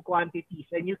massive quantities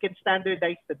and you can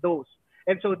standardize the dose.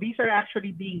 And so these are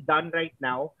actually being done right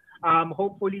now.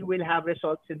 Hopefully we'll have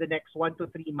results in the next 1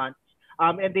 to 3 months.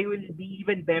 And they will be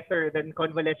even better than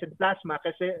convalescent plasma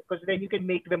because then you can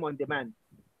make them on demand.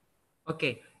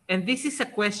 Okay. And this is a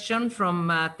question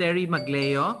from Terry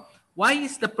Magleo. Why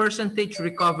is the percentage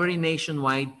recovery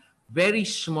nationwide very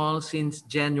small since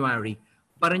January?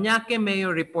 Parañaque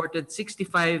Mayor reported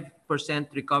 65%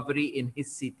 recovery in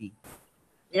his city.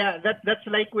 Yeah, that's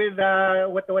like with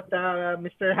what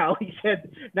Mr. Howie said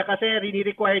na kasi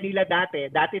rini-require nila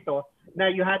dati to na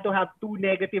you had to have 2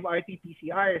 negative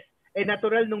RT-PCRs. And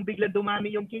natural nung bigla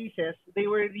dumami yung cases, they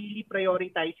were really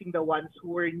prioritizing the ones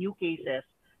who were new cases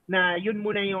na yun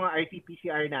muna yung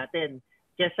RT-PCR natin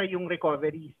kesa yung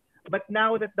recoveries. But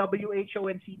now that WHO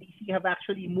and CDC have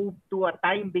actually moved to a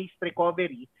time-based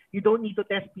recovery, you don't need to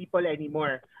test people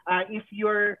anymore. If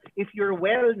you're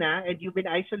well na and you've been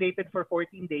isolated for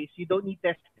 14 days, you don't need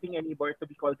testing anymore to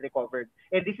be called recovered.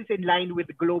 And this is in line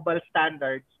with global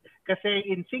standards. Kasi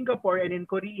in Singapore and in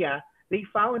Korea, they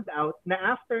found out na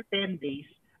after 10 days,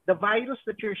 the virus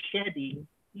that you're shedding,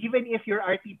 even if you're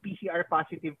RT-PCR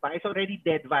positive pa, it's already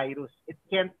dead virus. It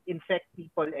can't infect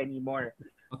people anymore.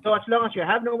 Okay. So as long as you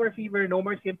have no more fever, no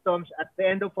more symptoms, at the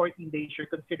end of 14 days, you're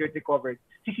considered recovered.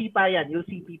 Sisipa yan. You'll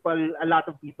see a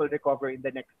lot of people recover in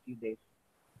the next few days.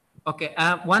 Okay.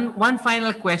 One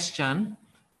final question,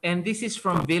 and this is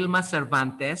from Vilma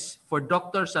Cervantes for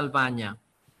Dr. Salvana.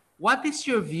 What is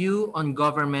your view on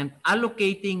government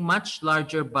allocating much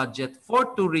larger budget for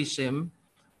tourism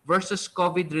versus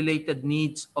COVID-related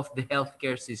needs of the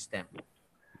healthcare system?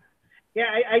 Yeah,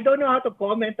 I don't know how to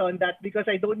comment on that because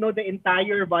I don't know the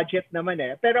entire budget naman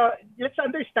Pero let's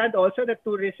understand also that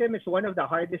tourism is one of the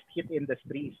hardest hit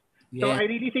industries. Yeah. So I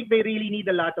really think they really need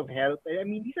a lot of help. I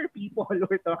mean, these are people who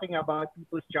are talking about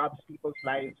people's jobs, people's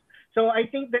lives. So I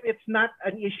think that it's not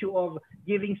an issue of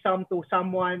giving some to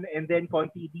someone and then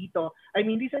konti dito. I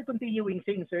mean, these are continuing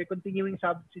things. There are continuing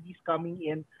subsidies coming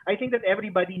in. I think that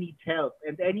everybody needs help,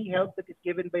 and any help that is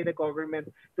given by the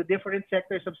government to different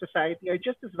sectors of society are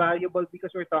just as valuable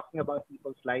because we're talking about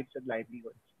people's lives and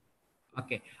livelihoods.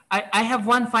 Okay. I have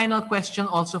one final question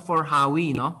also for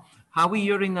Howie. No? Howie,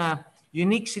 you're in a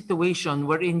unique situation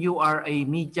wherein you are a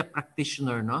media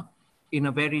practitioner, no? In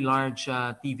a very large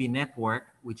TV network,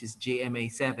 which is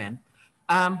GMA7.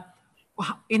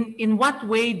 In what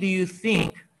way do you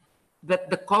think that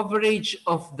the coverage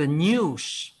of the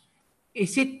news,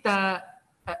 is it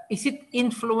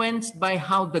influenced by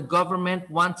how the government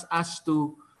wants us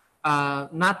to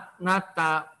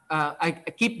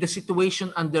keep the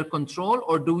situation under control,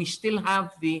 or do we still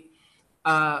have the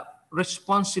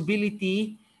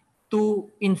responsibility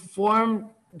to inform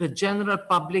the general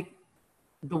public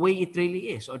the way it really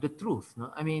is, or the truth?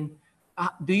 No? I mean,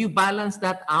 do you balance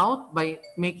that out by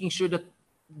making sure that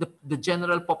the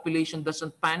general population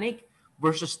doesn't panic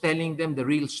versus telling them the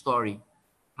real story,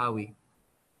 Howie?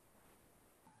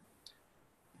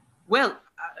 Well,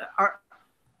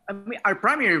 our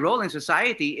primary role in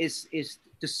society is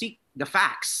to seek the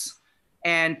facts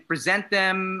and present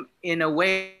them in a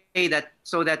way that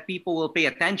so that people will pay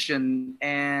attention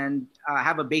and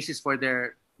have a basis for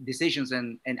their decisions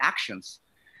and actions.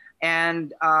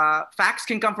 And facts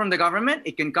can come from the government.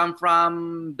 It can come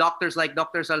from doctors like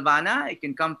Dr. Salvana. It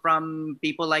can come from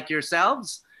people like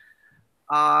yourselves.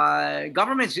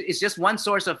 Government is just one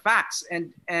source of facts,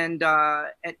 and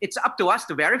it's up to us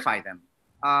to verify them.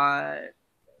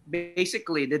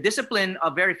 Basically, the discipline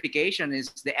of verification is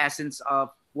the essence of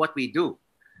what we do,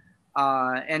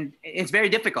 and it's very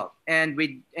difficult. And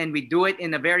we do it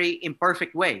in a very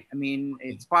imperfect way. I mean,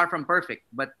 it's far from perfect,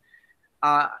 but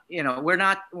you know,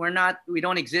 we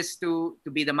don't exist to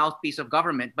be the mouthpiece of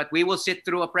government. But we will sit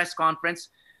through a press conference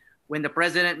when the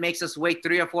president makes us wait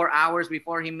 3 or 4 hours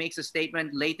before he makes a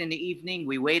statement late in the evening.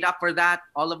 We wait up for that.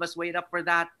 All of us wait up for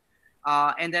that.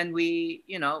 And then we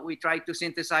try to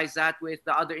synthesize that with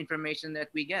the other information that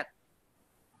we get.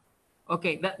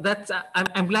 Okay,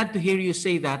 I'm glad to hear you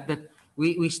say that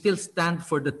we still stand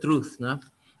for the truth. No?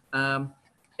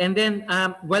 And then,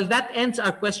 well, that ends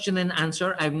our question and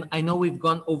answer. I know we've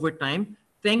gone over time.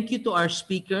 Thank you to our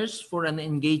speakers for an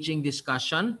engaging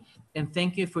discussion. And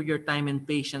thank you for your time and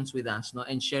patience with us, no,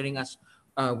 and sharing us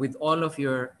with all of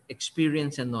your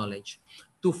experience and knowledge.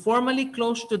 To formally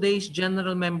close today's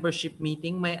general membership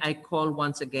meeting, may I call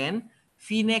once again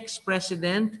FINEX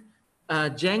President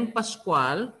Jeng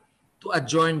Pascual to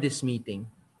adjourn this meeting.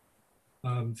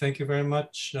 Thank you very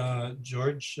much,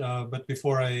 George. But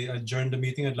before I adjourn the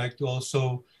meeting, I'd like to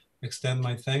also extend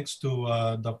my thanks to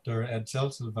Dr.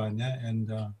 Edsel, Salvana,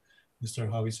 and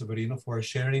Mr. Howie Severino for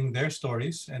sharing their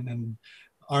stories and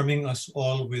arming us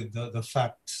all with the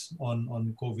facts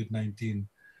on COVID-19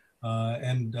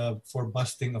 and for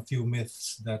busting a few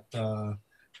myths that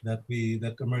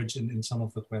emerge in some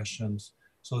of the questions.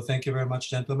 So thank you very much,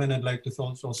 gentlemen. I'd like to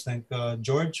also thank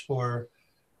George for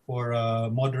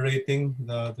moderating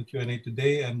the Q&A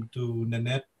today, and to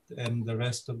Nanette and the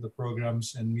rest of the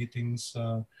programs and meetings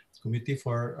committee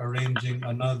for arranging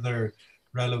another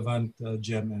relevant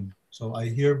GMM. So I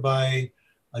hereby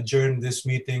adjourn this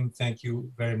meeting. Thank you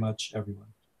very much,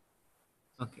 everyone.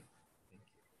 Okay.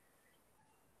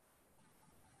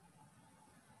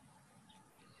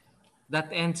 That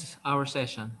ends our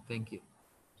session. Thank you.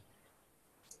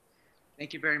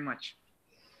 Thank you very much.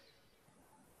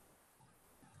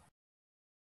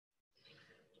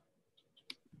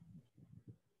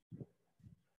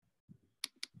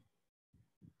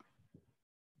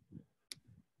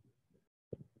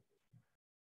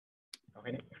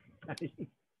 Okay.